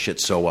all this shit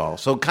so well.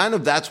 So kind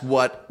of that's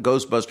what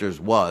Ghostbusters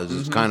was.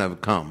 It's kind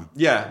of come.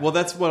 Yeah, well,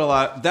 that's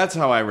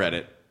how I read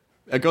it.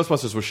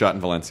 Ghostbusters was shot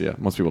in Valencia.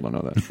 Most people don't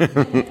know that.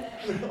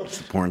 It's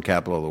the porn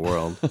capital of the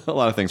world. A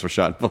lot of things were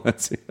shot in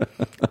Valencia.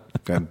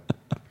 Okay.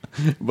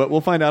 But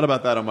we'll find out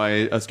about that on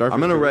my Starfish. I'm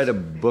going to series. write a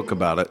book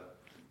about it.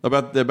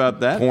 About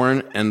that.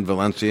 Porn and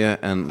Valencia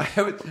and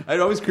It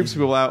always creeps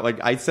people out. Like,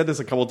 I said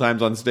this a couple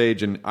times on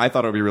stage, and I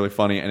thought it would be really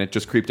funny, and it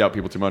just creeped out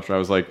people too much. I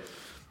was like,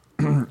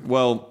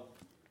 well,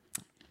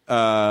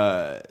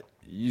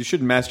 you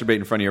shouldn't masturbate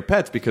in front of your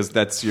pets because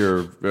that's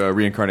your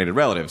reincarnated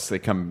relatives. They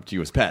come to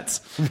you as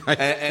pets. Right.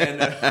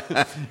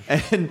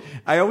 And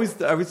I always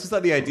just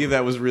thought the idea of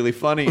that was really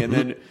funny, and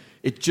then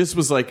it just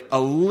was like a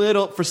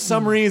little, for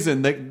some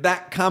reason,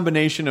 that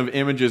combination of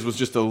images was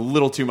just a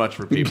little too much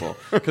for people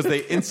because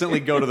they instantly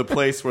go to the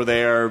place where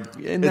they are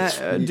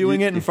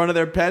doing it in front of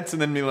their pets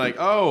and then be like,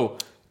 oh,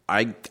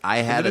 I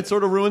had and it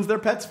sort of ruins their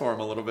pets for them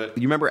a little bit.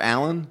 You remember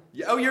Alan?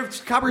 Oh, you're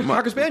Cocker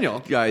Spaniel.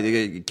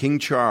 King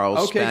Charles.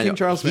 Okay, Spaniel. King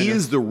Charles Spaniel. He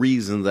is the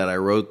reason that I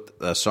wrote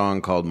a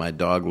song called "My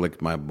Dog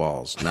Licked My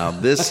Balls." Now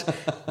this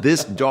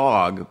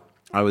dog,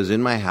 I was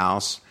in my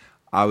house.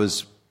 I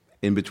was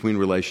in between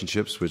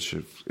relationships, which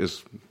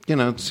is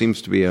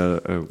seems to be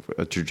a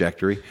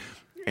trajectory.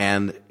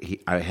 And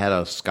I had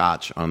a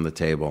scotch on the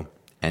table,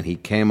 and he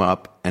came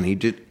up, and he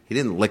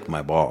didn't lick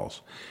my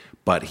balls,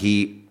 but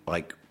he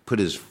put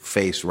his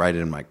face right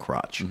in my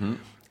crotch. Mm-hmm.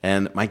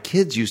 And my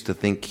kids used to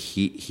think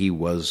he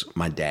was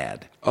my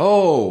dad.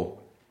 Oh,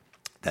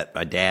 that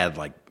my dad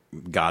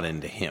got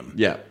into him.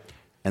 Yeah,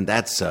 and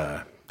that's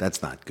not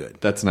good.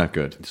 That's not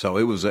good. So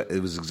it was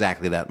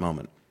exactly that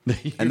moment.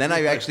 And then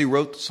I actually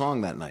wrote the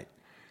song that night.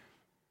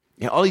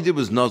 Yeah, all he did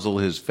was nuzzle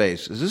his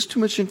face. Is this too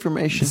much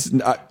information? Is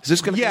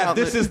this going to? Yeah,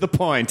 this is the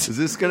point. Is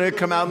this going to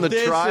come out in the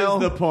trial?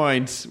 This is the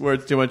point where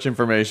it's too much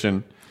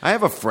information. I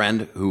have a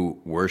friend who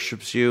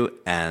worships you,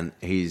 and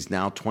he's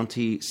now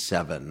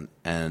 27,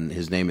 and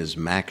his name is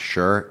Max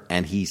Schur,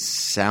 and he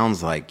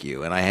sounds like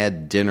you. And I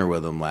had dinner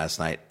with him last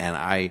night, and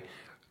I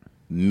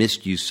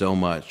missed you so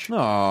much.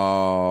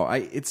 Oh,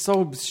 it's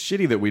so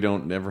shitty that we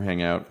don't ever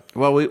hang out.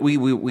 Well,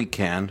 we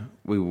can.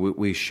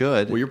 We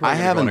should. Well, you're I probably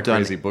haven't on a done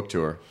crazy book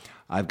tour.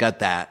 I've got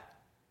that.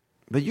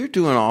 But you're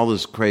doing all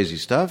this crazy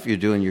stuff. You're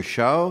doing your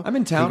show. I'm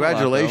in town a lot,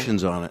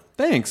 Congratulations on it.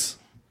 Thanks.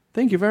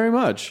 Thank you very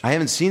much. I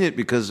haven't seen it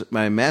because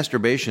my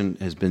masturbation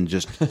has been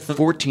just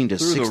 14 to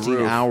Through the 16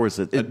 roof. hours.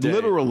 A day.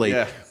 Literally,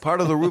 Yeah.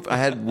 part of the roof. I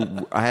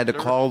had to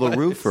call the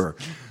roofer,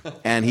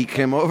 and he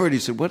came over and he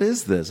said, "What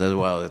is this?" I said,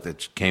 "Well,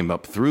 it came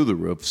up through the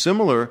roof,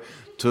 similar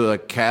to a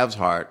calf's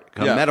heart,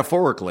 Yeah.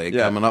 metaphorically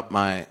Yeah. coming up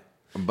my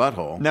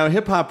butthole." Now,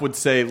 hip hop would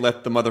say,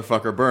 let the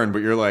motherfucker burn,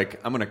 but you're like,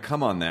 I'm going to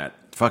come on that.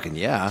 Fucking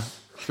yeah,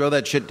 throw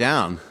that shit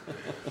down.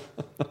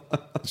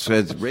 So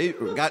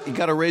you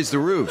got to raise the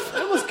roof.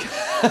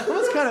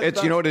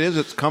 It's, you know what it is?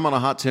 It's come on a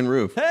hot tin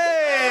roof.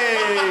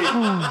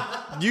 Hey!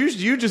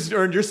 You just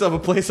earned yourself a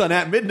place on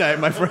At Midnight,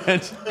 my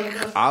friend.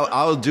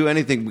 I'll do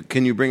anything.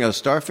 Can you bring a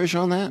starfish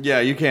on that? Yeah,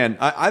 you can.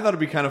 I thought it'd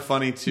be kind of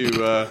funny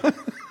to.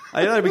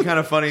 I thought it'd be kind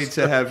of funny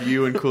to have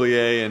you and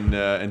Coulier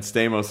and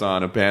Stamos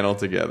on a panel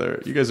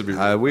together. You guys would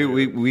be.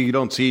 We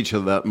don't see each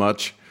other that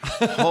much.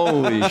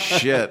 Holy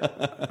shit!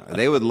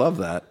 They would love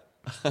that.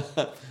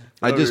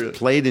 I just really?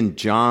 played in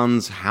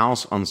John's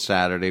house on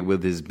Saturday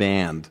with his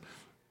band.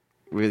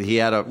 He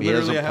has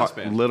Literally a house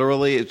band.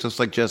 Literally, it's just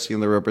like Jesse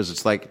and the Rippers.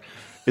 It's like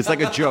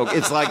a joke.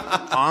 It's like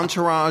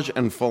Entourage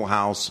and Full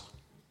House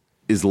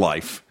is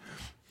life.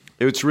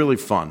 It's really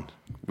fun.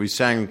 We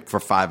sang for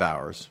 5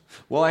 hours.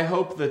 Well, I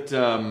hope that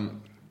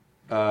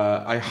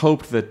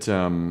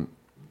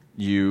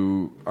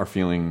you are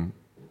feeling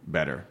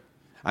better.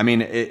 I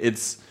mean,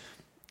 it's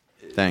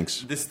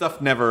Thanks. this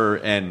stuff never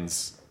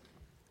ends,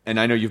 and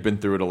I know you've been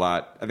through it a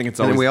lot. I think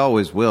it's always. And we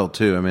always will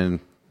too. I mean,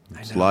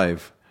 it's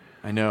life.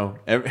 I know.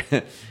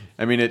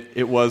 I mean,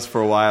 it was for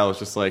a while. It's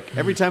just like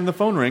every time the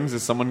phone rings,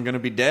 is someone going to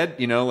be dead?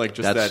 You know, like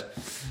just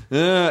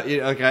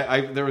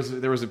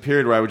there was a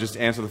period where I would just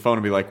answer the phone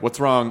and be like, "What's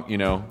wrong?" You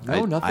know,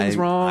 no, nothing's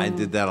wrong. I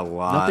did that a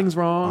lot. Nothing's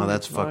wrong. Oh,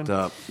 that's It's fucked fine.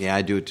 up. Yeah,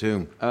 I do it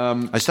too.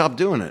 I stopped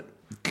doing it.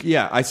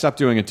 Yeah, I stopped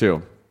doing it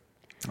too.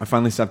 I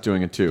finally stopped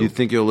doing it too. Do you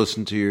think you'll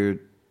listen to your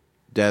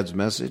dad's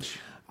message?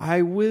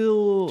 I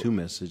will. 2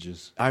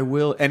 messages. I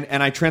will,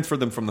 and I transferred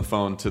them from the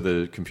phone to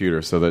the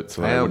computer so that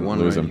I have wouldn't one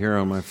lose right them. here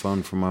on my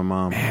phone from my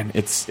mom. Man,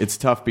 it's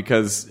tough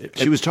because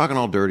She was talking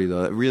all dirty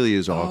though. It really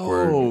is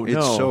awkward. Oh, It's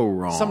no. so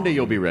wrong. Someday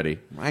you'll be ready.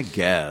 I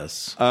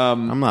guess.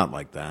 I'm not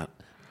like that.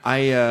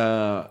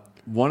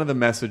 One of the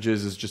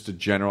messages is just a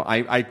general.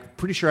 I'm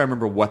pretty sure I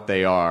remember what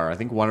they are. I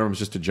think one of them is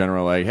just a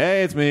general, like,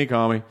 "Hey, it's me,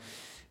 call me,"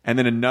 and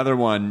then another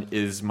one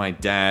is my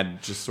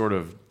dad just sort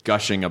of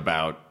gushing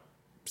about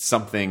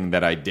something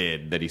that I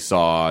did that he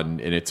saw,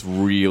 and it's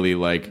really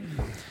like.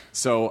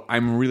 So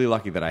I'm really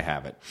lucky that I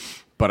have it,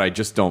 but I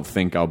just don't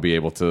think I'll be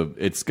able to.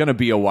 It's going to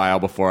be a while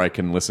before I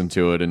can listen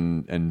to it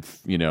and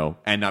you know,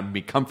 and not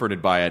be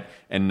comforted by it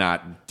and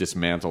not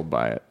dismantled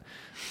by it.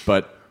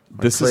 But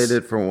this I played is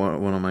it for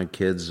one of my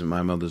kids in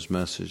my mother's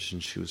message,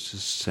 and she was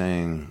just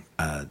saying,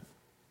 "I'm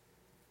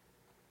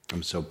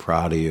so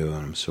proud of you, and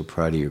I'm so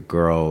proud of your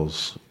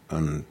girls."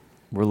 And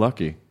we're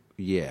lucky.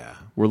 yeah,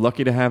 We're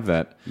lucky to have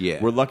that.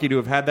 Yeah. We're lucky to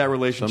have had that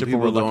relationship, Some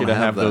and we're people lucky don't to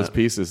have have those that.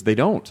 pieces. They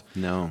don't.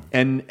 No.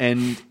 And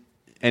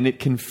it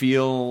can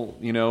feel,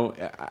 you know,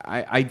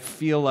 I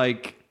feel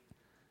like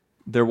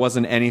there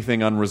wasn't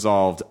anything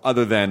unresolved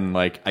other than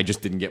like I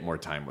just didn't get more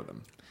time with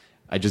him.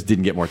 I just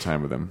didn't get more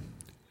time with him.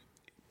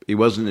 he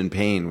wasn't in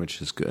pain,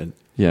 which is good.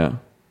 Yeah.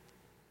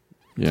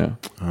 Yeah.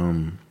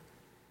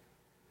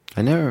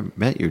 I never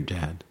met your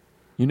dad.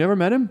 You never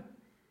met him?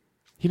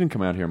 He didn't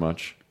come out here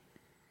much.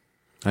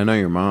 I know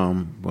your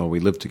mom. Well, we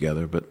lived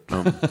together, but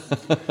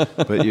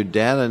but your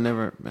dad, I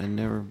never.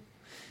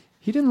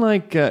 He didn't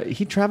like.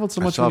 He traveled so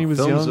much saw when he was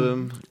films young. of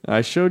him.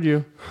 I showed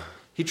you.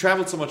 He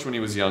traveled so much when he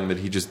was young that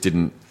he just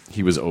didn't.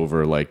 He was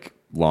over like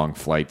long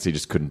flights. He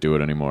just couldn't do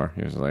it anymore.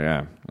 He was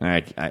like,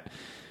 I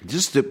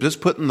Just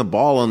putting the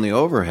ball on the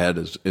overhead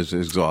is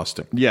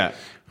exhausting. yeah.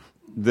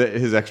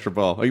 His extra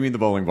ball. Oh, you mean the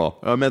bowling ball?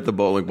 I meant the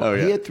bowling ball. Oh,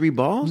 yeah. He had 3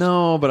 balls?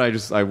 No, but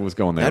I was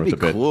going there That'd with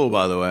be the bit. cool,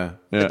 by the way.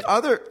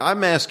 Yeah.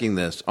 I'm asking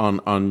this on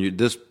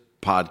this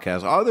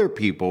podcast. Are there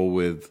people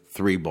with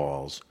 3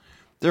 balls?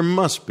 There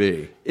must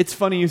be. It's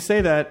funny you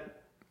say that.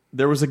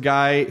 There was a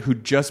guy who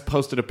just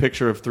posted a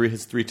picture of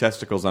his 3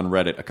 testicles on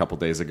Reddit a couple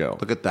days ago.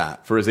 Look at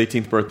that. For his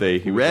 18th birthday,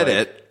 he was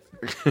Reddit.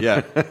 like-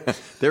 yeah.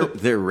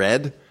 They're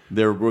red.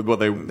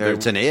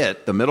 It's an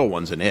it. The middle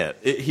one's an it.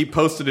 He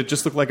posted it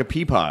just looked like a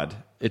pea pod.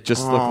 It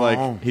just looked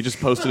like he just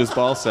posted his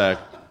ball sack.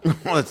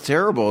 Well, that's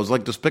terrible. It's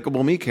like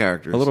Despicable Me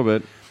characters. A little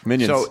bit.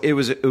 Minions. So it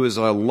was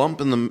a lump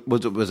in the.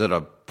 Was it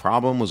a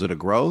problem? Was it a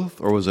growth,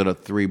 or was it a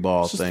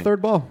 3-ball It's just thing? a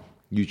third ball.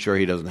 You sure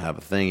he doesn't have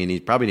a thing, and he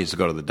probably needs to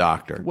go to the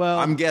doctor? Well,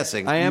 I'm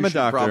guessing. I am You a should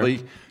doctor.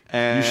 Probably,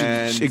 and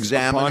you should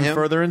examine upon him.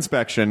 further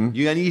inspection.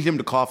 You need him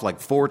to cough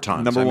like 4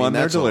 times. Number I mean, one,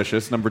 they're that's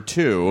delicious. Number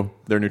 2,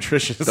 they're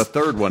nutritious. The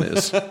third one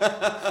is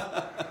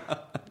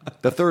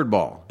the third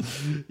ball.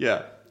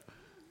 yeah.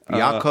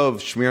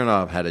 Yakov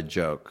Smirnov had a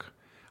joke.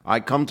 I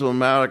come to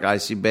America, I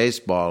see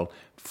baseball.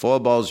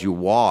 4 balls, you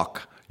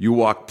walk. You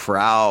walk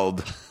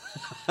proud.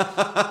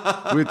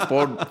 With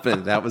 4,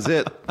 that was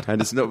it. I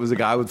just know it was a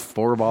guy with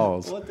 4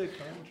 balls. What the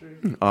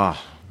country?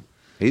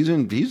 He's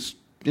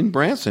in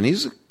Branson.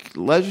 He's a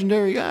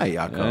legendary guy,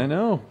 Yakov. I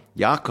know.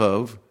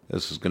 Yakov,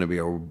 this is going to be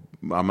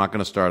I'm not going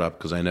to start up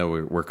because I know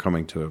we're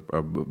coming to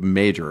a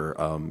major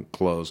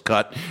close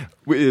cut.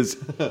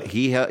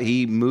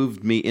 He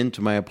moved me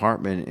into my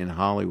apartment in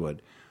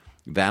Hollywood.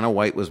 Vanna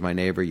White was my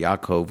neighbor.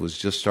 Yakov was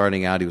just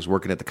starting out. He was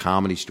working at the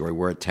Comedy Store. He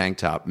wore a tank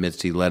top.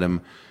 Mitzi let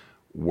him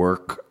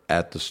work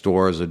at the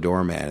store as a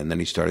doorman, and then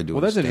he started doing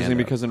that's stand-up. interesting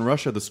because in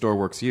Russia, the store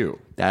works you.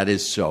 That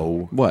is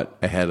so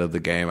ahead of the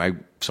game.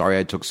 I'm sorry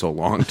I took so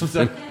long.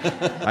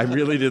 I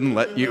really didn't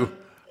let you.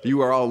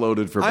 You are all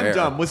loaded for bear. I'm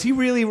dumb. Was he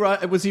really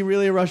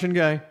a Russian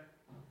guy?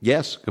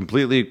 Yes,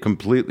 completely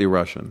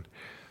Russian.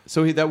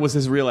 So that was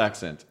his real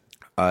accent.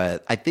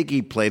 I think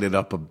he played it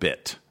up a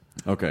bit.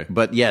 Okay,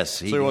 but yes,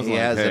 he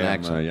has an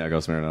accent. Yeah, go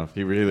Smirnoff.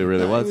 He really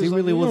was. He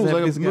really was that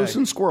like this a guy. Moose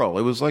and Squirrel.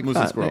 It was like Moose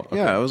and Squirrel. Okay.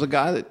 Yeah, it was a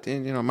guy that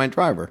my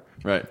driver.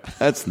 Right.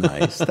 That's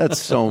nice. That's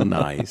so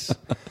nice.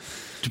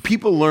 Do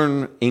people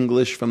learn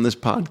English from this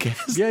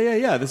podcast?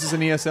 Yeah. This is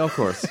an ESL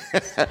course.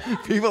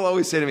 People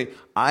always say to me,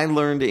 "I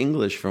learned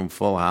English from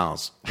Full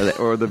House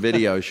or the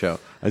video show."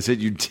 I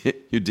said, "You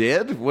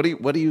did? What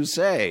do you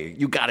say?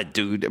 You got it,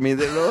 dude." I mean,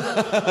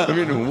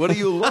 what do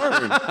you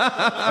learn?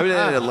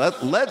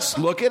 Let's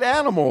look at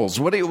animals.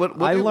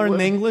 I learned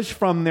English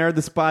from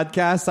this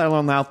podcast. I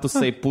learned how to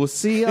say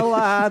pussy a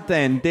lot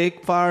and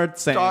dick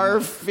farts and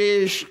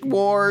starfish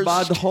wars.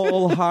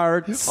 Butthole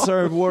hearts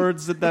are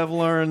words that I've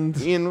learned.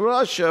 In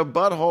Russia,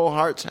 butthole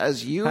hearts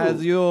has you.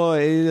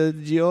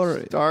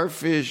 Your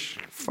starfish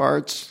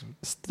farts.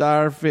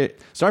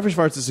 Starfish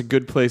farts is a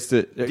good place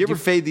to. Do you ever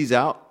fade these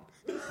out?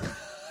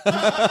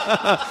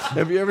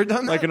 Have you ever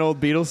done that? Like an old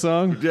Beatles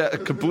song? Yeah,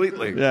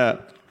 completely. Yeah.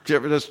 Did you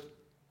ever just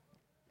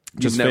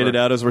fade it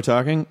out as we're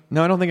talking?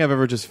 No, I don't think I've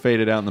ever just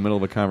faded out in the middle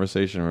of a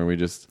conversation where we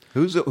just.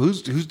 Who's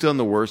done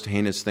the worst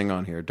heinous thing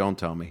on here? Don't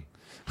tell me.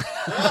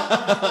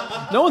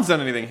 No one's done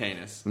anything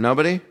heinous.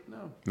 Nobody?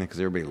 No. Because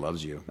everybody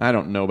loves you. I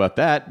don't know about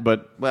that,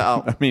 but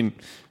I mean,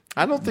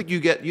 I don't think you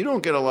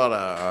don't get a lot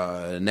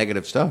of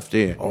negative stuff, do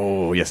you?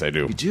 Oh, yes, I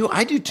do. You do?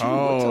 I do too.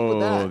 What's up with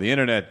that? The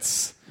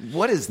internet's.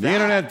 What is that? The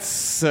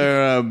internet's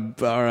are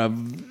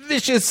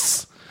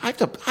vicious. I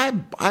don't.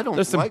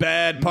 There's some like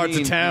bad parts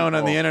of town people.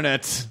 on the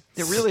internet.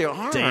 There really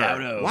are. Stay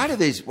out of. Why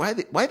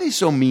are they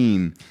so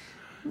mean?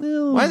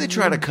 Why do they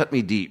try to cut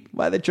me deep?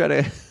 Why they try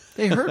to?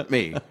 They hurt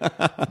me.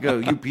 Go,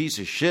 you piece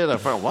of shit. I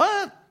found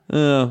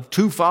what?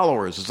 2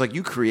 followers. It's like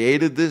you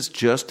created this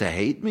just to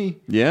hate me.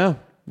 Yeah,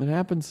 it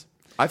happens.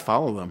 I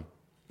follow them.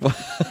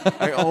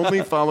 I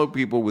only follow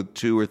people with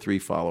 2 or 3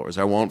 followers.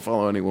 I won't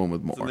follow anyone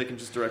with more. So they can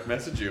just direct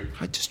message you.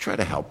 I just try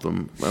to help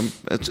them.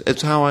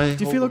 It's how I.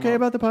 Do you feel okay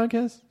about the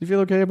podcast? Do you feel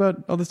okay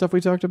about all the stuff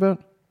we talked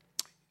about?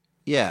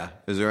 Yeah.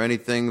 Is there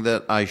anything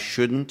that I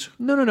shouldn't?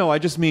 No. I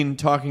just mean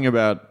talking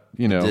about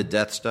the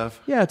death stuff.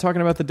 Yeah,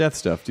 talking about the death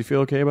stuff. Do you feel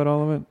okay about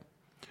all of it?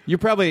 You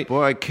probably.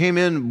 Boy, I came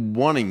in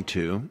wanting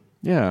to.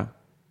 Yeah.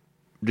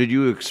 Did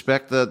you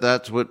expect that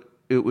that's what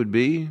it would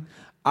be?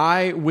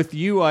 With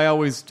you, I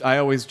always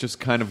just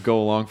kind of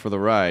go along for the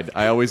ride.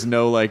 I always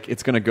know like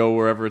it's going to go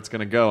wherever it's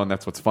going to go, and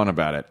that's what's fun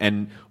about it.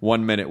 And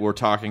one minute we're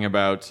talking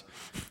about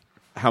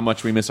how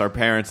much we miss our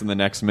parents, and the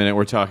next minute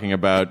we're talking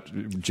about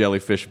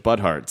jellyfish butt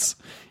hearts.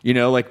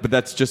 But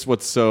that's just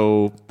what's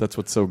so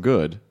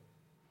good.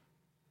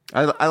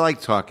 I like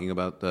talking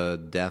about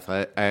the death.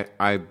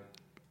 I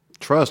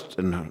trust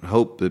and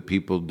hope that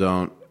people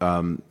don't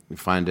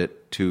find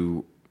it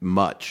too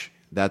much.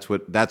 That's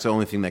the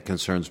only thing that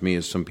concerns me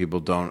is some people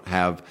don't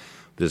have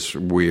this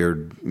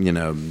weird,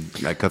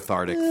 like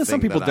cathartic thing.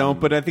 Some people don't,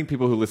 but I think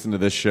people who listen to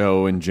this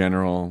show in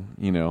general,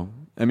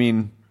 I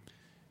mean,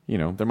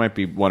 there might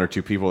be 1 or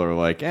 2 people that are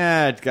like,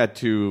 it got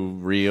too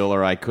real,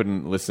 or I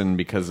couldn't listen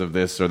because of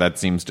this, or that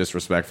seems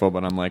disrespectful.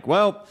 But I'm like,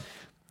 well,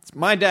 it's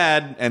my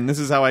dad, and this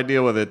is how I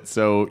deal with it.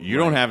 So you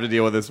don't have to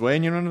deal with it this way,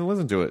 and you don't have to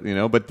listen to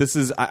it, But this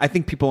is, I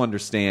think people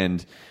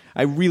understand.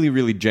 I really,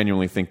 really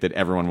genuinely think that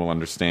everyone will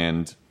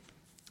understand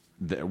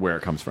where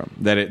it comes from.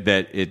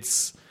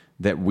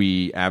 That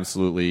we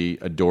absolutely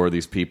adore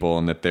these people,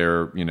 and that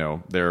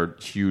they're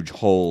huge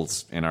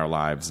holes in our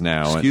lives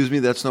now. Excuse me,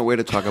 that's no way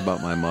to talk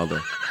about my mother.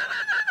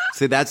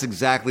 See, that's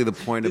exactly the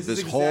point of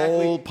this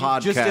whole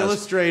podcast. Just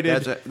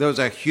illustrated. There's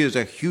a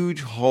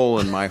huge hole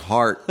in my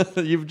heart.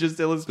 You've just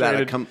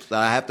illustrated that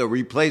I have to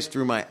replace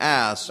through my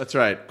ass. That's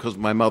right, because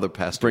my mother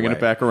passed Bringing away.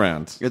 it back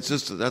around. It's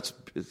just that's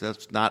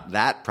not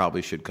that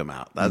probably should come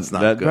out. That's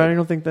not that, good. I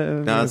don't think that.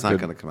 No, it's not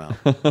going to come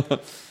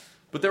out.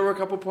 But there were a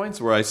couple points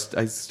where I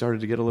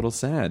started to get a little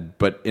sad,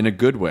 but in a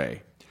good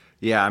way.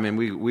 Yeah, I mean,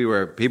 we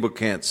were, people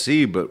can't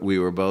see, but we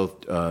were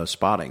both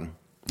spotting.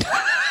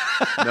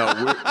 No,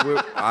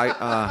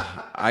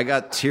 I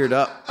got teared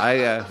up.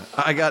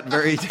 I got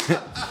very.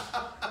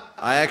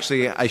 I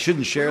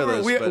shouldn't share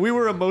this. We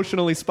were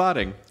emotionally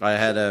spotting. I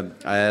had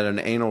an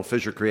anal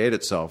fissure create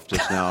itself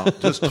just now,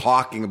 just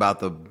talking about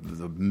the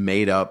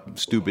made up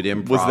stupid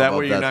improv. Was that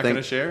what of you're not thing.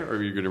 going to share, or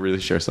are you going to really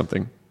share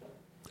something?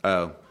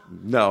 Oh.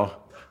 No.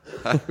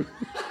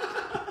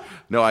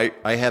 No,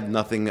 I have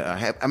nothing.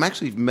 I'm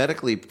actually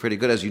medically pretty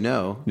good, as you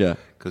know. Yeah.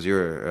 Because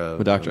you're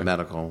A doctor. a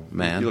medical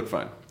man. You look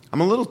fine.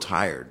 I'm a little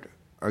tired.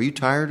 Are you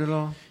tired at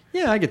all?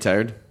 Yeah, I get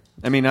tired.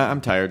 I mean,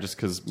 I'm tired just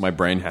because my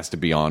brain has to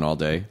be on all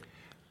day.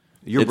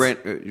 Your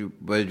brain,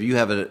 but you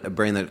have a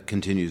brain that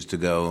continues to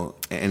go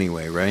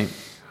anyway, right?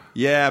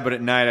 Yeah, but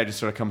at night I just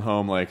sort of come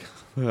home like,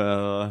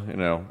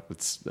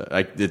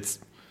 it's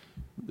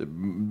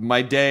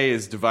my day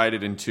is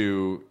divided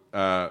into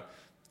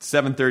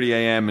 7:30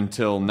 a.m.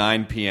 until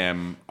 9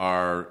 p.m.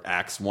 are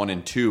acts 1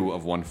 and 2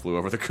 of One Flew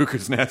Over the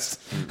Cuckoo's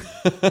Nest,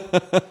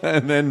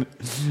 and then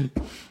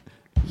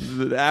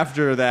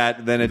after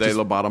that, then They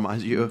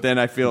lobotomize you. Then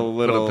I feel a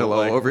little Put a pillow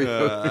like, over you.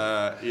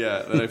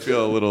 Then I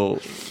feel a little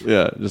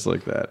just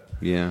like that.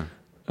 Yeah.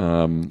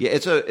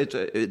 It's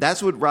a.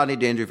 That's what Rodney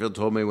Dangerfield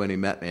told me when he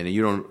met me. And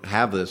you don't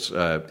have this.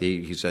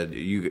 He said,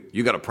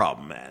 "You got a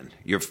problem, man.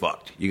 You're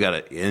fucked. You got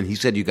a." And he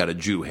said, "You got a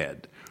Jew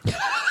head."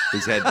 He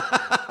said,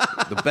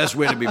 "The best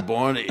way to be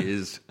born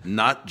is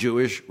not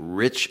Jewish,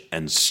 rich,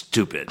 and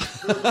stupid."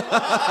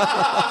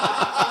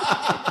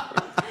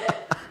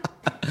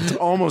 It's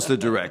almost a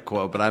direct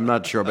quote, but I'm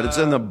not sure. But it's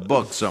in the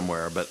book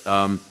somewhere. But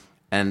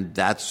and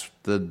that's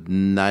the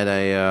night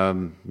I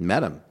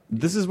met him.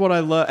 This is what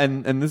I love,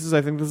 and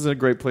I think this is a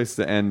great place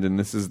to end. And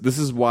this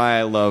is why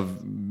I love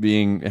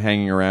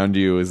hanging around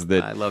you. Is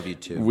that I love you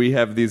too. We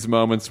have these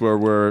moments where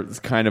we're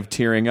kind of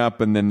tearing up,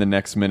 and then the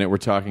next minute we're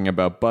talking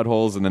about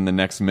buttholes, and then the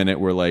next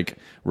minute we're like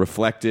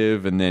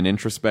reflective, and then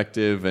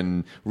introspective,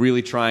 and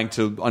really trying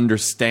to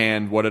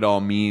understand what it all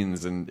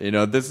means. And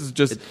this is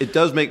just It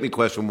does make me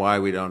question why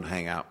we don't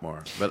hang out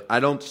more. But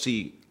I don't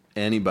see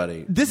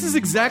anybody. This is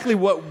exactly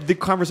what the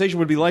conversation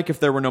would be like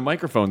if there were no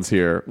microphones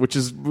here, which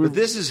is... But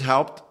this has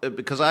helped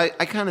because I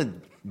kind of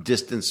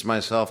distanced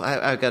myself.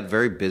 I got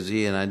very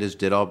busy and I just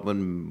did all...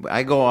 When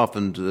I go off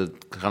into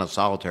kind of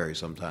solitary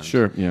sometimes.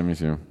 Sure. Yeah, me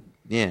too.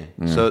 Yeah.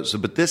 So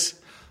but this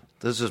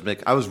is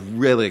I was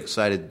really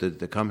excited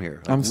to come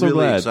here. I'm so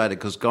really glad. excited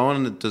because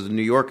going to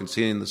New York and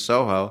seeing the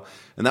Soho,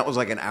 and that was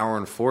like an hour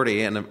and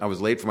 40, and I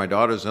was late for my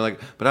daughters. And they're like,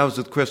 but I was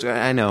with Chris.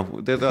 I know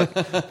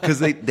because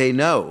they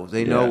know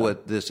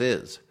what this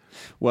is.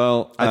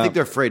 Well, I think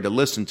they're afraid to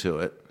listen to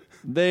it.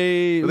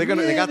 They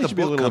got the should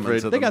be a book little coming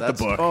afraid. to They them. got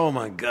the book. Oh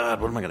my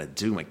God, what am I going to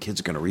do? My kids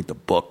are going to read the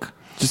book.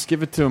 Just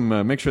give it to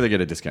them. Make sure they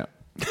get a discount.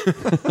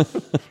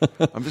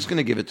 I'm just going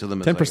to give it to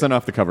them as 10%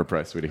 off the cover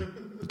price, sweetie.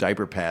 the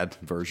diaper pad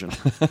version.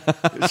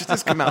 It should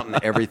just come out in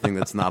everything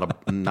that's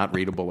not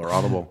readable or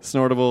audible.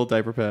 Snortable,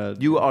 diaper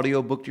pad. You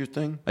audio booked your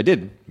thing? I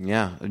did.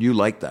 Yeah, you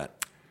like that.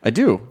 I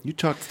do. You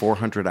talk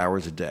 400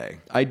 hours a day.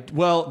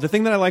 Well, the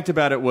thing that I liked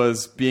about it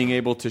was being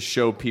able to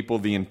show people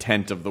the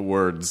intent of the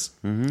words.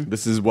 Mm-hmm.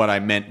 This is what I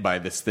meant by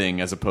this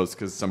thing, as opposed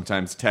because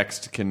sometimes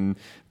text can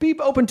be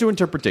open to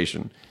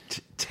interpretation.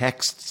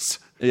 Texts.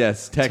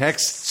 Yes,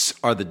 texts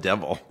are the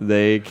devil.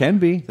 They can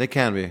be. They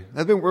can be.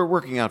 We're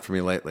working out for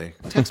me lately.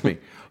 Text me.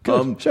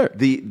 Sure.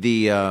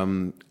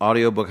 The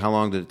audiobook, how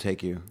long did it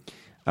take you?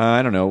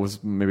 I don't know. It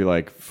was maybe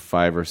like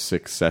 5 or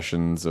 6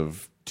 sessions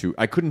of 2.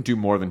 I couldn't do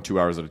more than 2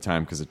 hours at a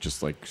time because it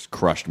just like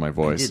crushed my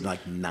voice. I did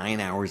like 9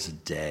 hours a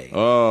day.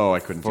 Oh, I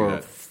couldn't do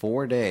that. For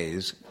 4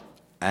 days.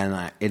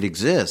 And it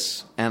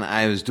exists. And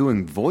I was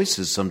doing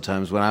voices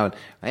sometimes when I would,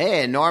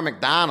 hey, Norm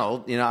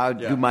Macdonald. I would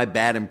do my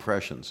bad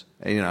impressions.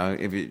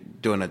 If you're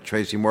doing a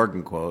Tracy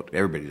Morgan quote,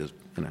 everybody just,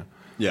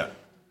 Yeah.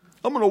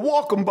 I'm going to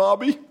walk him,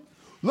 Bobby.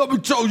 Let me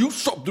tell you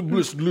something,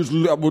 Mr.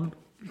 Lemon.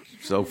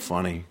 So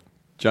funny.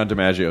 John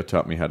DiMaggio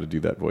taught me how to do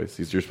that voice.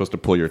 You're supposed to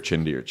pull your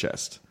chin to your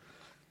chest.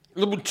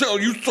 Let me tell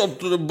you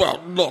something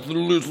about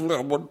nothing, Liz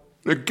Lemon.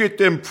 They get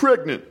them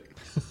pregnant.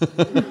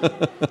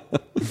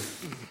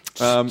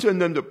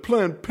 Send them to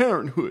Planned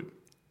Parenthood.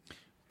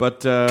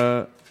 But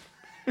how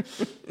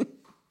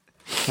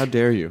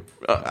dare you?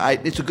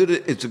 It's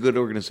a good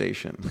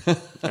organization,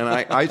 and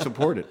I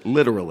support it.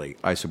 Literally,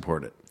 I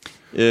support it.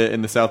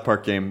 In the South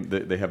Park game,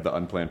 they have the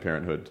Unplanned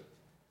Parenthood.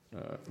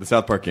 The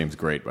South Park game's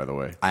great, by the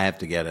way. I have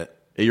to get it.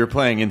 You're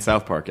playing in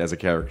South Park as a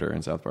character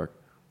in South Park.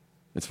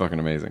 It's fucking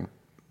amazing.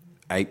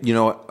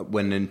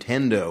 When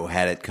Nintendo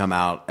had it come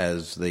out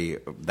as do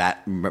you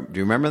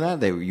remember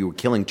that? You were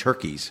killing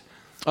turkeys.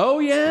 Oh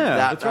yeah,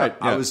 that's right.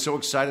 I was so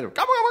excited.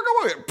 Come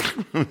on.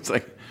 It's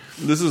like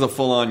this is a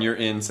full-on. You're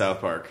in South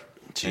Park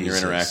and you're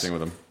Jesus. interacting with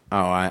them.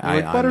 Oh,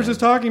 Butters is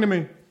talking to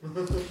me.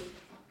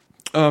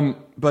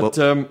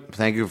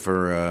 Thank you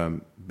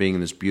for being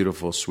in this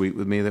beautiful suite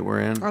with me that we're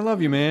in. I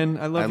love you, man.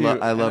 I love you.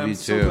 I love you I'm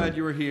too. so glad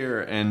you were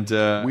here. And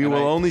we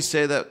will only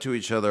say that to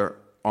each other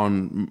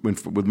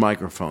with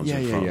microphones.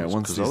 and phones,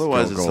 Once because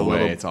otherwise it's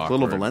it's awkward. a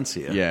little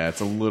Valencia. Yeah,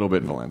 it's a little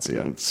bit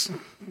Valencia.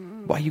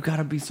 Why you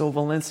gotta be so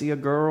Valencia,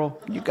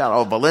 girl? You got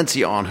all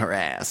Valencia on her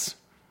ass.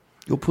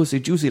 Your pussy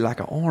juicy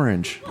like an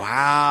orange.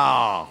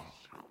 Wow.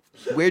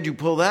 Where'd you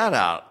pull that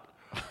out?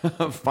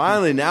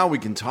 Finally, now we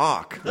can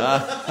talk.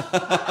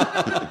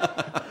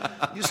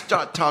 You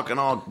start talking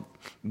all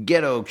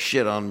ghetto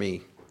shit on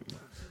me.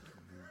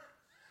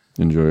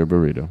 Enjoy your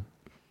burrito.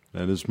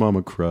 And his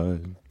mama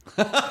cried.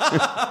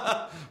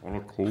 On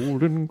a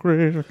cold and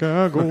gray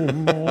Chicago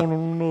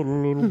morning, another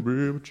little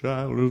baby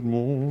child is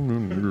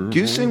mourning. Do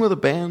you sing with a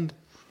band?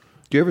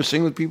 Do you ever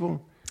sing with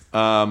people?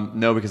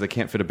 No, because I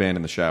can't fit a band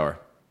in the shower.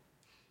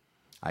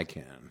 I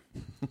can.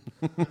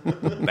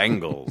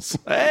 Bengals.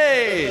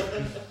 Hey!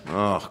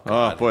 Oh,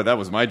 Oh, boy, that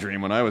was my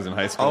dream when I was in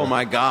high school. oh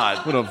my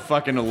God. Would have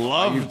fucking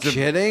loved to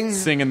kidding?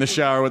 sing in the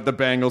shower with the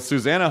Bengals.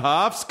 Susanna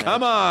Hoffs,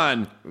 come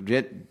on!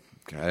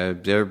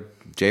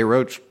 Jay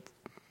Roach,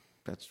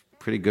 that's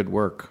pretty good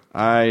work.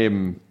 What are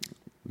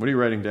you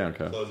writing down,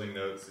 Kyle? Closing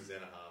note,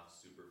 Susanna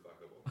Hoffs, super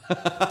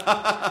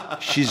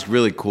fuckable. She's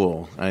really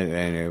cool. I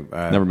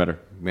Never met her.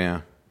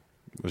 Yeah.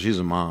 Well, she's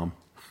a mom.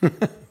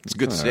 It's a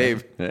good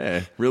save.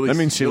 Hey. Really, That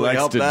means she really likes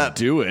helped to that.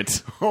 do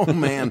it. Oh,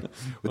 man.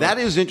 That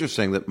is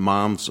interesting that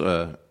moms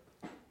have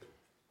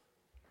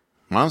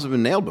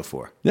been nailed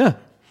before. Yeah.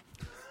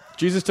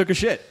 Jesus took a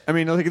shit. I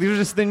mean, like, these are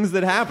just things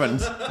that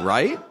happened.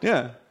 Right?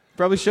 Yeah.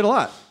 Probably shit a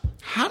lot.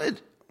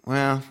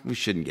 Well, we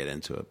shouldn't get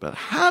into it, but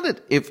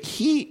if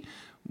he's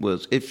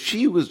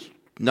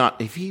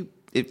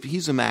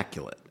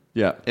immaculate.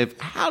 Yeah.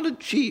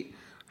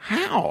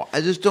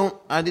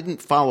 I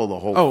didn't follow the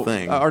whole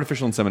thing.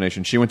 Artificial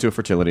insemination. She went to a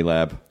fertility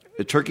lab.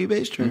 A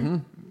turkey-based tree? Mm-hmm.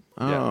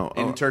 Oh,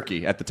 in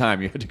Turkey. At the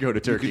time, you had to go to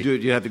Turkey.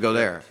 You have to go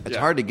there. It's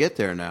hard to get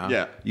there now.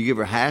 Yeah. You give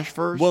her hash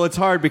first? Well, it's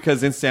hard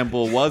because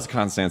Istanbul was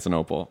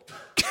Constantinople.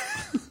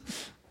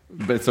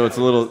 But so it's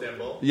a little...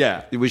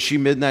 Yeah. Was she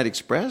Midnight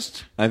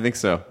Expressed? I think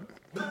so.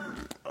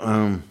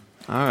 All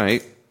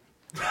right.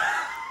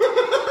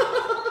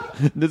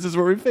 This is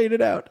where we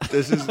faded out.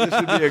 This would be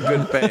a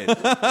good fade.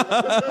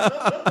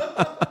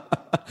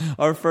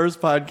 Our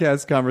first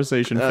podcast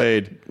conversation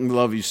fade.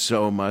 Love you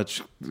so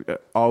much.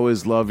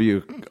 Always love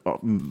you.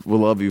 We'll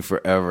love you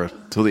forever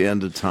till the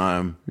end of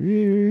time.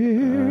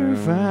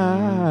 If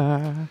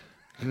I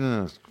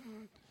could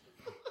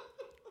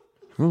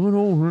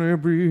only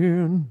be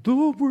in the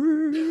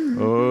way.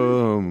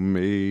 Oh,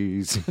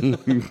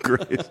 amazing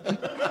grace.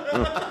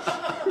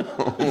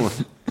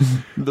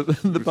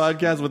 The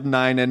podcast with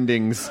 9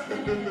 endings.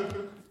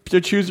 To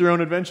choose your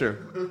own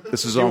adventure.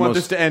 This is Do you want almost.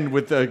 this to end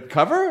with a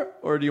cover,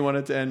 or do you want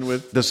it to end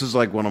with? This is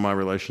like one of my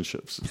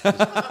relationships.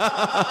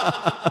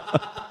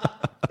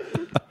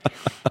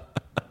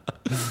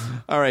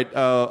 All right,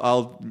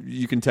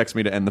 you can text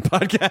me to end the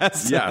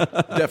podcast. Yeah,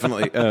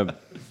 definitely.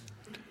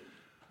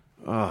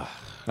 All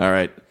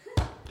right.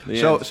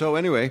 So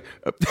anyway,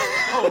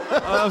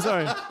 I'm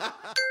sorry.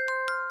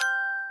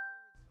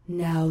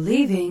 Now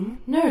leaving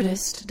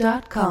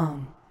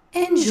Nerdist.com.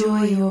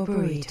 Enjoy your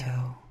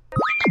burrito.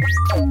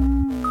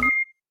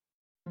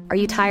 Are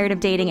you tired of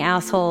dating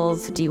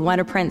assholes? Do you want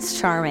a Prince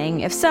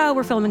Charming? If so,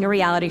 we're filming a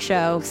reality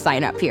show.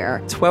 Sign up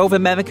here. 12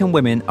 American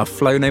women are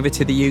flown over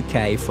to the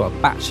UK for a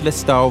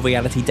bachelor-style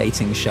reality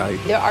dating show.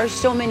 There are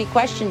so many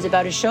questions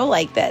about a show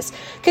like this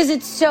because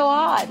it's so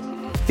odd.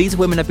 These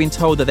women have been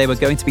told that they were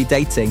going to be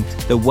dating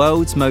the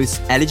world's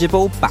most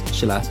eligible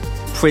bachelor,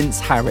 Prince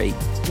Harry.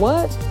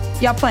 What?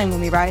 Y'all playing with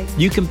me, right?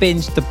 You can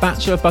binge The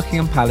Bachelor of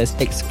Buckingham Palace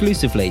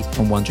exclusively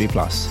on Wondery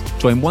Plus.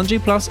 Join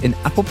Wondery Plus in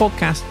Apple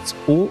Podcasts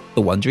or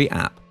the Wondery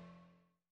app.